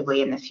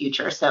effectively in the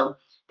future? So I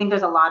think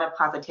there's a lot of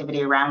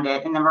positivity around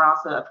it. And then we're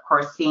also, of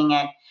course, seeing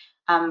it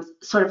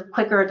sort of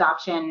quicker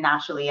adoption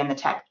naturally in the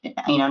tech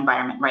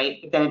environment,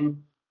 right?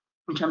 Then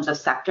in terms of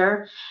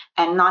sector,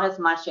 and not as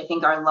much. I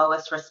think our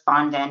lowest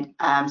respondent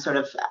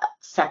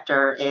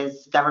sector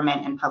is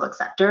government and public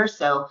sector.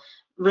 So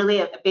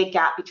really a big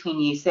gap between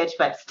usage,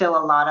 but still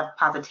a lot of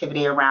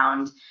positivity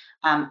around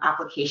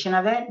application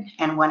of it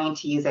and wanting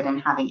to use it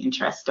and having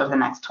interest over the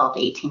next 12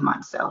 to 18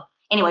 months. So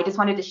anyway, just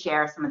wanted to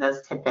share some of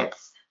those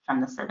tidbits from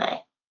the survey.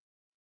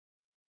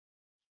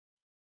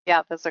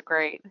 Yeah, those are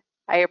great.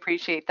 I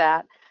appreciate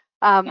that.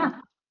 Yeah.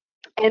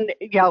 And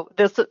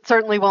this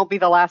certainly won't be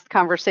the last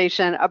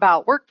conversation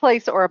about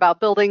workplace or about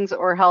buildings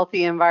or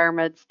healthy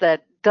environments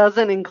that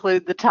doesn't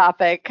include the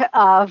topic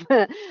of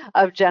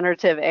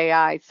generative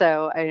AI.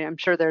 So I'm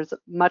sure there's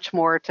much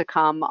more to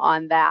come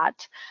on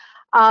that.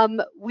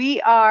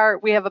 We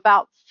have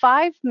about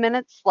 5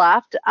 minutes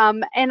left,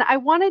 and I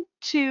wanted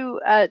to,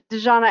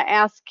 Dejana,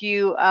 ask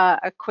you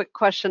a quick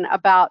question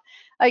about,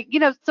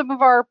 some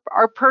of our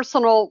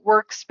personal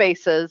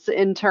workspaces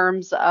in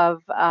terms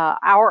of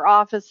our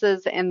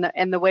offices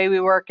and the way we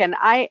work. And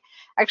I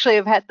actually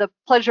have had the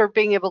pleasure of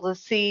being able to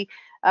see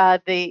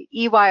the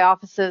EY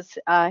offices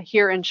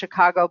here in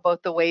Chicago,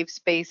 both the Wave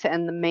Space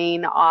and the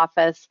main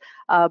office,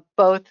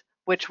 both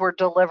which were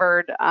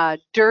delivered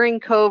during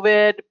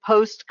COVID,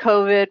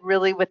 post-COVID,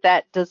 really with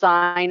that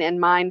design in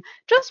mind.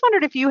 Just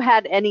wondered if you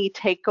had any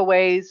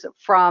takeaways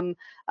from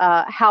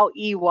how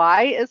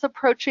EY is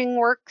approaching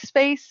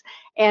workspace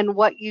and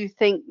what you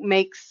think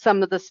makes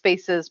some of the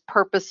spaces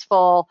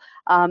purposeful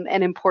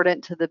and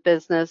important to the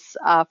business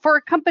for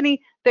a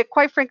company that,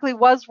 quite frankly,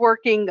 was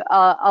working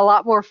a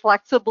lot more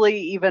flexibly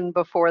even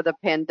before the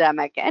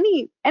pandemic.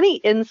 Any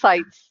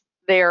insights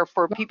there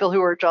for people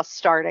who are just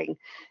starting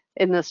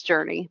in this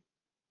journey?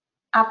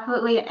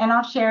 Absolutely, and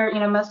I'll share,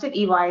 most of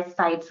EY's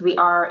sites, we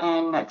are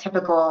in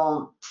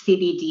typical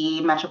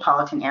CBD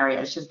metropolitan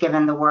areas, just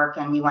given the work,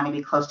 and we want to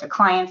be close to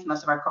clients.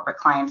 Most of our corporate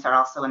clients are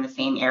also in the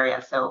same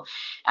area. So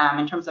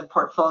in terms of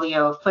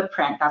portfolio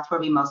footprint, that's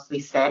where we mostly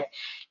sit.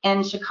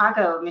 In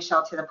Chicago,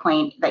 Michelle, to the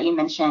point that you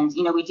mentioned,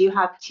 we do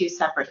have 2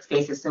 separate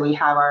spaces. So we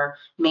have our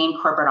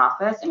main corporate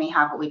office, and we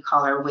have what we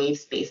call our Wave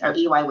Space, our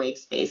EY Wave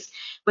Space,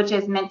 which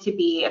is meant to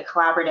be a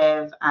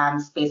collaborative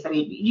space that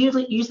we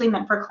usually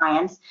meant for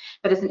clients,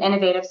 but it's an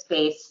innovative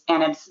space,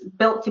 and it's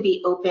built to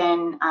be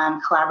open,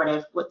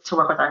 collaborative to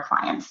work with our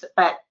clients.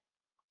 But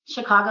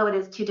Chicago, it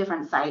is 2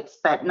 different sites,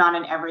 but not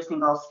in every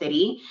single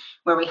city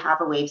where we have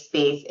a Wave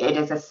Space. It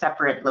is a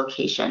separate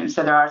location.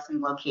 So there are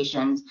some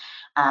locations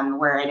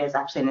where it is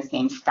actually in the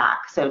same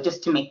stack. So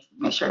just to make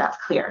sure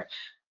that's clear.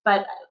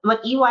 But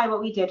what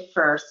we did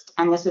first,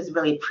 and this is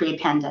really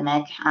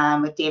pre-pandemic,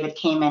 with David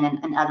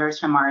Kamen and others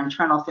from our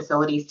internal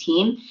facilities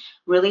team,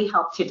 really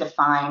helped to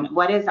define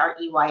what is our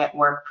EY at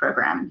Work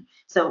program.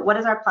 So what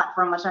is our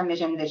platform? What's our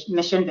mission,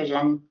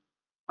 vision?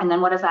 And then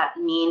what does that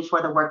mean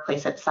for the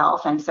workplace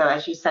itself? And so,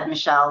 as you said,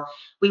 Michelle,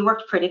 we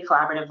worked pretty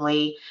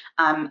collaboratively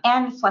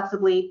and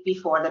flexibly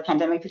before the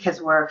pandemic because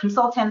we're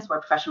consultants, we're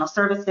professional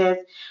services.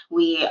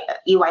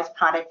 EY's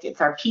product, it's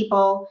our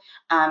people.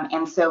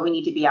 And so we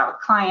need to be out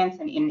with clients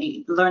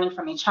and learning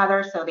from each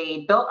other. So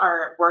they built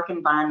our work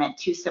environment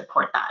to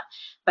support that.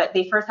 But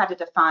they first had to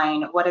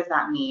define what does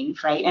that mean,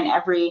 right? And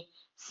every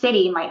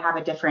city might have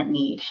a different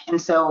need.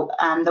 And so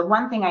the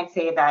one thing I'd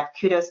say that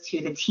kudos to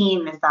the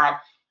team is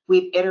that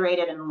we've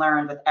iterated and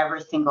learned with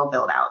every single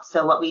build out.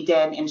 So what we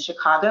did in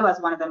Chicago as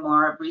one of the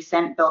more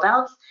recent build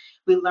outs,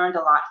 we learned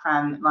a lot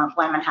from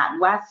One Manhattan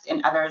West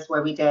and others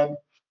where we did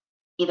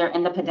either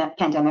in the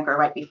pandemic or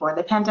right before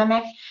the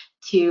pandemic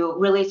to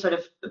really sort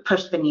of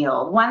push the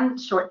needle. One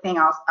short thing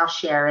I'll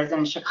share is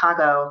in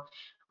Chicago,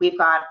 we've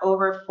got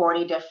over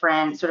 40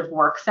 different sort of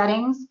work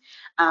settings,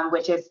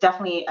 which is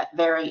definitely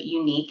very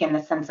unique in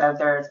the sense of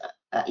there's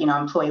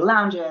employee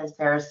lounges,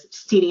 there's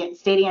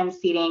stadium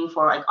seating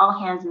for like all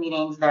hands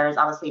meetings. There's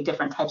obviously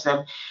different types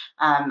of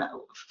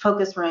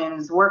focus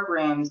rooms, work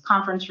rooms,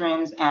 conference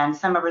rooms, and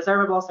some are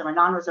reservable, some are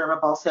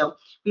non-reservable. So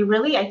we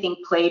really, I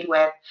think, played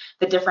with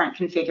the different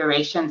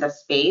configurations of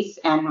space,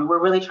 and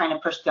we're really trying to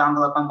push the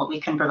envelope on what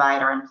we can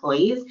provide our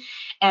employees.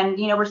 And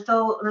we're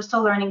still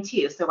learning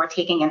too. So we're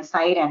taking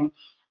insight, and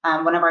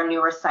one of our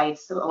newer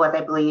sites was, I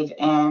believe,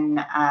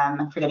 in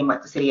I'm forgetting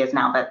what the city is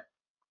now, but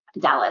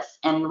Dallas,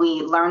 and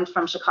we learned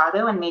from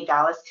Chicago and made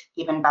Dallas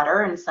even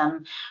better in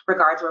some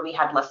regards where we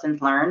had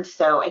lessons learned.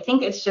 So I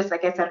think it's just,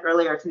 like I said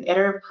earlier, it's an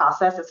iterative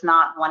process. It's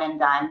not one and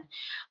done.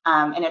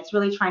 And it's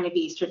really trying to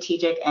be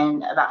strategic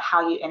and about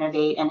how you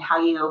innovate and how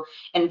you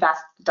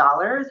invest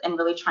dollars and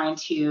really trying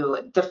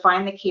to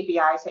define the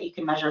KPIs that you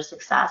can measure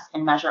success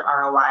and measure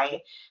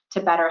ROI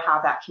to better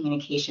have that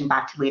communication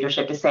back to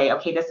leadership to say,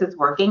 okay, this is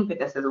working, but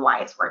this is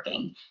why it's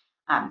working.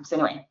 So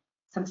anyway,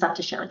 some stuff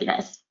to share with you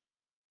guys.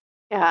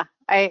 Yeah,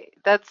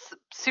 that's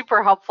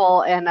super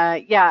helpful, and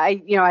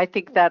I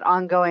think that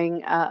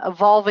ongoing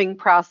evolving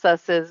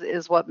process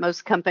is what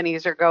most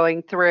companies are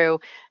going through.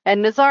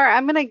 And Nizar,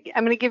 I'm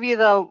gonna give you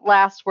the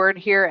last word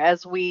here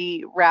as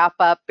we wrap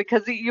up,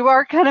 because you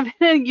are kind of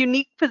in a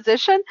unique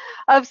position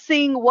of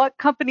seeing what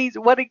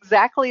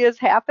exactly is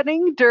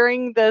happening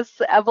during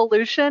this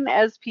evolution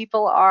as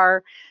people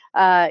are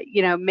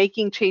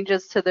making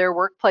changes to their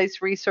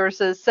workplace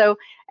resources. So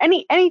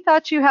any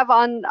thoughts you have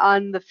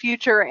on the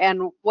future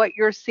and what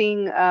you're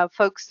seeing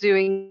folks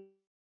doing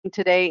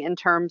today in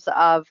terms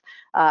of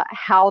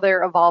how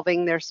they're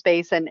evolving their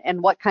space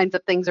and what kinds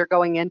of things are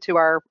going into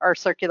our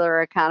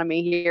circular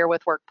economy here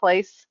with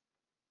workplace?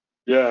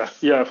 Yeah,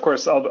 of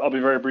course. I'll be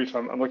very brief.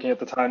 I'm looking at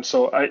the time.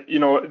 So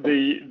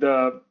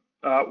the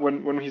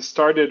when we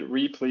started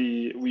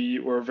Reply, we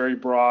were very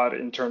broad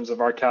in terms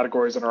of our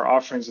categories and our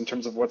offerings in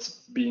terms of what's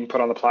being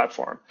put on the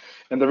platform.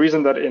 And the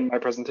reason that in my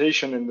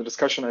presentation, in the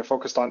discussion, I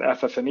focused on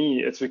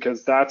FF&E, it's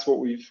because that's what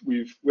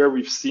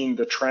we've seen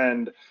the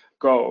trend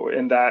go.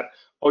 In that,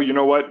 oh, you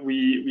know what,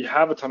 we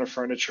have a ton of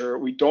furniture,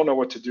 we don't know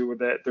what to do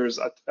with it. There's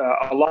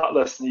a lot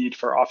less need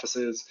for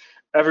offices.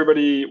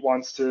 Everybody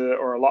wants to,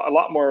 or a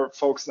lot more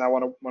folks now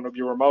want to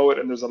be remote,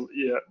 and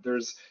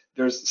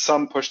there's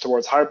some push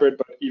towards hybrid,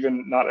 but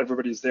even not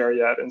everybody's there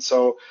yet. And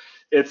so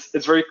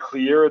it's very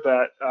clear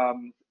that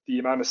the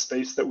amount of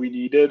space that we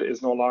needed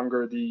is no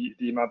longer the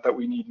amount that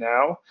we need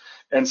now.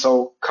 And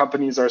so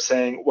companies are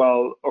saying,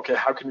 well, okay,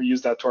 how can we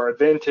use that to our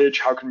advantage?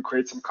 How can we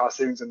create some cost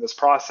savings in this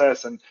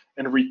process and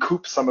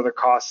recoup some of the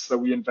costs that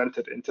we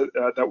invented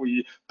that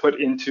we put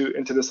into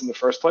this in the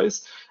first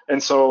place?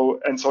 And so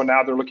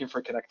now they're looking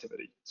for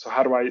connectivity. So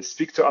how do I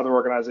speak to other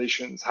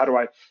organizations? How do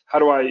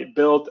I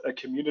build a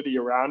community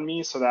around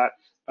me so that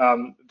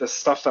the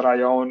stuff that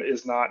I own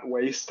is not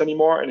waste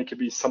anymore, and it could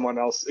be someone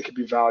else, it could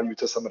be value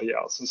to somebody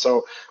else. And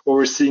so what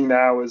we're seeing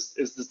now is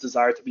this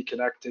desire to be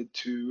connected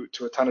to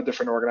a ton of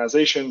different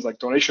organizations like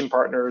donation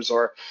partners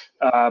or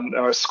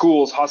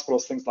schools,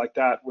 hospitals, things like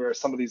that, where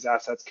some of these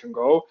assets can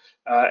go,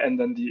 and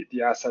then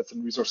the assets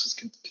and resources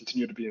can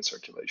continue to be in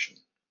circulation.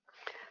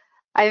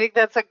 I think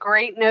that's a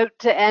great note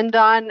to end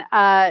on.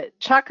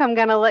 Chuck, I'm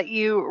going to let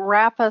you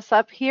wrap us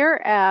up here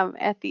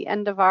at the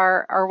end of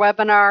our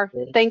webinar.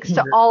 Thanks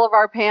to all of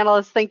our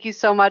panelists. Thank you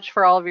so much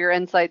for all of your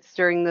insights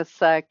during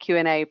this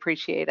Q&A.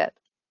 Appreciate it.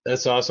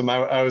 That's awesome.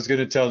 I was going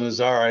to tell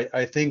Nazar,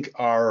 I think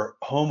our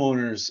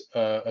homeowners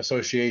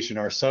association,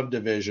 our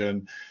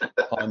subdivision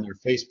on their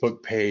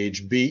Facebook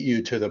page beat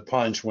you to the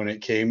punch when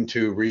it came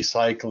to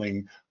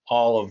recycling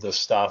all of the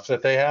stuff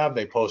that they have.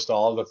 They post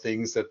all the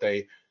things that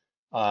they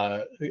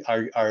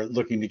are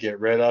looking to get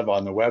rid of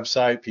on the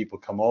website. People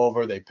come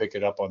over, they pick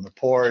it up on the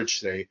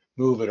porch, they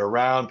move it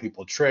around,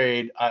 people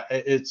trade.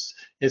 It's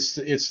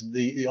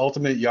the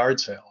ultimate yard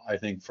sale, I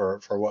think, for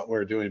what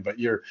we're doing. But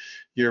your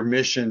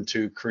mission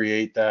to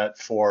create that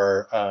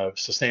for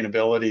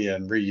sustainability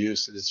and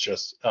reuse is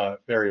just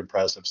very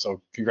impressive. So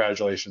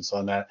congratulations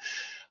on that.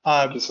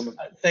 Thank you so much.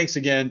 Thanks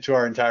again to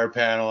our entire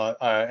panel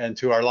and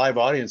to our live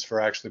audience for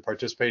actually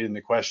participating in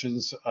the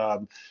questions.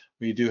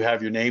 We do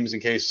have your names in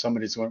case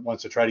somebody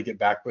wants to try to get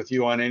back with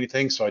you on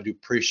anything. So I do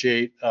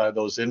appreciate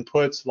those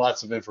inputs,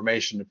 lots of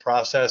information to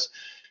process.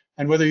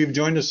 And whether you've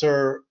joined us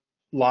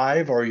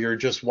live or you're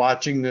just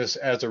watching this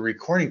as a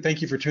recording,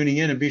 thank you for tuning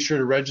in, and be sure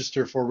to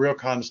register for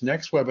Realcomm's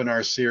next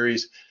webinar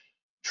series,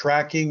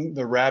 Tracking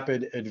the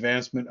Rapid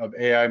Advancement of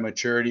AI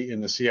Maturity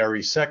in the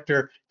CRE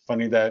Sector.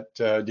 Funny that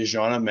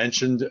Dejana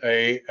mentioned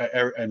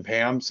and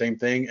Pam, same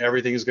thing.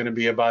 Everything is going to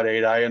be about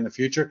AI in the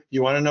future.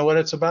 You want to know what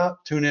it's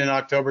about? Tune in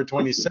October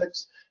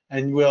 26th,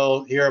 and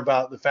we'll hear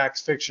about the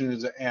facts,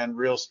 fictions, and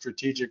real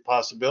strategic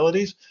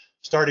possibilities,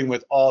 starting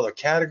with all the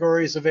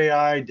categories of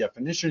AI,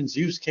 definitions,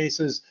 use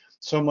cases,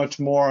 so much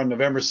more. On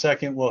November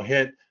 2nd, we'll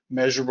hit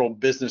measurable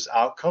business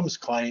outcomes,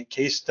 client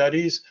case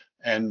studies,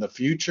 and the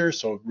future.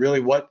 So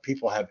really what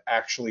people have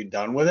actually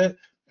done with it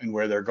and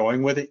where they're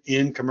going with it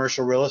in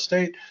commercial real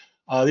estate.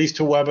 These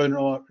two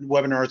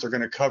webinars are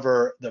going to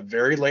cover the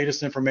very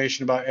latest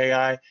information about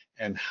AI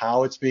and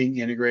how it's being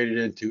integrated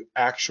into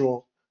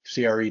actual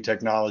CRE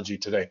technology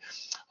today.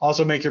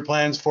 Also, make your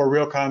plans for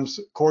Realcomm's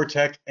Core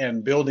Tech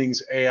and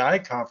Buildings AI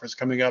conference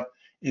coming up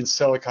in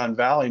Silicon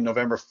Valley,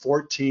 November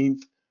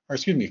 15th and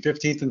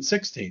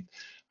 16th.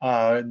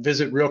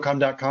 Visit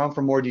realcomm.com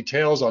for more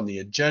details on the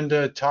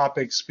agenda,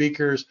 topics,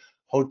 speakers,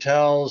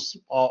 hotels,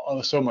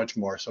 so much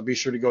more. So be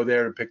sure to go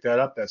there and pick that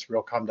up. That's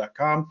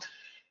realcomm.com.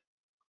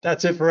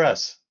 That's it for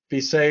us.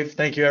 Be safe.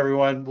 Thank you,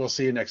 everyone. We'll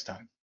see you next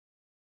time.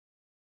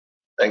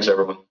 Thanks,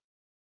 everyone.